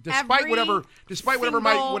Grace, despite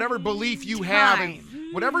whatever belief you have and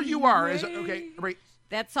whatever you are, right.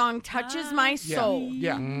 That song touches my soul.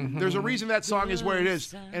 Yeah, there's a reason that song is where it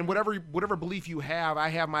is, and whatever belief you have, I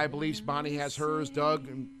have my beliefs. Bonnie has hers. Doug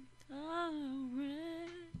and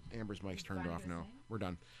Amber's mic's turned off now. We're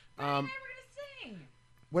done.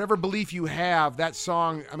 Whatever belief you have, that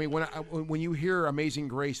song. I mean, when you hear Amazing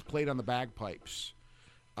Grace played on the bagpipes,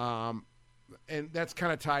 and that's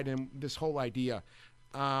kind of tied in this whole idea.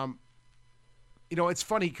 It's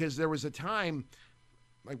funny because there was a time,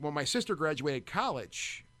 like when my sister graduated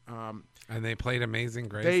college, and they played Amazing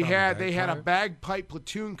Grace. They had a bagpipe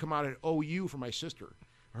platoon come out at OU for my sister.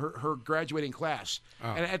 Her graduating class,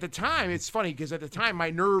 and at the time, it's funny because at the time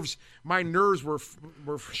my nerves were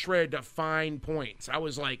shredded to fine points. I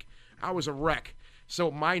was a wreck. So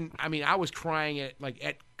I was crying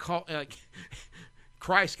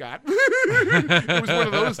cry Scott. It was one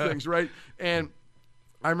of those things, right? And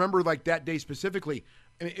I remember that day specifically.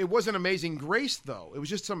 I mean, it wasn't Amazing Grace though. It was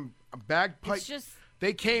just some bagpipe.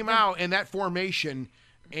 They came out in that formation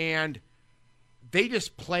and they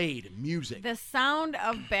just played music. The sound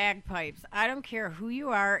of bagpipes. I don't care who you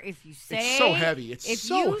are. If you say it's so heavy. If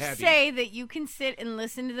you say that you can sit and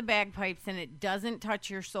listen to the bagpipes and it doesn't touch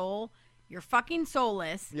your soul, you're fucking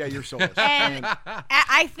soulless. Yeah, you're soulless. And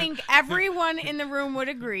I think everyone in the room would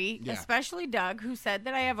agree, especially Doug, who said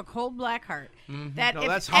that I have a cold black heart. Mm-hmm.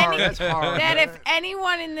 That's hard. That's hard. That if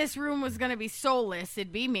anyone in this room was going to be soulless,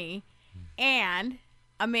 it'd be me. And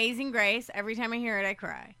Amazing Grace, every time I hear it, I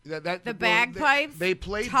cry. The bagpipes they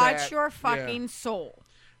played touch your fucking soul.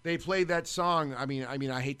 They played that song. I mean,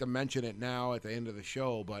 I hate to mention it now at the end of the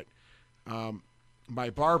show, but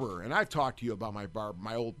my barber, and I've talked to you about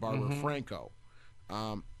my old barber, Franco.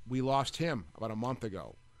 We lost him about a month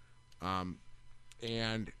ago.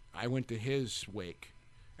 And I went to his wake.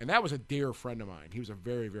 And that was a dear friend of mine. He was a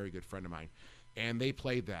very, very good friend of mine. And they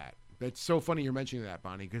played that. It's so funny you're mentioning that,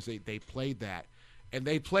 Bonnie, because they played that. And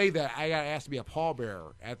they played that. I got asked to be a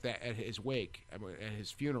pallbearer at his wake, at his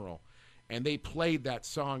funeral, and they played that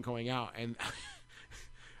song going out. And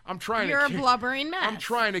I'm trying. You're a blubbering mess. I'm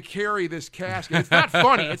trying to carry this casket. It's not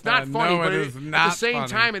funny. It's not funny, no, but at the same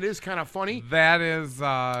time, it is kind of funny. That is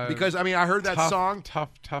because I heard that song.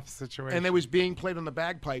 Tough situation. And it was being played on the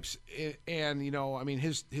bagpipes. And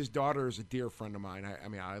his daughter is a dear friend of mine.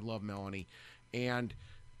 I love Melanie, and.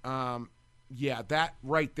 Yeah, that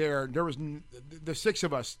right there. There was the six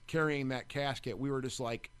of us carrying that casket. We were just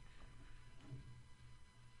like,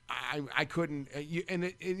 I couldn't.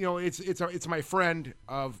 It's my friend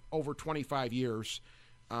of over 25 years,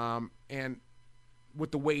 and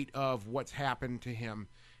with the weight of what's happened to him,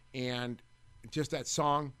 and just that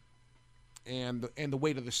song, and the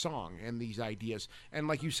weight of the song and these ideas. And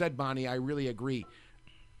like you said, Bonnie, I really agree.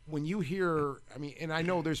 when you hear, I mean, and I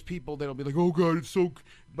know there's people that'll be like, oh God, it's so,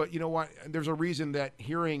 but you know what? There's a reason that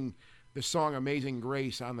hearing the song Amazing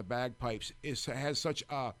Grace on the bagpipes has such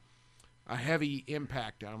a heavy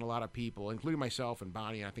impact on a lot of people, including myself and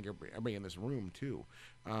Bonnie, and I think everybody in this room too.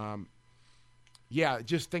 Yeah,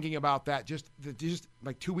 just thinking about that, just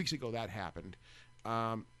like 2 weeks ago that happened.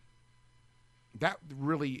 That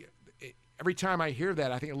really, every time I hear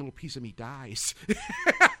that, I think a little piece of me dies.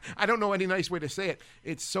 I don't know any nice way to say it.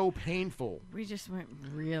 It's so painful. We just went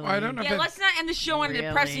really. I don't know. Yeah, let's not end the show on a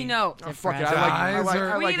depressing note. Oh, fuck it. I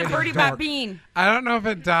We like need a it birdie dark. bot bean. I don't know if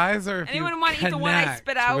it dies or if Anyone you want to eat the one I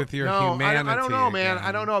spit out? with your No, humanity. I don't know, man. again.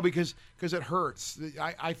 I don't know because it hurts.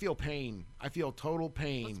 I feel pain. I feel total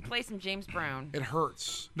pain. Let's play some James Brown. It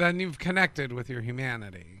hurts. Then you've connected with your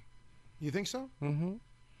humanity. You think so? Mm-hmm.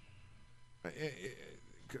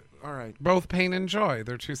 All right. Both pain and joy.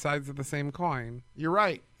 They're two sides of the same coin. You're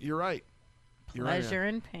right. You're right. You're right. Pleasure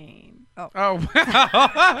and pain. Oh, Oh,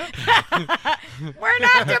 we're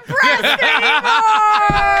not depressed anymore.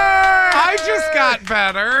 I just got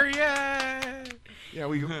better. Yay. Yeah,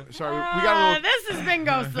 we got a little. This has been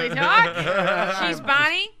Ghostly Talk. She's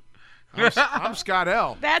Bonnie. I'm Scott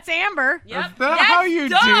L. That's Amber. Yep. Is that That's how you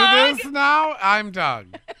Doug. do this now? I'm Doug.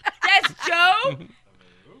 That's Joe.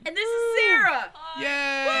 And this is Sarah.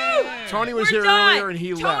 Yay. Tony was We're here done. earlier and he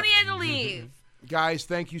Tony left. had to leave. Guys,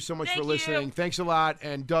 thank you so much Thank for you. listening. Thanks a lot,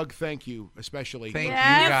 and Doug, thank you especially. Thank you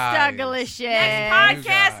Yes, guys. Dougalicious. Next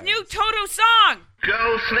podcast, guys. new Toto song.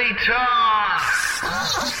 Ghostly Talk!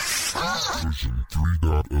 Version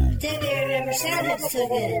 3.0. That never sounded so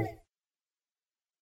good.